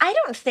I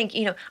don't think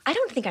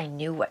I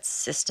knew what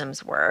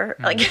systems were.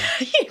 Like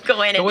you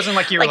go in and... It wasn't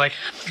like you were like,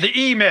 the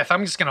E-Myth,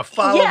 I'm just going to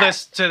follow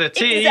this to the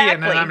T,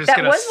 and then I'm just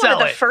going to sell it. That was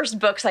one of the first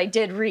books I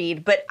did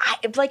read. But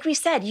like we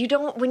said,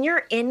 when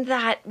you're in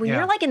that,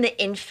 you're like in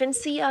the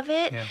infancy of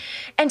it,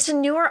 and to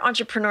newer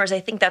entrepreneurs,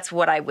 I think that's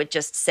what I would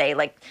just say.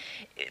 Like,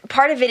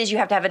 part of it is you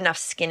have to have enough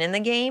skin in the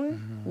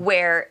game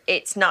where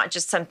it's not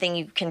just something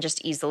you can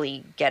just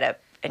easily get up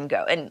and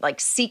go, and like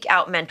seek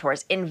out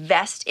mentors,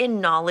 invest in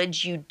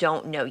knowledge you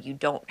don't know, you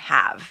don't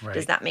have. Right.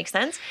 Does that make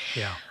sense?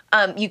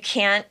 Yeah. You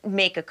can't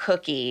make a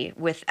cookie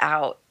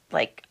without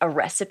like a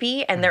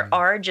recipe, and there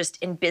are just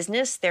in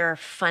business, there are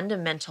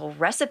fundamental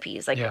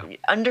recipes, like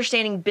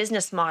understanding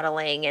business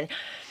modeling. And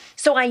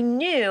so I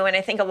knew, and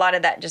I think a lot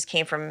of that just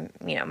came from,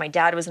 my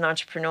dad was an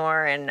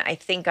entrepreneur, and I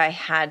think I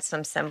had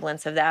some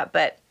semblance of that,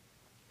 but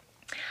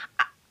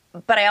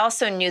I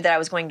also knew that I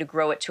was going to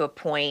grow it to a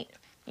point,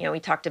 we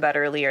talked about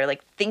earlier,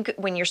 like think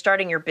when you're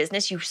starting your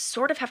business, you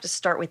sort of have to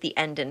start with the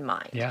end in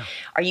mind. Yeah.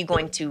 Are you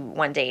going to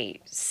one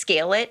day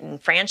scale it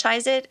and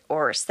franchise it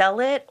or sell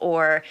it?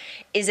 Or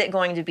is it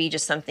going to be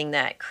just something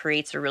that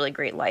creates a really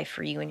great life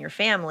for you and your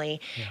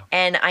family? Yeah.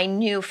 And I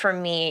knew for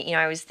me,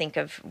 I always think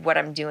of what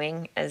I'm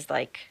doing as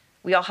like,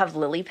 we all have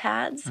lily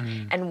pads.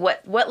 And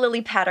what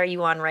lily pad are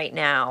you on right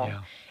now?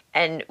 Yeah.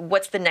 And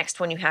what's the next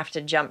one you have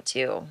to jump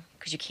to?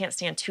 Because you can't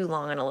stand too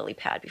long on a lily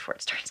pad before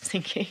it starts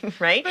sinking,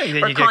 right?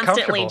 Right, or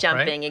constantly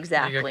jumping, right?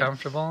 exactly. You get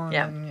comfortable,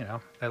 and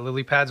that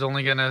lily pad's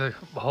only going to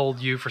hold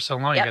you for so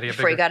long. You got to get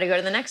before bigger. You got to go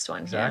to the next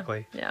one.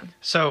 Exactly. Yeah.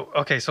 So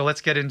let's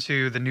get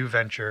into the new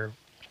venture.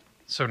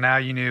 So now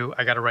you knew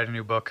I got to write a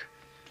new book.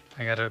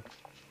 I got to,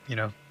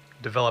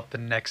 develop the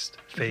next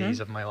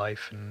phase of my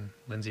life and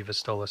Lindsay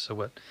Vistola. So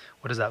what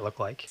does that look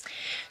like?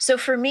 So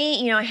for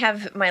me, I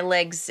have my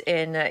legs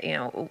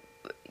in,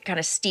 kind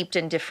of steeped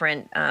in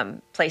different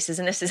places.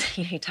 And this is,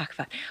 you talk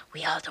about,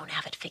 we all don't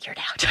have it figured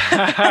out.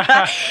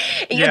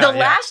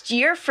 Last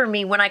year for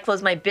me, when I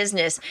closed my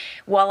business,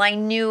 while I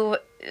knew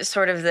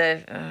sort of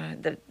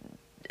the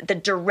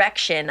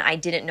direction, I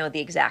didn't know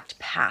the exact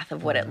path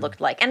of what it looked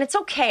like. And it's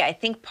okay. I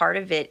think part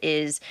of it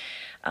is,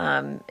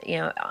 on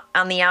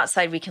the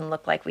outside, we can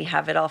look like we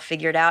have it all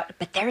figured out,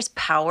 but there's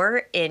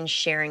power in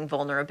sharing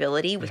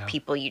vulnerability with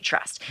people you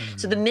trust.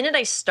 So the minute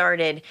I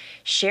started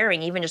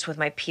sharing, even just with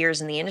my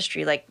peers in the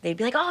industry, like they'd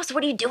be like, "Oh, so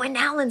what are you doing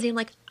now, Lindsay?" I'm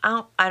like,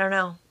 "Oh, I don't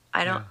know.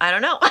 I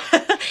don't know."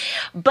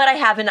 But I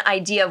have an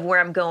idea of where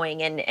I'm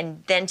going,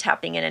 and then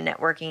tapping into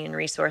networking and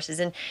resources.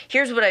 And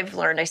here's what I've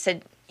learned. I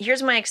said,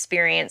 here's my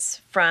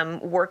experience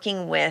from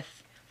working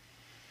with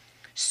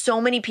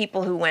so many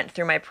people who went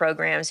through my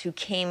programs who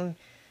came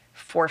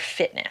for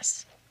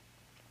fitness,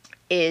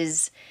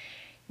 is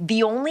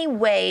the only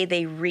way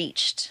they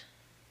reached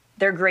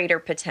their greater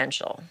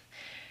potential.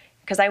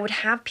 Because I would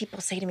have people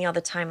say to me all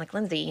the time, like,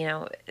 Lindsay,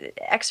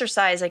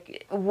 exercise,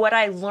 like what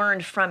I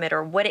learned from it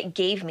or what it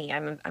gave me.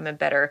 I'm a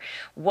better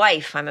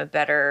wife. I'm a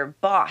better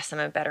boss. I'm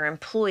a better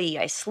employee.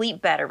 I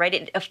sleep better, right?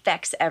 It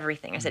affects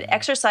everything. I said,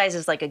 exercise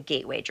is like a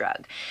gateway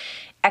drug.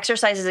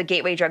 Exercise is a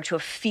gateway drug to a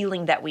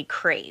feeling that we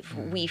crave.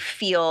 We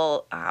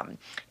feel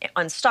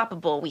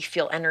unstoppable. We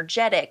feel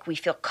energetic. We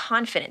feel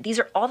confident. These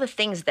are all the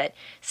things that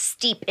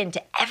steep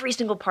into every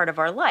single part of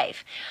our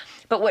life.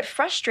 But what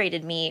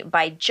frustrated me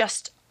by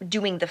just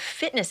doing the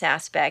fitness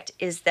aspect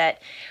is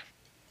that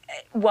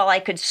while I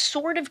could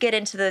sort of get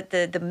into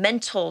the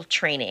mental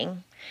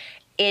training,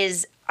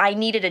 is I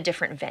needed a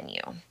different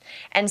venue.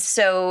 And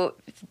so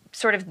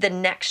sort of the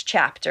next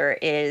chapter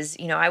is,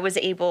 I was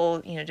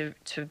able,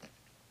 to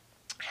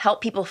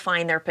help people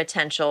find their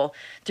potential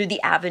through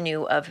the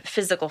avenue of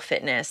physical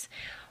fitness.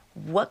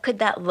 What could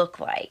that look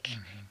like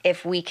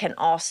if we can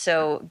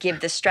also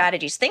give the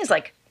strategies, things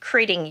like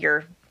creating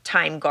your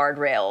time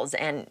guardrails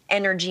and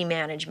energy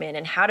management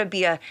and how to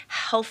be a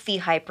healthy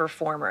high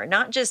performer,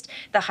 not just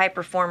the high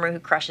performer who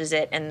crushes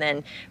it and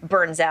then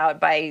burns out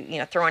by,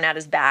 throwing out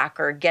his back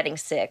or getting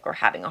sick or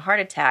having a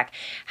heart attack.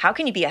 How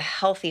can you be a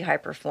healthy high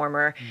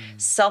performer?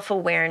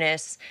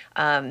 Self-awareness,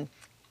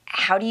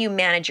 how do you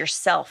manage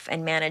yourself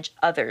and manage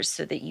others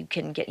so that you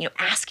can get,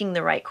 asking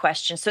the right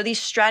questions. So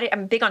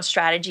I'm big on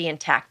strategy and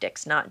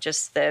tactics, not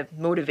just the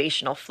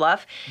motivational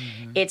fluff.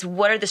 It's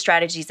what are the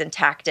strategies and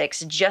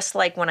tactics, just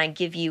like when I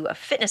give you a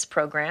fitness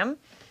program,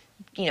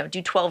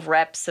 do 12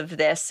 reps of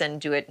this and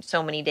do it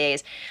so many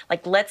days.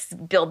 Like, let's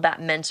build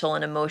that mental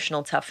and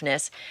emotional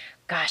toughness.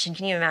 Gosh, and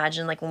can you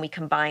imagine like when we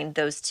combine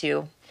those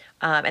two?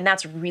 And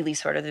that's really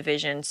sort of the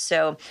vision.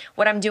 So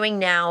what I'm doing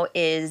now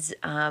is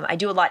I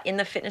do a lot in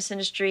the fitness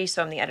industry.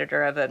 So I'm the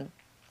editor of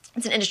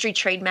it's an industry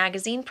trade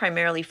magazine,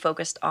 primarily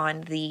focused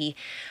on the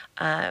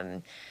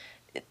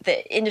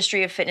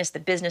industry of fitness, the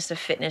business of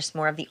fitness,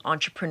 more of the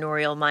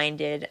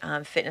entrepreneurial-minded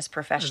fitness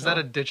professional. Is that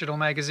a digital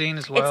magazine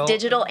as well? It's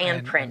digital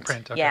and print. And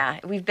print, okay. Yeah,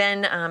 we've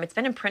been. It's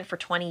been in print for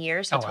 20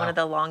 years. So it's one of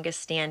the longest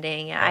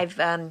standing. Wow. I've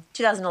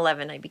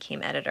 2011 I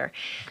became editor.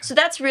 Okay. So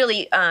that's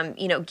really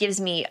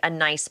gives me a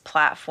nice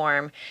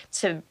platform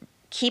to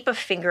keep a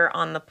finger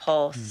on the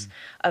pulse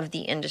of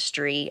the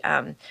industry,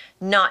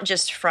 not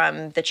just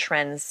from the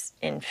trends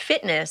in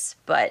fitness,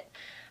 but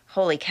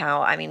holy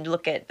cow, I mean,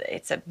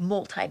 it's a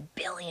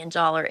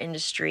multi-billion-dollar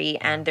industry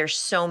and there's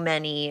so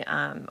many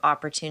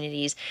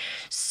opportunities.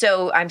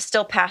 So I'm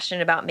still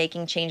passionate about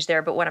making change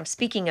there, but what I'm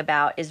speaking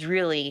about is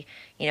really,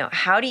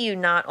 how do you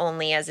not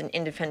only as an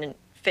independent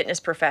fitness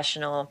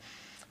professional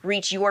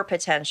reach your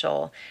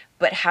potential,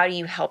 but how do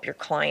you help your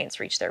clients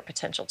reach their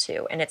potential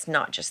too? And it's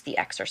not just the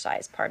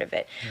exercise part of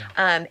it.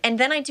 And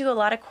then I do a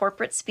lot of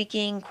corporate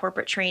speaking,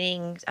 corporate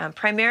training.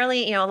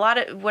 Primarily, a lot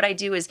of what I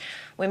do is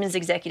women's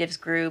executives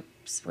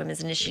groups,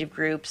 women's initiative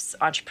groups,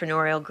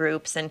 entrepreneurial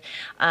groups. And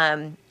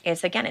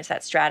it's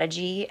that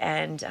strategy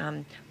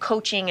and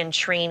coaching and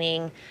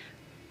training,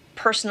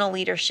 personal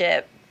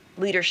leadership,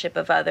 leadership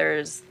of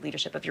others,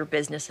 leadership of your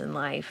business and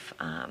life.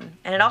 And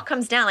it all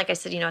comes down, like I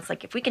said, it's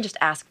like if we can just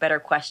ask better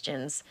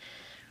questions,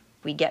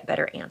 we get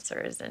better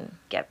answers and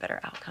get better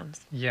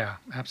outcomes. Yeah,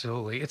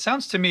 absolutely. It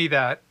sounds to me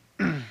that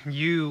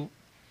you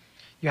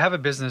have a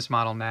business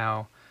model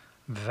now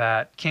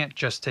that can't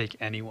just take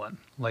anyone.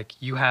 Like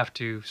you have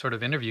to sort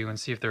of interview and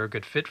see if they're a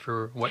good fit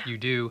for what you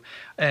do,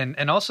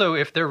 and also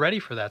if they're ready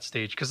for that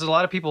stage. Because a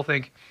lot of people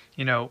think,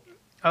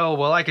 oh,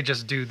 well, I could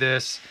just do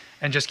this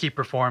and just keep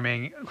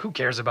performing. Who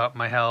cares about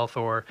my health?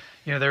 Or,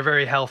 they're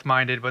very health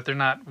minded, but they're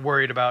not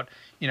worried about,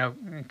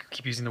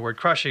 keep using the word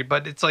crushing,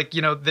 but it's like,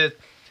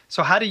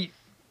 so how do you,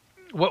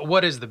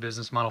 what is the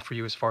business model for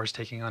you as far as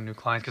taking on new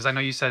clients? Because I know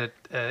you said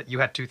you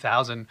had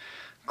 2,000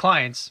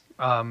 clients,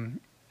 and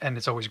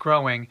it's always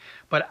growing,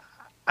 but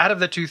out of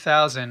the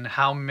 2,000,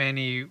 how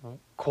many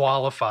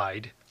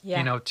qualified,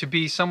 to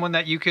be someone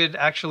that you could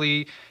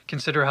actually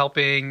consider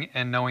helping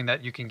and knowing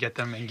that you can get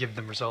them and give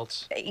them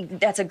results?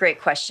 That's a great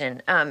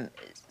question.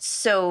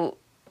 So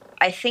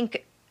I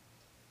think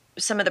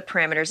some of the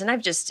parameters,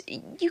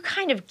 and you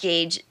kind of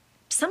gauge,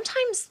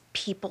 sometimes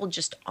people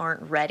just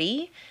aren't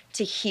ready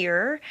to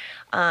hear.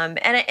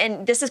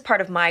 And this is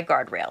part of my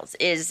guardrails,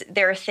 is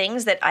there are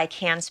things that I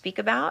can speak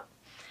about,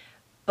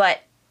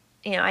 but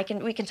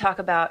we can talk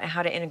about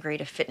how to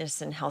integrate a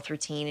fitness and health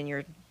routine in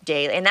your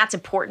day. And that's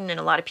important. And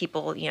a lot of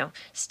people,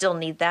 still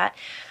need that.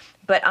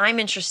 But I'm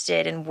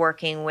interested in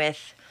working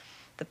with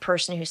the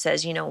person who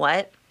says, you know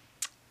what?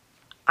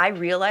 I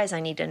realize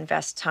I need to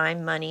invest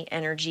time, money,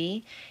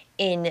 energy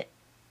in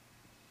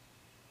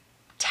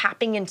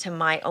tapping into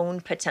my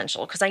own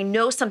potential, because I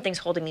know something's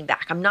holding me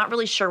back. I'm not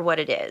really sure what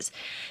it is.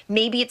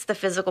 Maybe it's the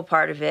physical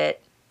part of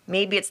it.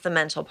 Maybe it's the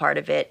mental part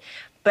of it.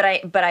 But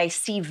I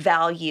see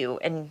value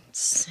in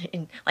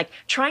like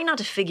trying not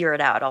to figure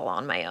it out all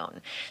on my own.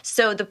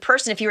 So the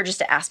person, if you were just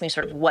to ask me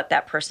sort of what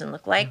that person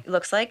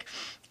looks like,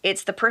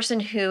 it's the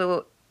person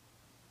who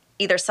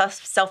either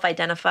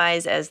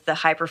self-identifies as the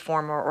high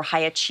performer or high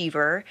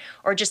achiever,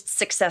 or just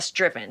success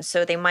driven.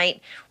 So they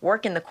might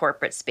work in the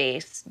corporate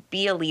space,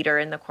 be a leader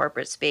in the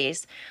corporate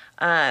space,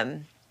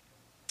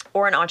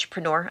 or an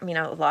entrepreneur. I mean,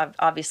 a lot,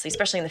 obviously,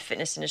 especially in the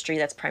fitness industry,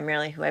 that's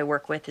primarily who I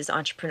work with, is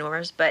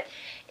entrepreneurs. But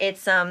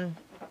it's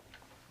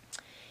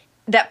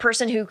that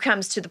person who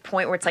comes to the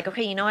point where it's like,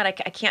 okay, you know what? I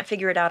can't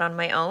figure it out on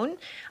my own.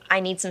 I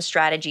need some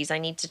strategies. I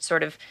need to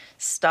sort of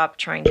stop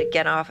trying to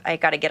get off. I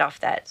got to get off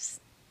that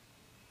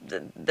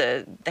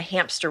the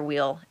hamster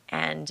wheel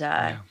and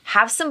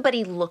have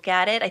somebody look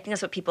at it. I think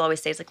that's what people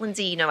always say. It's like,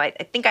 Lindsay, I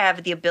think I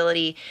have the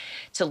ability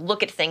to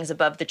look at things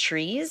above the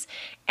trees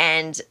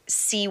and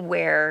see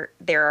where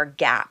there are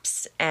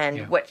gaps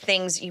and what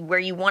things, where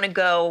you want to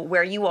go,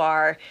 where you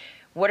are,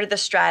 what are the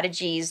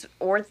strategies,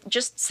 or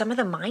just some of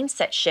the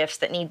mindset shifts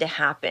that need to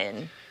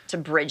happen to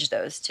bridge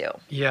those two.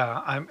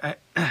 Yeah,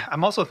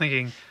 I'm also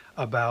thinking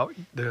about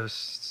the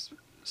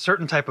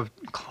certain type of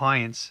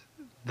clients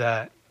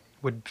that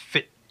would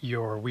fit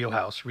your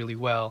wheelhouse really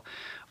well.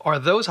 Are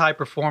those high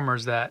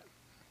performers that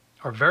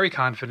are very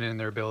confident in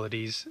their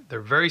abilities,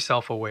 they're very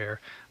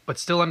self-aware, but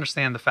still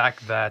understand the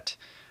fact that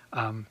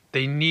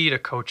they need a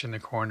coach in the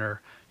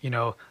corner.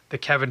 The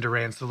Kevin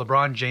Durant's, the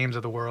LeBron James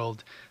of the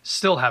world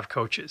still have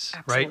coaches,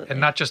 Absolutely. right?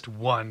 And not just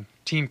one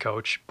team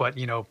coach, but,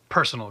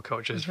 personal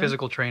coaches,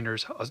 physical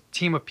trainers, a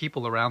team of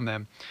people around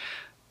them.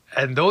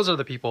 And those are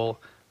the people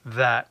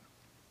that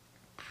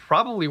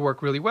probably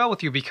work really well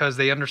with you, because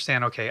they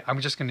understand, okay, I'm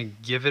just going to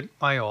give it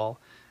my all.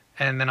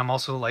 And then I'm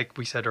also, like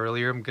we said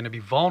earlier, I'm going to be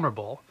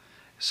vulnerable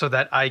so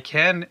that I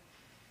can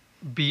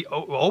be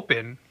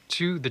open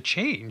to the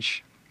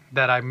change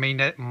that I may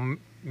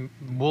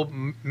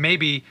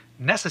be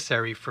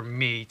necessary for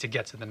me to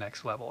get to the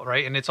next level,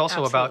 right? And it's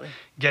also about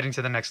getting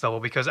to the next level,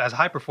 because as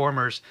high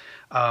performers,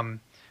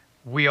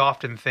 we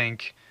often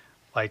think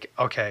like,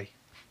 okay,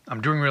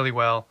 I'm doing really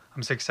well,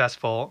 I'm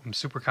successful, I'm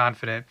super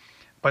confident.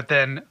 But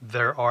then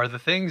there are the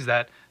things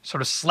that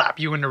sort of slap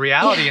you into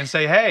reality and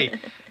say,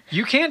 hey,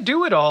 you can't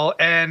do it all.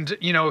 And,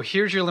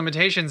 here's your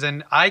limitations.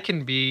 And I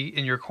can be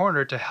in your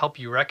corner to help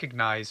you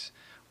recognize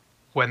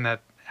when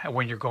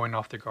you're going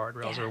off the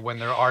guardrails or when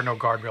there are no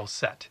guardrails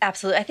set.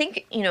 Absolutely. I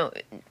think,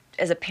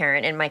 as a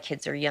parent, and my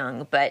kids are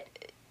young, but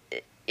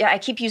I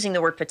keep using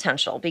the word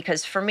potential,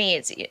 because for me,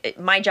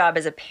 my job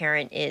as a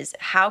parent is,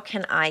 how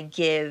can I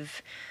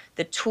give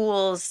the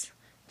tools,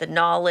 the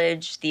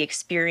knowledge, the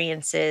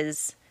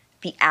experiences,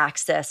 the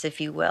access, if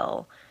you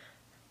will,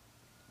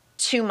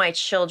 to my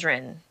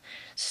children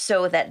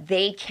so that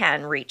they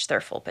can reach their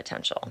full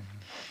potential.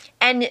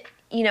 And,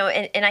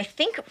 and I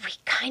think we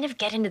kind of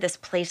get into this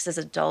place as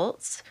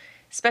adults,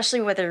 especially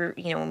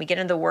when we get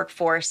into the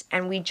workforce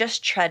and we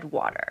just tread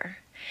water.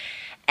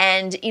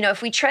 And,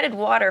 if we treaded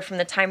water from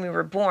the time we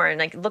were born,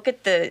 like look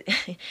at the,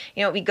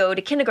 we go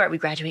to kindergarten, we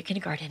graduate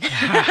kindergarten.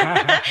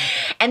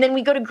 And then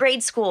we go to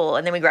grade school,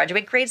 and then we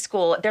graduate grade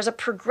school. There's a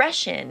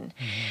progression.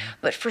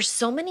 But for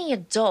so many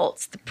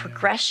adults, the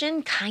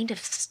progression kind of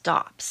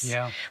stops.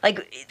 Yeah.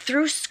 Like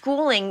through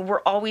schooling,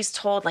 we're always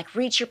told, like,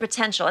 reach your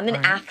potential. And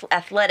then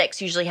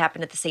athletics usually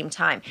happen at the same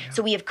time. Yeah.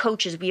 So we have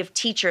coaches, we have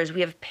teachers,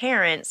 we have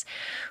parents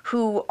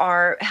who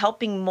are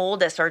helping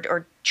mold us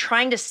or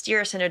trying to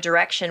steer us in a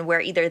direction where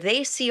either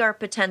they see our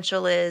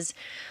potential is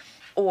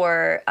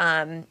or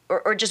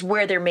just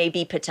where there may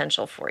be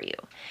potential for you.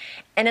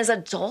 And as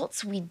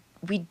adults, we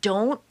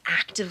don't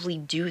actively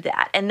do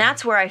that. And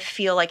that's where I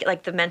feel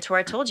like the mentor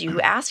I told you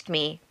who asked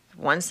me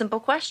one simple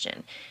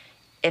question: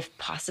 if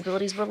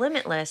possibilities were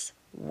limitless,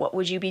 what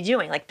would you be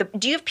doing? Like,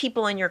 do you have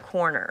people in your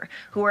corner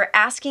who are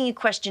asking you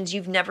questions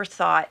you've never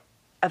thought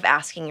of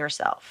asking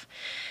yourself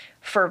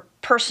for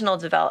personal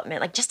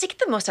development, like just to get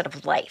the most out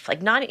of life?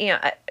 Like, not,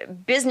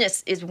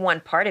 business is one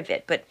part of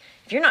it, but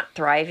if you're not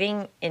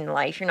thriving in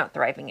life, you're not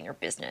thriving in your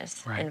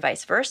business, and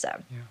vice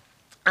versa.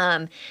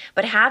 Yeah.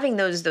 But having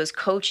those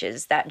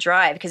coaches, that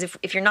drive, because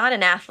if you're not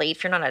an athlete,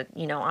 if you're not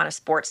on a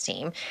sports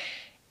team,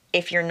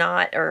 if you're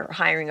not, or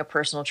hiring a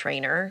personal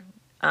trainer,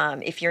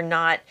 if you're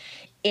not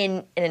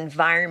in an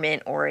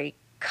environment or a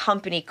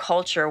company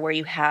culture where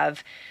you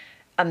have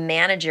a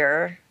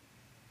manager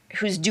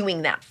who's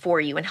doing that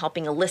for you and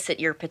helping elicit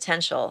your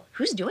potential,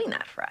 who's doing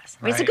that for us?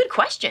 I mean, It's a good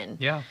question.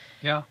 Yeah,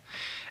 yeah.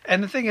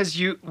 And the thing is,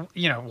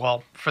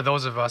 well, for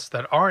those of us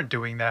that aren't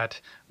doing that,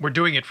 we're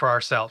doing it for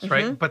ourselves,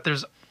 right? But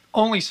there's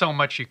only so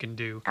much you can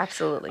do.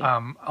 Absolutely.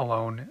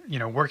 Alone,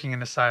 working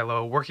in a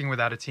silo, working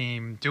without a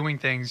team, doing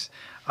things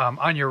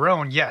on your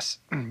own. Yes,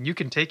 you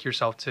can take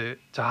yourself to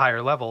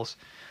higher levels,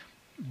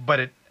 but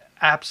it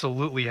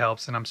absolutely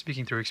helps, and I'm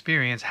speaking through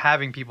experience,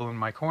 having people in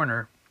my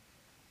corner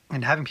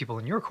and having people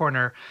in your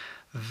corner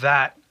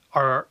that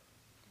are,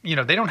 they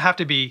don't have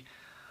to be,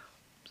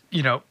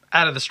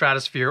 out of the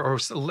stratosphere or,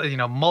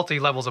 multi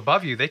levels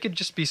above you. They could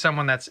just be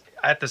someone that's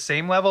at the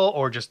same level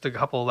or just a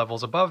couple of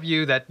levels above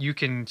you that you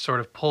can sort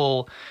of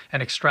pull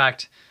and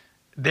extract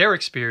their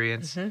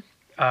experience.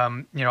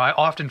 I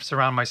often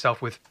surround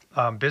myself with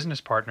business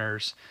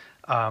partners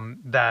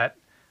that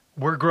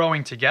we're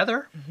growing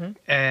together,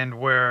 and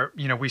where,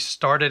 we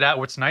started out.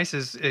 What's nice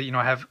is,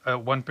 I have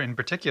one in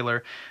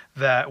particular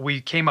that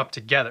we came up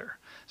together.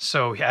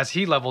 So as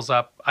he levels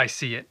up, I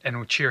see it and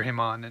we cheer him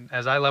on. And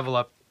as I level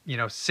up,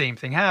 same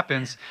thing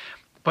happens.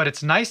 But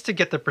it's nice to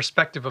get the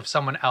perspective of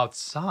someone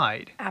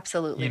outside.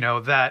 Absolutely.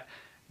 That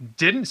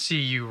didn't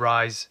see you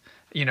rise,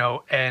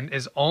 and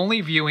is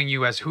only viewing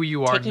you as who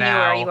you are Taking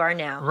now. you where you are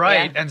now.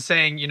 Right. Yeah. And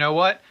saying, you know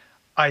what?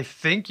 I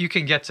think you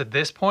can get to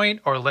this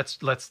point, or let's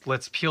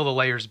peel the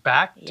layers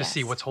back to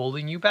see what's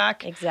holding you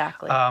back.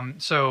 Exactly.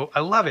 So I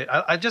love it.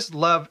 I just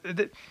love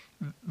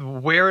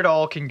where it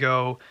all can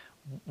go.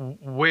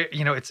 Where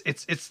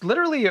it's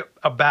literally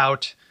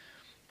about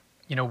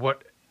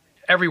what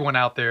everyone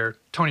out there,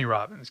 Tony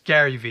Robbins,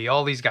 Gary Vee,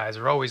 all these guys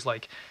are always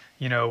like,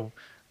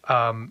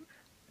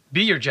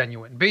 be your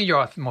genuine, be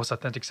your most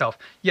authentic self.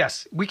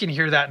 Yes, we can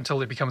hear that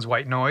until it becomes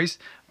white noise.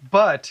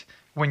 But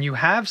when you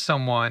have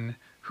someone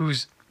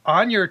who's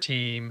on your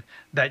team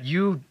that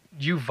you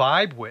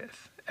vibe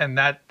with and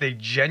that they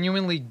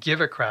genuinely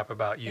give a crap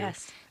about you.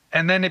 Yes.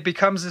 And then it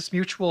becomes this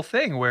mutual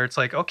thing where it's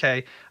like,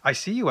 okay, I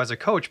see you as a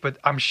coach, but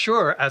I'm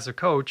sure as a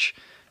coach,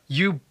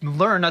 you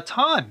learn a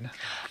ton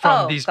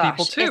from these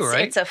people too,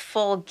 right? It's a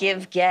full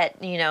give, get,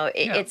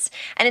 it's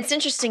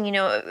interesting,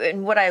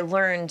 and what I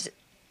learned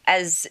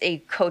as a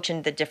coach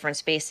in the different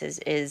spaces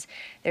is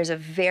there's a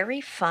very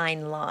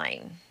fine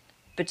line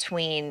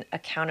between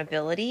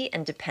accountability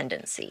and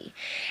dependency.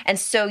 And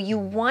so you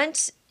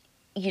want,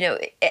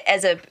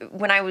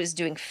 when I was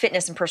doing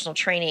fitness and personal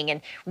training,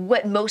 and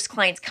what most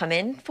clients come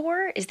in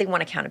for is they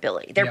want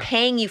accountability. They're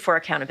paying you for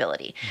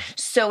accountability.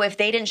 So if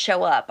they didn't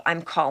show up,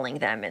 I'm calling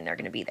them and they're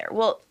going to be there.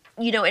 Well,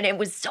 and it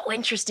was so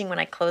interesting when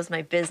I closed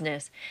my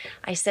business.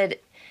 I said,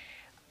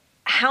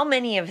 how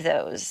many of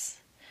those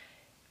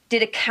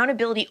did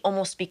accountability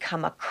almost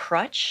become a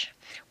crutch,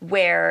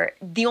 where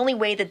the only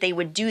way that they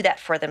would do that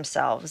for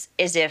themselves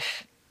is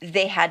if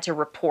they had to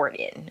report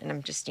in? And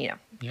I'm just,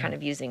 kind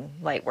of using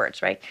light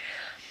words, right?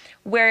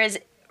 Whereas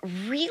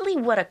really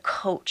what a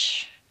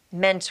coach,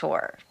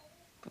 mentor,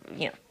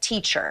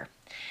 teacher,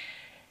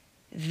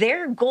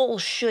 their goal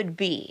should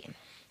be,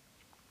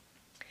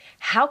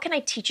 how can I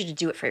teach you to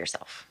do it for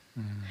yourself?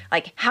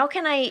 Like, how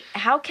can I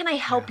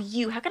help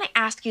you? How can I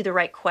ask you the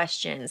right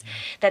questions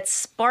that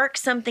spark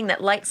something,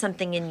 that light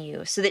something in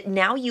you, so that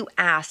now you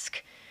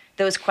ask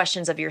those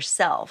questions of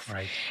yourself.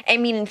 Right. I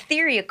mean, in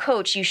theory, a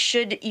coach, you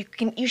should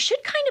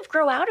kind of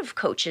grow out of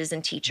coaches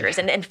and teachers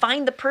and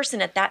find the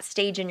person at that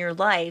stage in your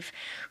life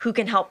who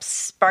can help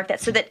spark that,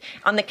 so that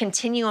on the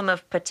continuum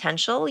of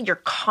potential,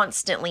 you're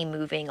constantly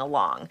moving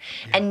along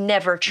and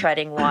never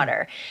treading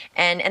water.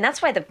 And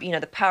that's why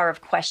the power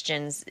of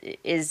questions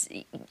is,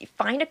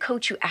 find a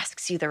coach who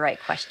asks you the right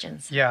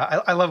questions.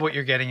 Yeah, I love what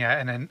you're getting at,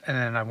 and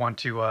then I want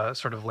to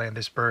sort of land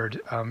this bird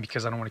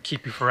because I don't want to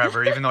keep you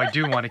forever, even though I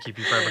do want to keep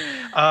you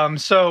forever.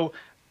 So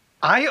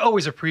I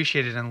always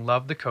appreciated and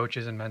loved the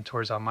coaches and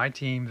mentors on my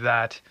team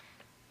that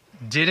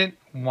didn't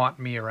want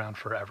me around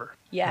forever.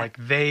 Yeah. Like,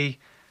 they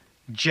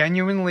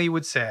genuinely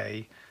would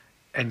say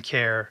and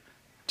care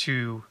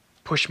to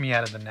push me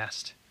out of the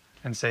nest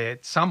and say,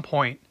 at some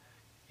point,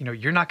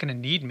 you're not going to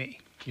need me.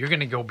 You're going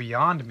to go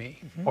beyond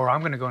me, or I'm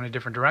going to go in a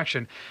different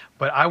direction.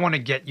 But I want to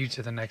get you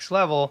to the next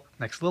level,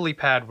 next lily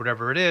pad,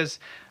 whatever it is,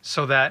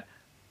 so that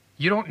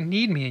you don't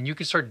need me and you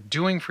can start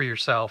doing for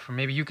yourself, or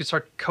maybe you could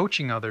start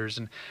coaching others.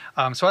 And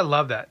so I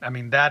love that. I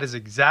mean, that is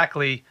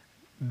exactly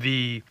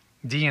the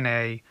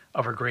DNA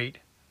of a great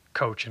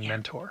coach and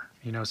mentor.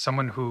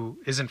 Someone who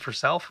isn't for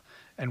self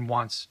and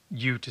wants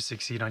you to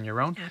succeed on your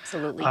own.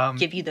 Absolutely.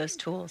 Give you those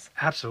tools.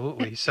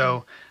 Absolutely.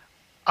 So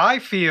I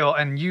feel,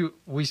 and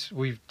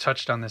we've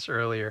touched on this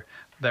earlier,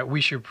 that we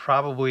should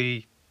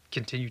probably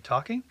continue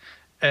talking.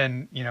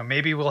 And,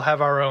 maybe we'll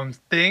have our own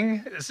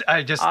thing.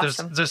 Awesome. There's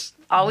just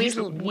always,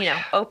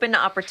 open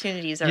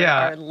opportunities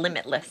are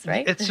limitless,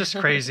 right? It's just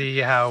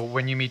crazy how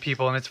when you meet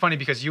people, and it's funny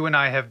because you and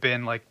I have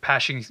been like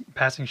passing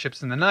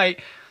ships in the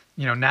night.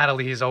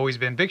 Natalie has always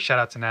been, big shout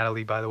out to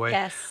Natalie, by the way.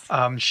 Yes.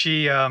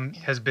 She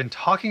has been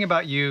talking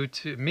about you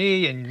to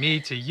me and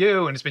me to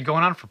you, and it's been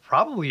going on for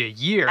probably a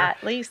year.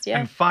 At least, yeah.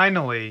 And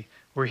finally,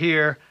 we're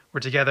here. We're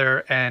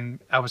together,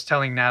 and I was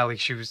telling Natalie,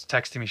 she was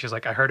texting me, she was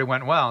like, I heard it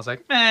went well. I was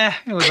like,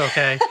 it was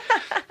okay.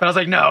 But I was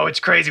like, no, it's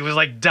crazy. It was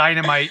like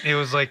dynamite. It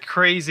was like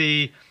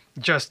crazy,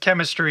 just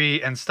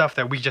chemistry and stuff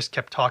that we just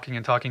kept talking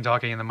and talking,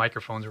 and the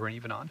microphones weren't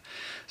even on.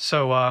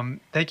 So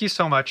thank you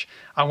so much.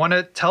 I want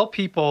to tell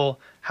people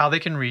how they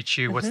can reach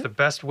you. What's the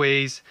best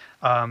ways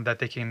that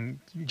they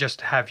can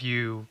just have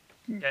you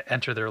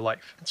enter their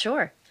life?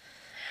 Sure.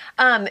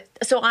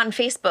 So on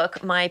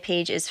Facebook, my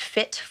page is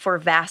Fit for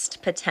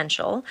Vast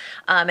Potential.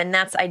 And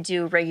I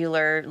do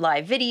regular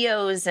live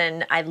videos,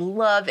 and I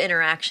love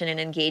interaction and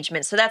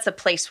engagement. So that's a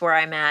place where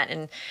I'm at.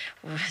 And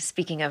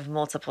speaking of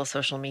multiple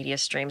social media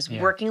streams,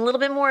 working a little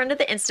bit more into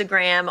the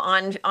Instagram,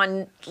 on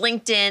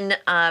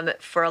LinkedIn,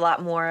 for a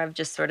lot more of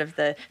just sort of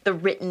the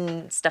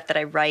written stuff that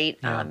I write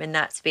in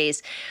that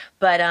space.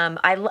 But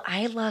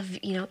I love,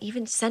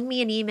 even send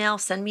me an email,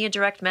 send me a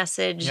direct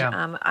message.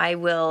 I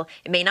will,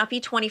 it may not be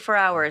 24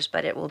 hours,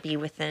 but it will be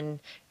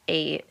within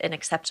an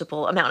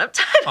acceptable amount of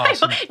time.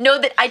 Awesome. I know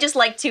that I just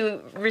like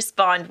to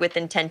respond with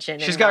intention.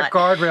 She's got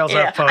guardrails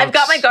up, folks. I've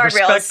got my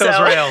guardrails. Respect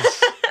those rails.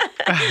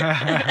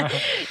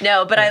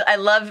 No, but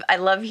I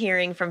love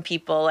hearing from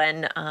people,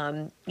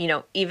 and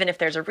even if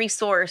there's a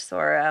resource,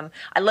 or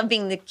I love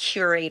being the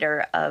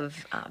curator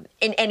of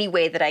in any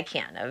way that I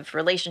can, of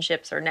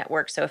relationships or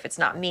networks. So if it's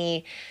not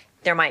me,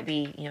 there might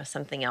be,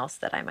 something else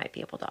that I might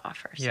be able to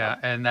offer. So. Yeah,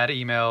 and that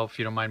email, if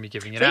you don't mind me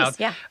giving it Please,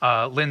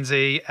 out,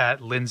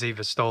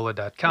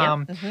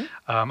 Lindsay@lindsayvistola.com. Yep,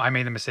 I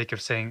made the mistake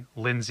of saying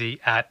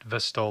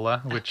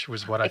Lindsay@Vistola, which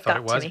was what I thought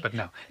it was, but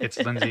no, it's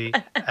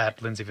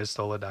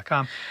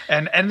Lindsay@lindsayvistola.com.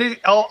 And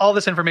all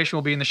this information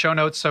will be in the show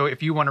notes. So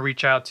if you want to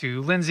reach out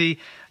to Lindsay,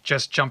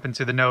 just jump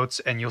into the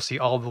notes and you'll see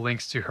all the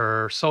links to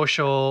her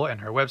social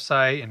and her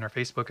website and her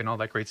Facebook and all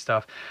that great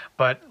stuff.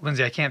 But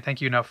Lindsay, I can't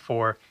thank you enough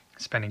for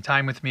spending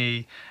time with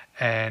me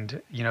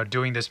and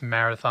doing this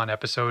marathon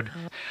episode.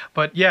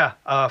 But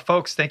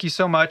folks, thank you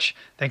so much.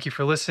 Thank you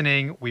for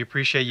listening. We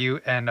appreciate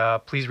you, and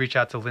please reach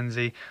out to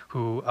Lindsay,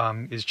 who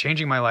is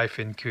changing my life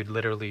and could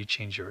literally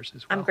change yours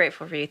as well. I'm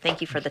grateful for you.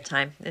 Thank you for the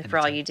time and for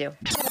all you do.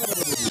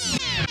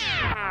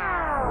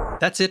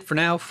 That's it for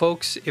now,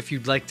 folks. If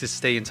you'd like to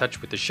stay in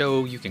touch with the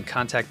show, you can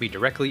contact me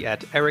directly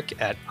at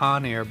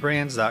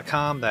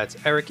eric@onairbrands.com. That's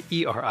Eric,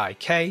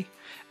 ERIK,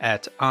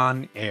 at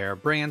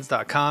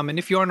onairbrands.com. And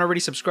if you aren't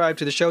already subscribed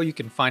to the show, you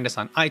can find us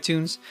on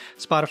iTunes,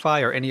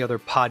 Spotify, or any other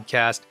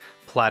podcast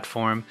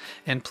platform.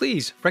 And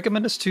please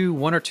recommend us to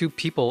one or two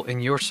people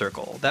in your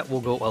circle. That will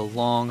go a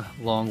long,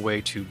 long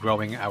way to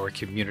growing our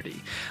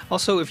community.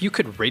 Also, if you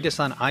could rate us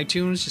on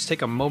iTunes, just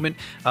take a moment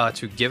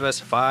to give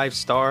us 5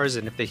 stars.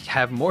 And if they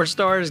have more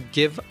stars,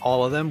 give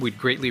all of them. We'd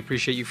greatly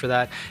appreciate you for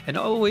that. And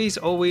always,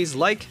 always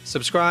like,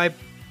 subscribe,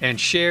 and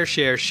share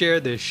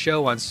this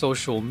show on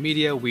social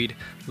media. We'd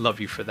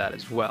love you for that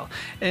as well.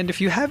 And if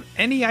you have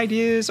any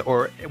ideas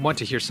or want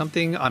to hear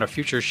something on a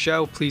future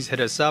show, please hit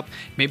us up.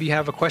 Maybe you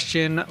have a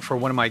question for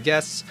one of my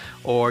guests,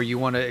 or you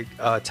want to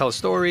tell a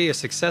story, a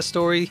success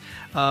story.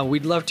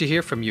 We'd love to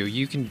hear from you.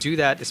 You can do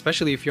that,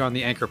 especially if you're on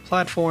the Anchor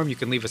platform. You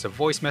can leave us a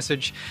voice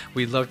message.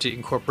 We'd love to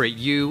incorporate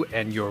you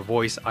and your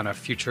voice on a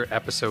future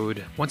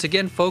episode. Once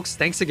again, folks,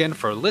 thanks again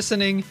for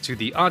listening to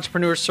the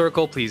Entrepreneur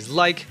Circle. Please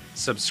like,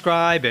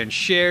 subscribe, and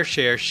share.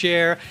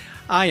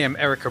 I am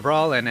Eric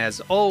Cabral, and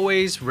as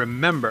always,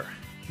 remember,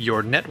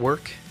 your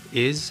network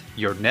is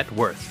your net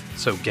worth.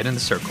 So get in the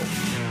circle.